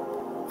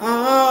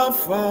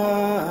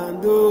 Alpha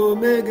and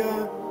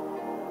Omega.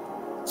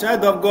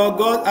 Child of God,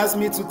 God asked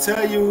me to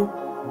tell you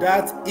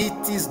that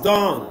it is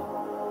done.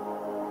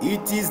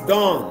 It is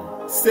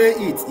done. Say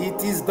it.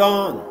 It is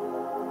done.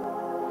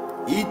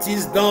 It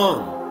is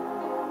done.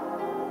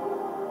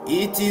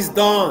 It is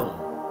done.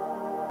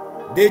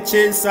 The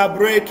chains are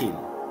breaking.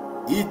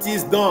 It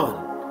is done.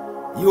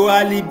 You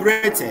are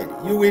liberated.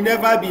 You will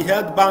never be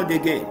held bound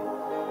again.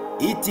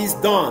 It is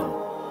done.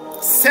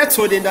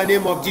 Settled in the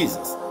name of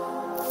Jesus.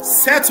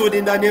 Settled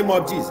in the name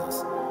of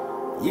Jesus.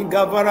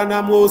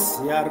 Ingavaranamos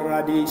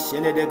yarade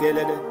shelede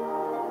gelede.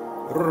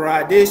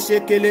 Rade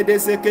shekelede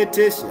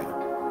seketesha.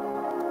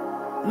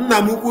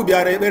 Namuku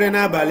biarebere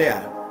na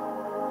balea.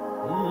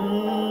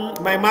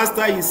 My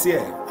master is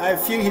here. I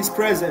feel his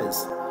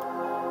presence.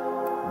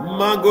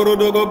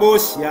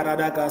 Magorodogobosh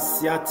yaradaka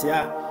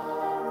siatia.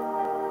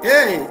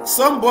 Hey,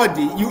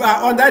 somebody, you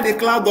are under the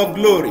cloud of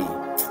glory.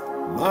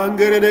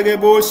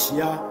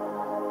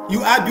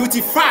 You are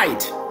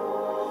beautified.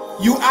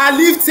 You are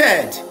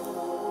lifted.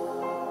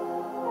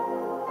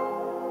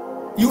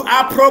 You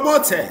are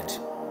promoted.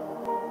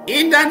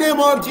 In the name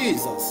of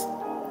Jesus.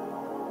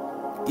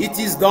 It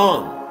is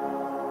done.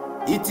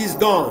 It is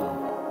done.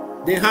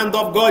 The hand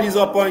of God is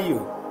upon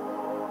you.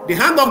 The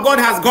hand of God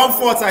has gone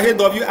forth ahead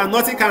of you and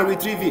nothing can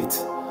retrieve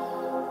it.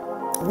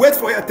 Wait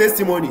for your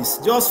testimonies.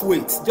 Just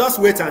wait. Just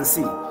wait and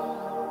see.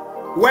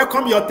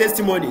 Welcome your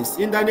testimonies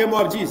in the name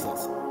of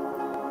Jesus.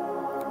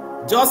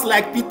 Just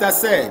like Peter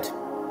said,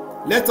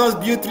 let us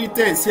build 3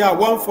 tents here.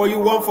 One for you,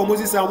 one for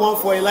Moses, and one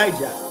for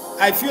Elijah.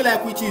 I feel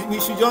like we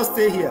should just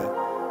stay here.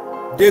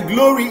 The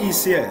glory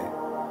is here.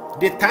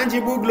 The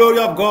tangible glory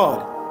of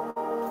God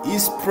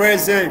is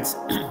present.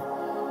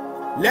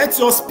 Let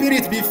your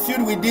spirit be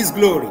filled with this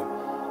glory.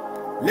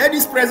 Let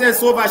this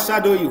presence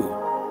overshadow you.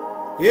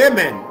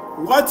 Amen.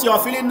 What you're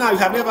feeling now, you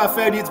have never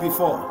felt it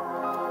before.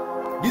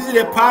 This is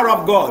the power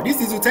of God. This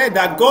is to tell you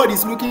that God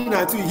is looking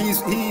at you.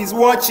 He is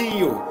watching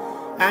you.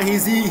 And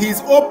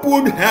He's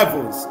open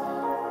heavens.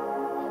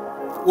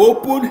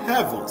 Open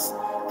heavens.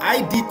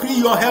 I decree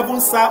your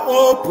heavens are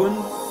open.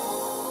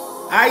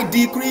 I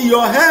decree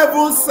your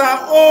heavens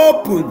are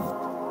open.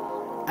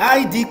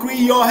 I decree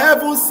your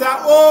heavens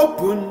are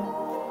open.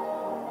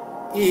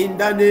 In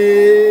the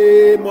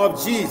name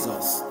of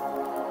Jesus.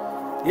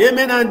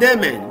 Amen and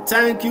amen.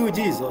 Thank you,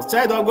 Jesus.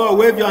 Child of God,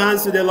 wave your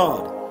hands to the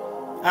Lord.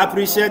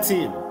 Appreciate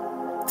Him.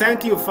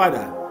 Thank you,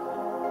 Father.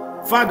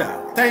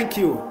 Father, thank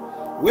you.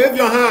 Wave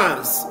your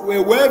hands. We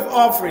wave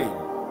offering.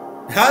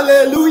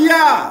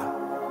 Hallelujah.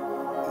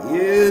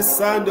 Yes,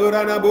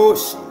 Sandorana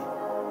Boshi.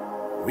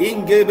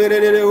 Ringe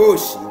Berede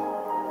Oshi.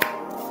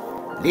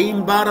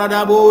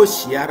 Limbarada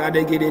Boshi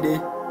Aradegede.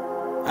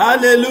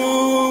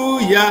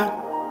 Hallelujah.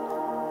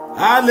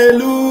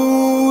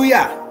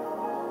 Hallelujah.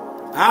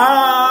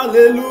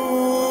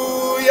 Hallelujah.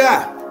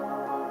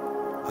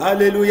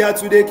 Hallelujah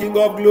to the King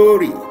of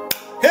Glory.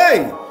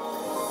 Hey!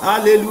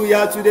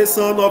 Hallelujah to the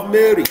Son of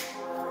Mary.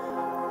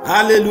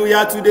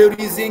 Hallelujah to the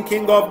risen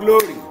King of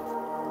Glory.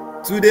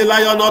 To the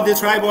Lion of the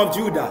tribe of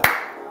Judah.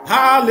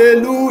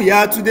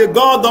 Hallelujah to the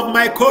God of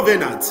my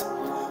covenant.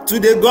 To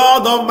the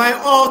God of my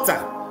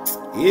altar.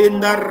 In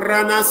the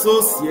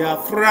Ranasosia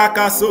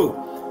Fracaso.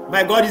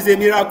 My God is a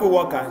miracle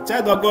worker.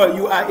 Child of God,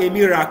 you are a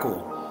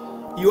miracle.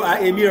 You are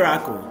a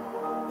miracle.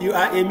 You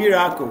are a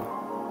miracle.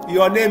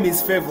 Your name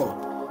is favor.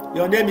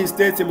 Your name is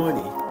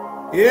testimony.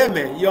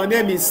 Amen. Your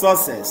name is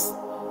success.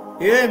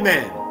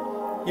 Amen.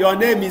 Your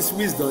name is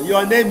wisdom.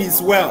 Your name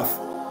is wealth.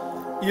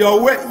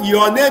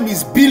 Your name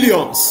is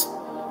billions.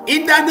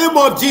 In the name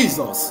of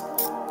Jesus.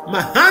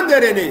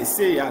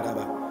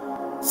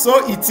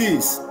 So it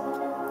is.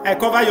 I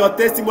cover your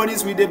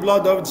testimonies with the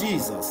blood of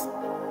Jesus.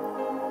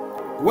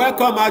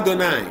 Welcome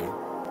Adonai.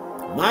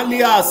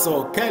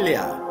 Maliaso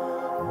Kelia.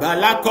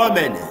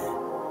 Balakomene.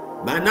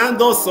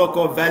 Manando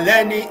Soko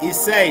Veleni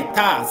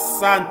Iseita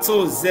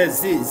Santo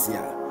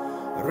Zezizia.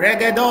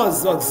 Regedo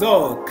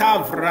Zozo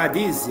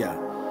Kavradizia.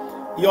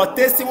 Your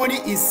testimony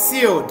is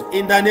sealed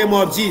in the name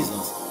of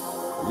Jesus.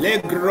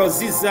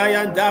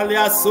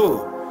 Legrozizayandalia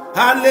so.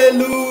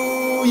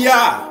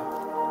 Hallelujah.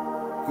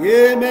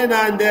 Amen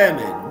and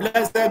amen.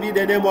 Blessed be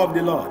the name of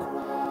the Lord.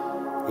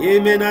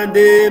 Amen and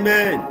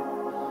amen.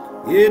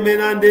 Amen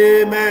and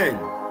amen.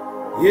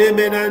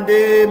 Amen and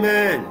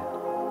amen.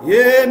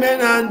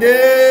 Amen and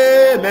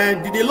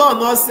amen. Did the Lord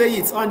not say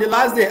it? On the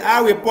last day,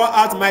 I will pour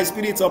out my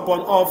spirit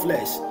upon all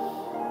flesh.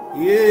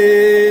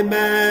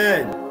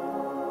 Amen.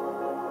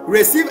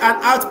 Receive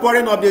an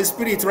outpouring of the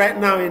Spirit right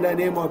now in the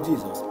name of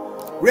Jesus.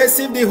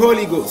 Receive the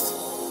Holy Ghost.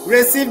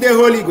 Receive the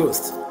Holy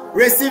Ghost.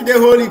 Receive the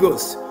Holy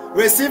Ghost.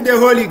 Receive the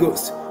Holy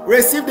Ghost.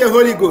 Receive the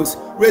Holy Ghost.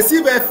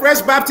 Receive a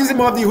fresh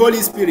baptism of the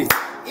Holy Spirit.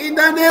 In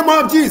the name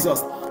of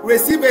Jesus.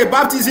 Receive a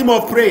baptism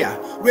of prayer.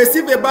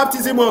 Receive a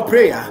baptism of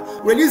prayer.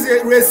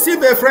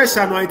 Receive a fresh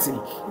anointing.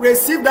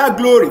 Receive that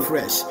glory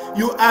fresh.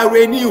 You are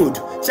renewed.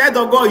 Child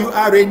of God, you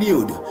are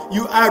renewed.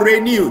 You are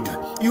renewed.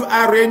 You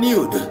are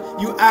renewed.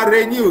 You are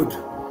renewed.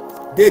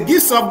 The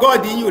gifts of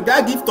God in you,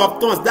 that gift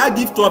of tongues, that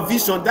gift of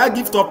vision, that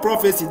gift of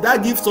prophecy,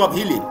 that gift of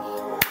healing,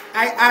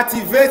 I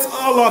activate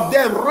all of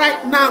them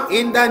right now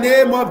in the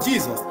name of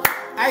Jesus.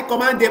 I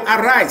command them,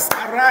 arise,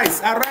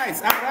 arise,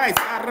 arise, arise,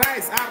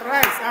 arise,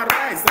 arise,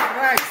 arise,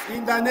 arise,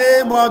 in the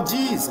name of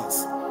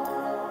Jesus.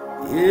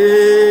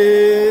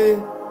 Yeah.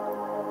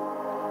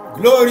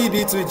 Glory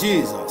be to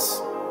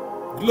Jesus.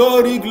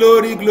 Glory,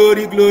 glory,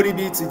 glory, glory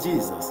be to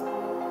Jesus.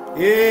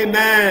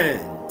 Amen.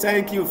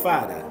 Thank you,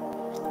 Father.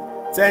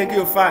 Thank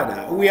you,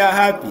 Father. We are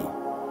happy.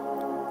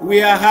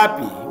 We are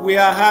happy. We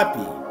are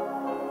happy.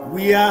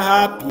 We are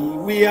happy.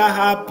 We are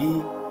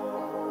happy.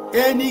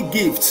 Any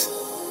gift.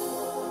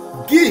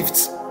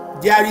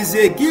 There is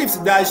a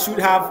gift that should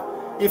have.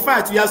 In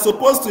fact, we are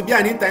supposed to be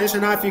an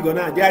international figure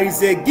now. There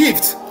is a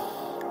gift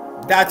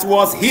that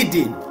was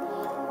hidden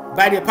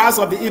by the powers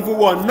of the evil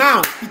one.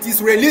 Now it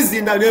is released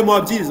in the name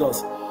of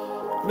Jesus.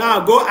 Now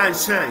go and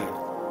shine.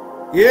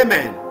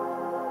 Amen.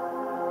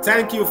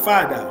 Thank you,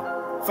 Father.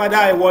 Father,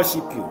 I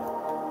worship you.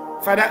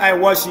 Father, I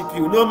worship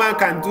you. No man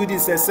can do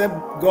this except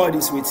God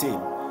is with him.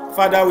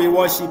 Father, we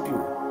worship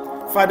you.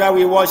 Father,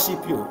 we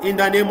worship you. In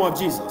the name of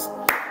Jesus.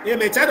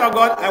 Amen. Child of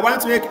God, I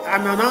want to make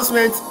an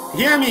announcement.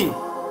 Hear me.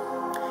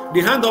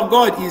 The hand of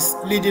God is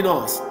leading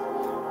us.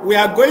 We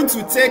are going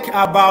to take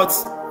about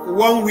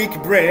 1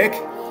 week break,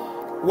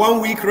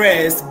 1 week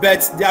rest,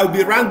 but there will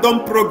be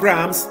random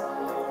programs.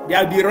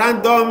 There will be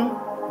random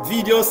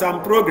videos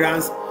and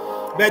programs.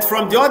 But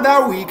from the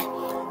other week,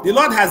 the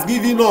Lord has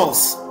given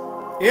us,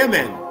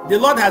 amen. The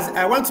Lord has,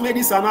 I want to make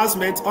this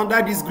announcement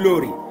under this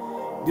glory.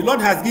 The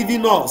Lord has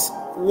given us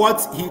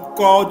what He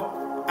called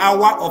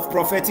hour of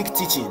prophetic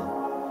teaching.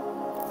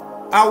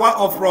 Hour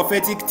of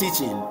prophetic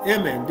teaching.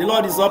 Amen. The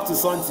Lord is up to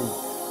something.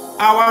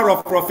 Hour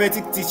of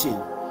prophetic teaching.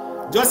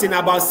 Just in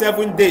about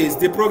 7 days,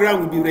 the program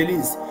will be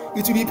released.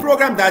 It will be a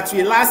program that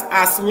will last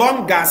as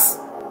long as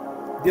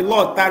the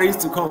Lord tarries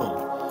to come.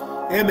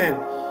 Amen.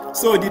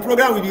 So the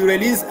program will be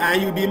released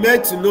and you'll be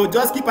made to know.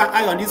 Just keep an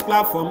eye on this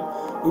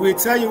platform. We will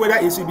tell you whether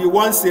it should be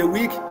once a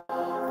week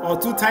or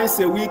 2 times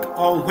a week,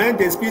 or when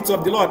the Spirit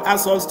of the Lord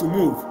asks us to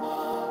move.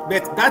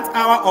 But that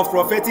hour of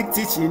prophetic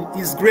teaching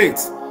is great.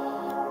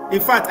 In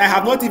fact, I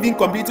have not even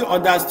completely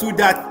understood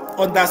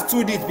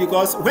it,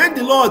 because when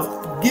the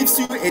Lord gives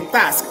you a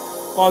task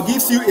or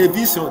gives you a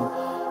vision,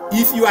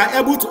 if you are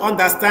able to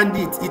understand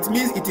it, it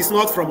means it is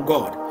not from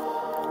God.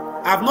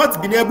 I've not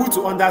been able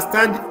to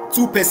understand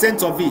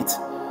 2% of it,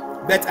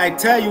 but I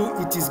tell you,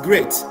 it is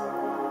great.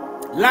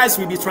 Lives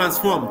will be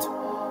transformed.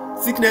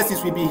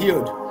 Sicknesses will be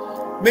healed.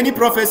 Many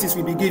prophecies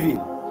will be given.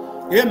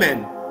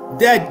 Amen.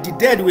 The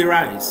dead will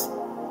rise.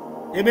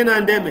 Amen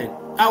and amen.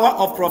 Hour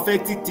of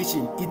prophetic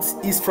teaching.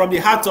 It is from the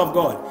heart of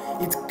God.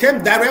 It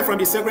came direct from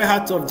the sacred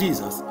heart of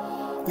Jesus.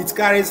 It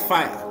carries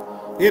fire.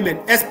 Amen.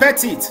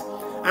 Expect it.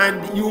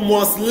 And you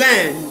must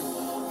learn.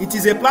 It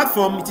is a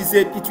platform.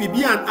 It will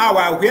be an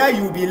hour where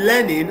you will be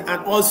learning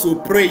and also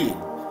praying.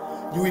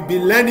 You will be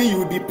learning, you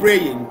will be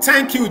praying.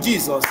 Thank you,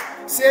 Jesus.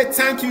 Say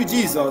thank you,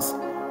 Jesus,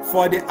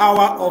 for the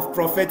hour of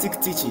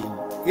prophetic teaching.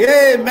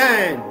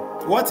 Amen.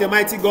 What a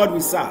mighty God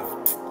we serve.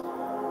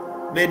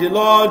 May the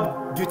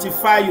Lord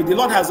beautify you. The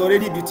Lord has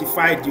already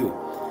beautified you.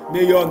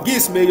 May your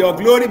gifts, may your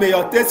glory, may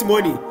your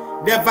testimony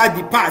never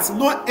depart.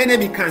 No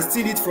enemy can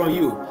steal it from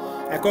you.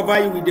 I cover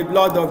you with the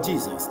blood of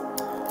Jesus.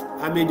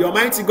 And may the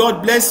Almighty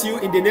God bless you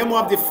in the name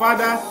of the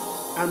Father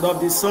and of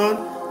the Son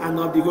and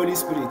of the Holy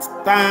Spirit.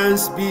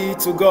 Thanks be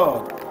to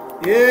God.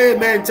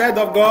 Amen. Child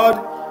of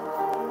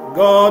God,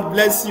 God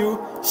bless you.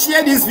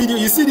 Share this video.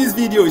 You see this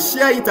video,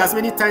 share it as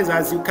many times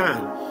as you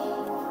can.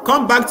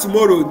 Come back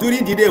tomorrow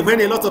during the day when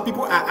a lot of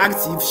people are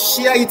active.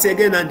 Share it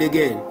again and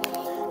again.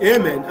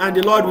 Amen. And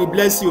the Lord will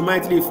bless you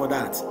mightily for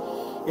that.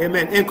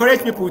 Amen.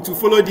 Encourage people to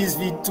follow this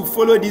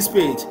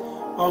page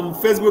on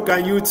Facebook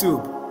and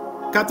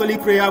YouTube.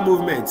 Catholic Prayer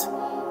Movement.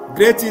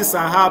 Great things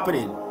are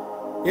happening.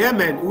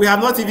 Amen. We have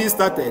not even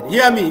started.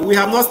 Hear me. We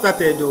have not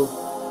started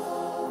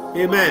though.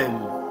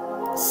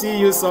 Amen. See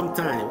you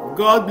sometime.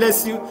 God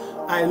bless you.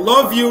 I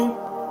love you.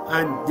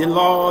 And the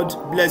Lord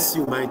bless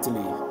you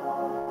mightily.